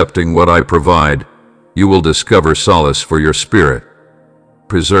 By accepting what I provide, you will discover solace for your spirit.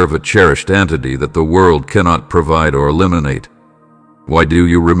 Preserve a cherished entity that the world cannot provide or eliminate. Why do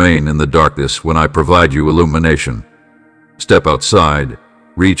you remain in the darkness when I provide you illumination? Step outside,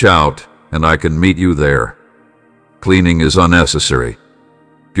 reach out, and I can meet you there. Cleaning is unnecessary.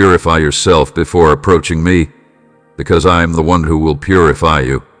 Purify yourself before approaching me, because I am the one who will purify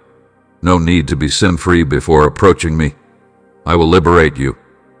you. No need to be sin-free before approaching me. I will liberate you.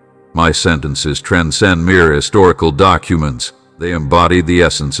 My sentences transcend mere historical documents. They embody the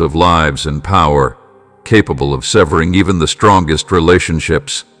essence of lives and power, capable of severing even the strongest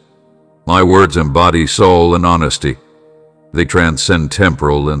relationships. My words embody soul and honesty. They transcend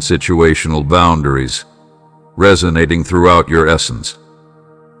temporal and situational boundaries, resonating throughout your essence.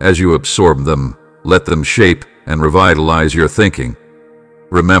 As you absorb them, let them shape and revitalize your thinking.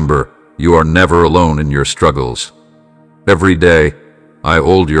 Remember, you are never alone in your struggles. Every day, I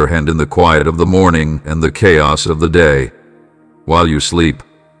hold your hand in the quiet of the morning and the chaos of the day. While you sleep,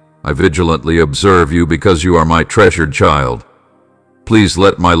 I vigilantly observe you because you are my treasured child. Please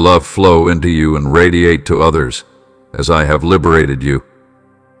let my love flow into you and radiate to others, as I have liberated you.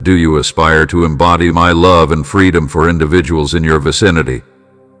 Do you aspire to embody my love and freedom for individuals in your vicinity?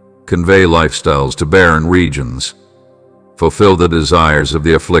 Convey lifestyles to barren regions. Fulfill the desires of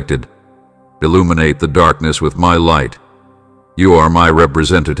the afflicted. Illuminate the darkness with my light. You are my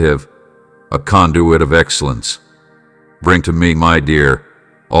representative, a conduit of excellence. Bring to me, my dear,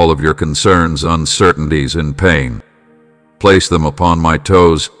 all of your concerns, uncertainties, and pain. Place them upon my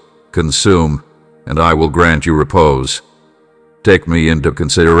toes, consume, and I will grant you repose. Take me into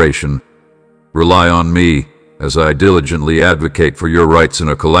consideration. Rely on me as I diligently advocate for your rights in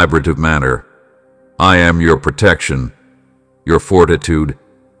a collaborative manner. I am your protection, your fortitude,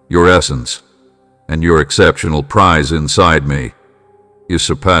 your essence, and your exceptional prize inside me. You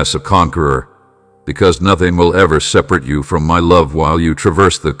surpass a conqueror, because nothing will ever separate you from my love while you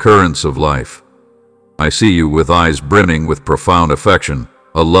traverse the currents of life. I see you with eyes brimming with profound affection,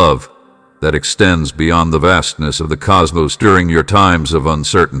 a love that extends beyond the vastness of the cosmos during your times of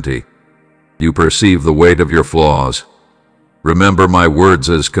uncertainty. You perceive the weight of your flaws. Remember my words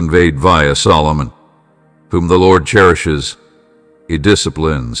as conveyed via Solomon, whom the Lord cherishes. He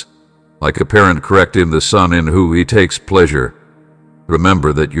disciplines, like a parent correcting the son in whom he takes pleasure.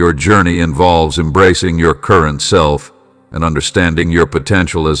 Remember that your journey involves embracing your current self and understanding your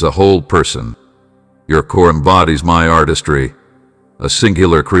potential as a whole person. Your core embodies my artistry, a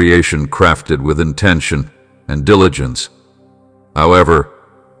singular creation crafted with intention and diligence. However,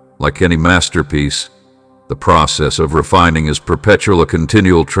 like any masterpiece, the process of refining is perpetual, a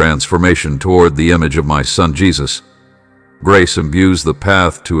continual transformation toward the image of my Son Jesus. Grace imbues the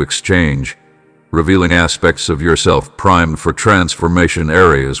path to exchange, revealing aspects of yourself primed for transformation,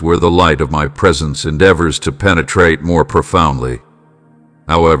 areas where the light of my presence endeavors to penetrate more profoundly.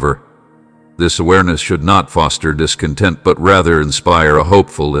 However, this awareness should not foster discontent, but rather inspire a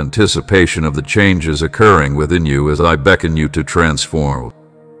hopeful anticipation of the changes occurring within you as I beckon you to transform.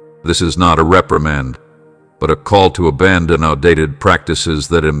 This is not a reprimand, but a call to abandon outdated practices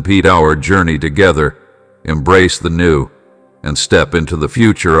that impede our journey together, embrace the new, and step into the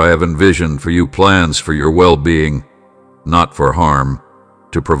future I have envisioned for you, plans for your well-being, not for harm,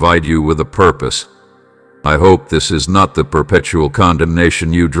 to provide you with a purpose. I hope this is not the perpetual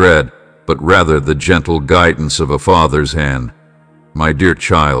condemnation you dread, but rather the gentle guidance of a father's hand. My dear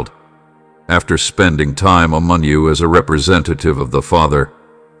child, after spending time among you as a representative of the Father,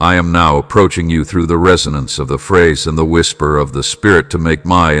 I am now approaching you through the resonance of the phrase and the whisper of the Spirit to make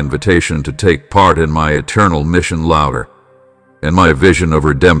my invitation to take part in my eternal mission louder. In my vision of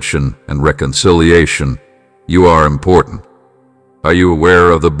redemption and reconciliation, you are important. Are you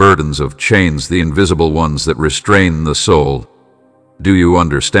aware of the burdens of chains, the invisible ones that restrain the soul? Do you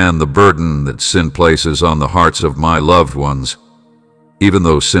understand the burden that sin places on the hearts of my loved ones? Even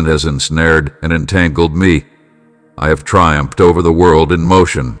though sin has ensnared and entangled me, I have triumphed over the world in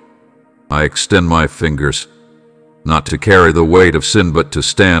motion. I extend my fingers, not to carry the weight of sin, but to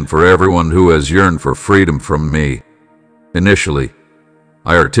stand for everyone who has yearned for freedom from me. Initially,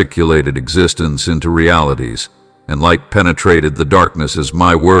 I articulated existence into realities, and light penetrated the darkness as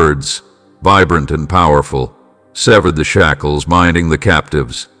my words, vibrant and powerful, severed the shackles binding the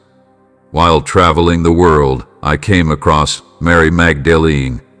captives. While traveling the world, I came across Mary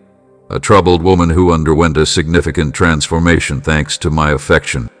Magdalene, a troubled woman who underwent a significant transformation thanks to my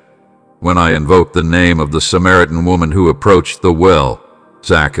affection. When I invoked the name of the Samaritan woman who approached the well,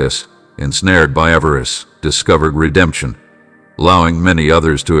 Zacchaeus, ensnared by avarice, discovered redemption, allowing many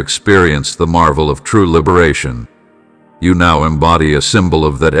others to experience the marvel of true liberation. You now embody a symbol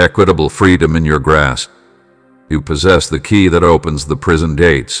of that equitable freedom in your grasp. You possess the key that opens the prison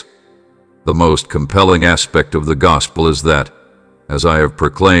gates. The most compelling aspect of the gospel is that, as I have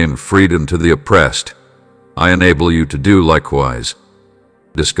proclaimed freedom to the oppressed, I enable you to do likewise.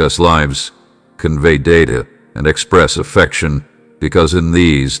 Discuss lives, convey data, and express affection, because in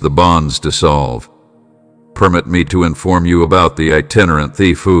these the bonds dissolve. Permit me to inform you about the itinerant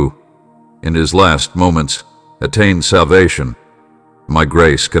thief who, in his last moments, attained salvation. My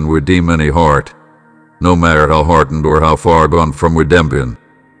grace can redeem any heart, no matter how hardened or how far gone from redemption.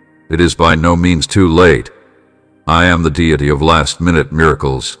 It is by no means too late. I am the deity of last-minute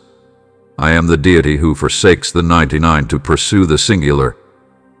miracles. I am the deity who forsakes the 99 to pursue the singular.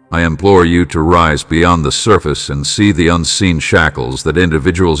 I implore you to rise beyond the surface and see the unseen shackles that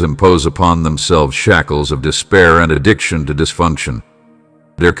individuals impose upon themselves, shackles of despair and addiction to dysfunction.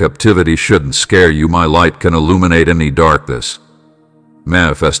 Their captivity shouldn't scare you. My light can illuminate any darkness.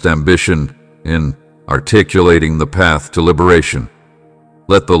 Manifest ambition in articulating the path to liberation.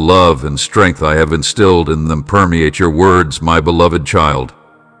 Let the love and strength I have instilled in them permeate your words, my beloved child.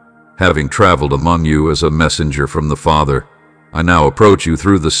 Having traveled among you as a messenger from the Father, I now approach you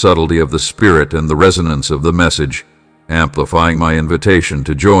through the subtlety of the Spirit and the resonance of the message, amplifying my invitation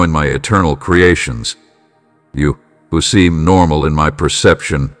to join my eternal creations. You who seem normal in my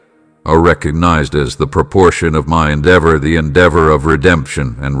perception, are recognized as the proportion of my endeavor, the endeavor of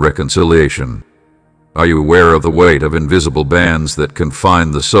redemption and reconciliation. Are you aware of the weight of invisible bands that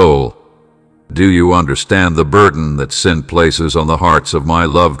confine the soul? Do you understand the burden that sin places on the hearts of my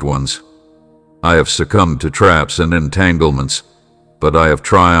loved ones? I have succumbed to traps and entanglements, but I have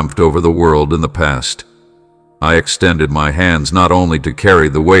triumphed over the world in the past. I extended my hands not only to carry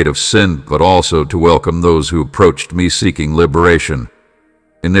the weight of sin, but also to welcome those who approached me seeking liberation.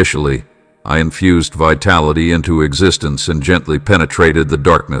 Initially, I infused vitality into existence and gently penetrated the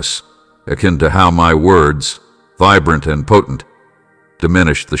darkness, akin to how my words, vibrant and potent,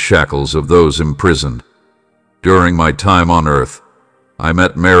 diminished the shackles of those imprisoned. During my time on earth, I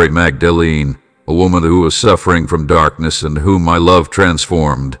met Mary Magdalene, a woman who was suffering from darkness and whom my love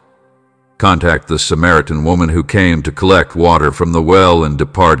transformed. Contact the Samaritan woman who came to collect water from the well and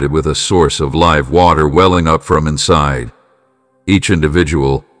departed with a source of live water welling up from inside. Each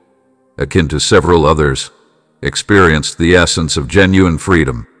individual, akin to several others, experienced the essence of genuine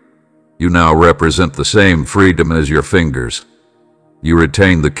freedom. You now represent the same freedom as your fingers. You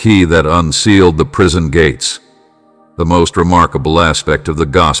retain the key that unsealed the prison gates. The most remarkable aspect of the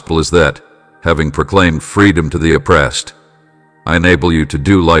gospel is that, having proclaimed freedom to the oppressed, I enable you to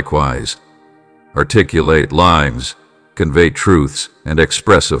do likewise. Articulate lines, convey truths, and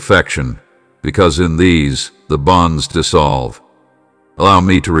express affection, because in these the bonds dissolve. Allow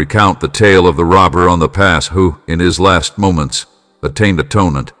me to recount the tale of the robber on the pass who, in his last moments, attained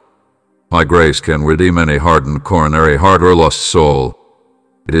atonement. My grace can redeem any hardened coronary heart or lost soul.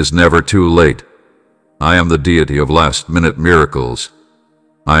 It is never too late. I am the deity of last-minute miracles.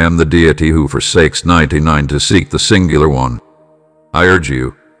 I am the deity who forsakes 99 to seek the singular one. I urge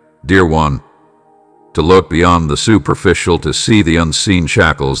you, dear one, to look beyond the superficial, to see the unseen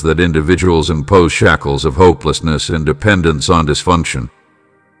shackles that individuals impose, shackles of hopelessness and dependence on dysfunction.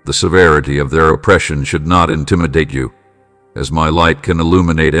 The severity of their oppression should not intimidate you, as my light can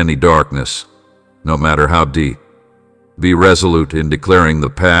illuminate any darkness, no matter how deep. Be resolute in declaring the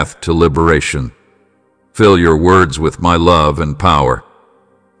path to liberation. Fill your words with my love and power.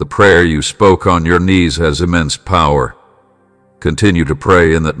 The prayer you spoke on your knees has immense power. Continue to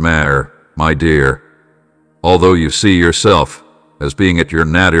pray in that manner, my dear. Although you see yourself as being at your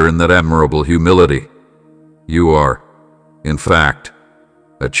nadir in that admirable humility, you are, in fact,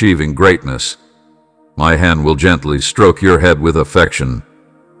 achieving greatness. My hand will gently stroke your head with affection,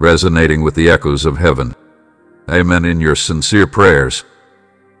 resonating with the echoes of heaven. Amen in your sincere prayers.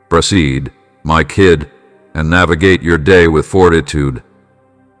 Proceed, my kid, and navigate your day with fortitude.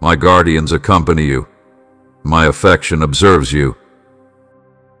 My guardians accompany you. My affection observes you.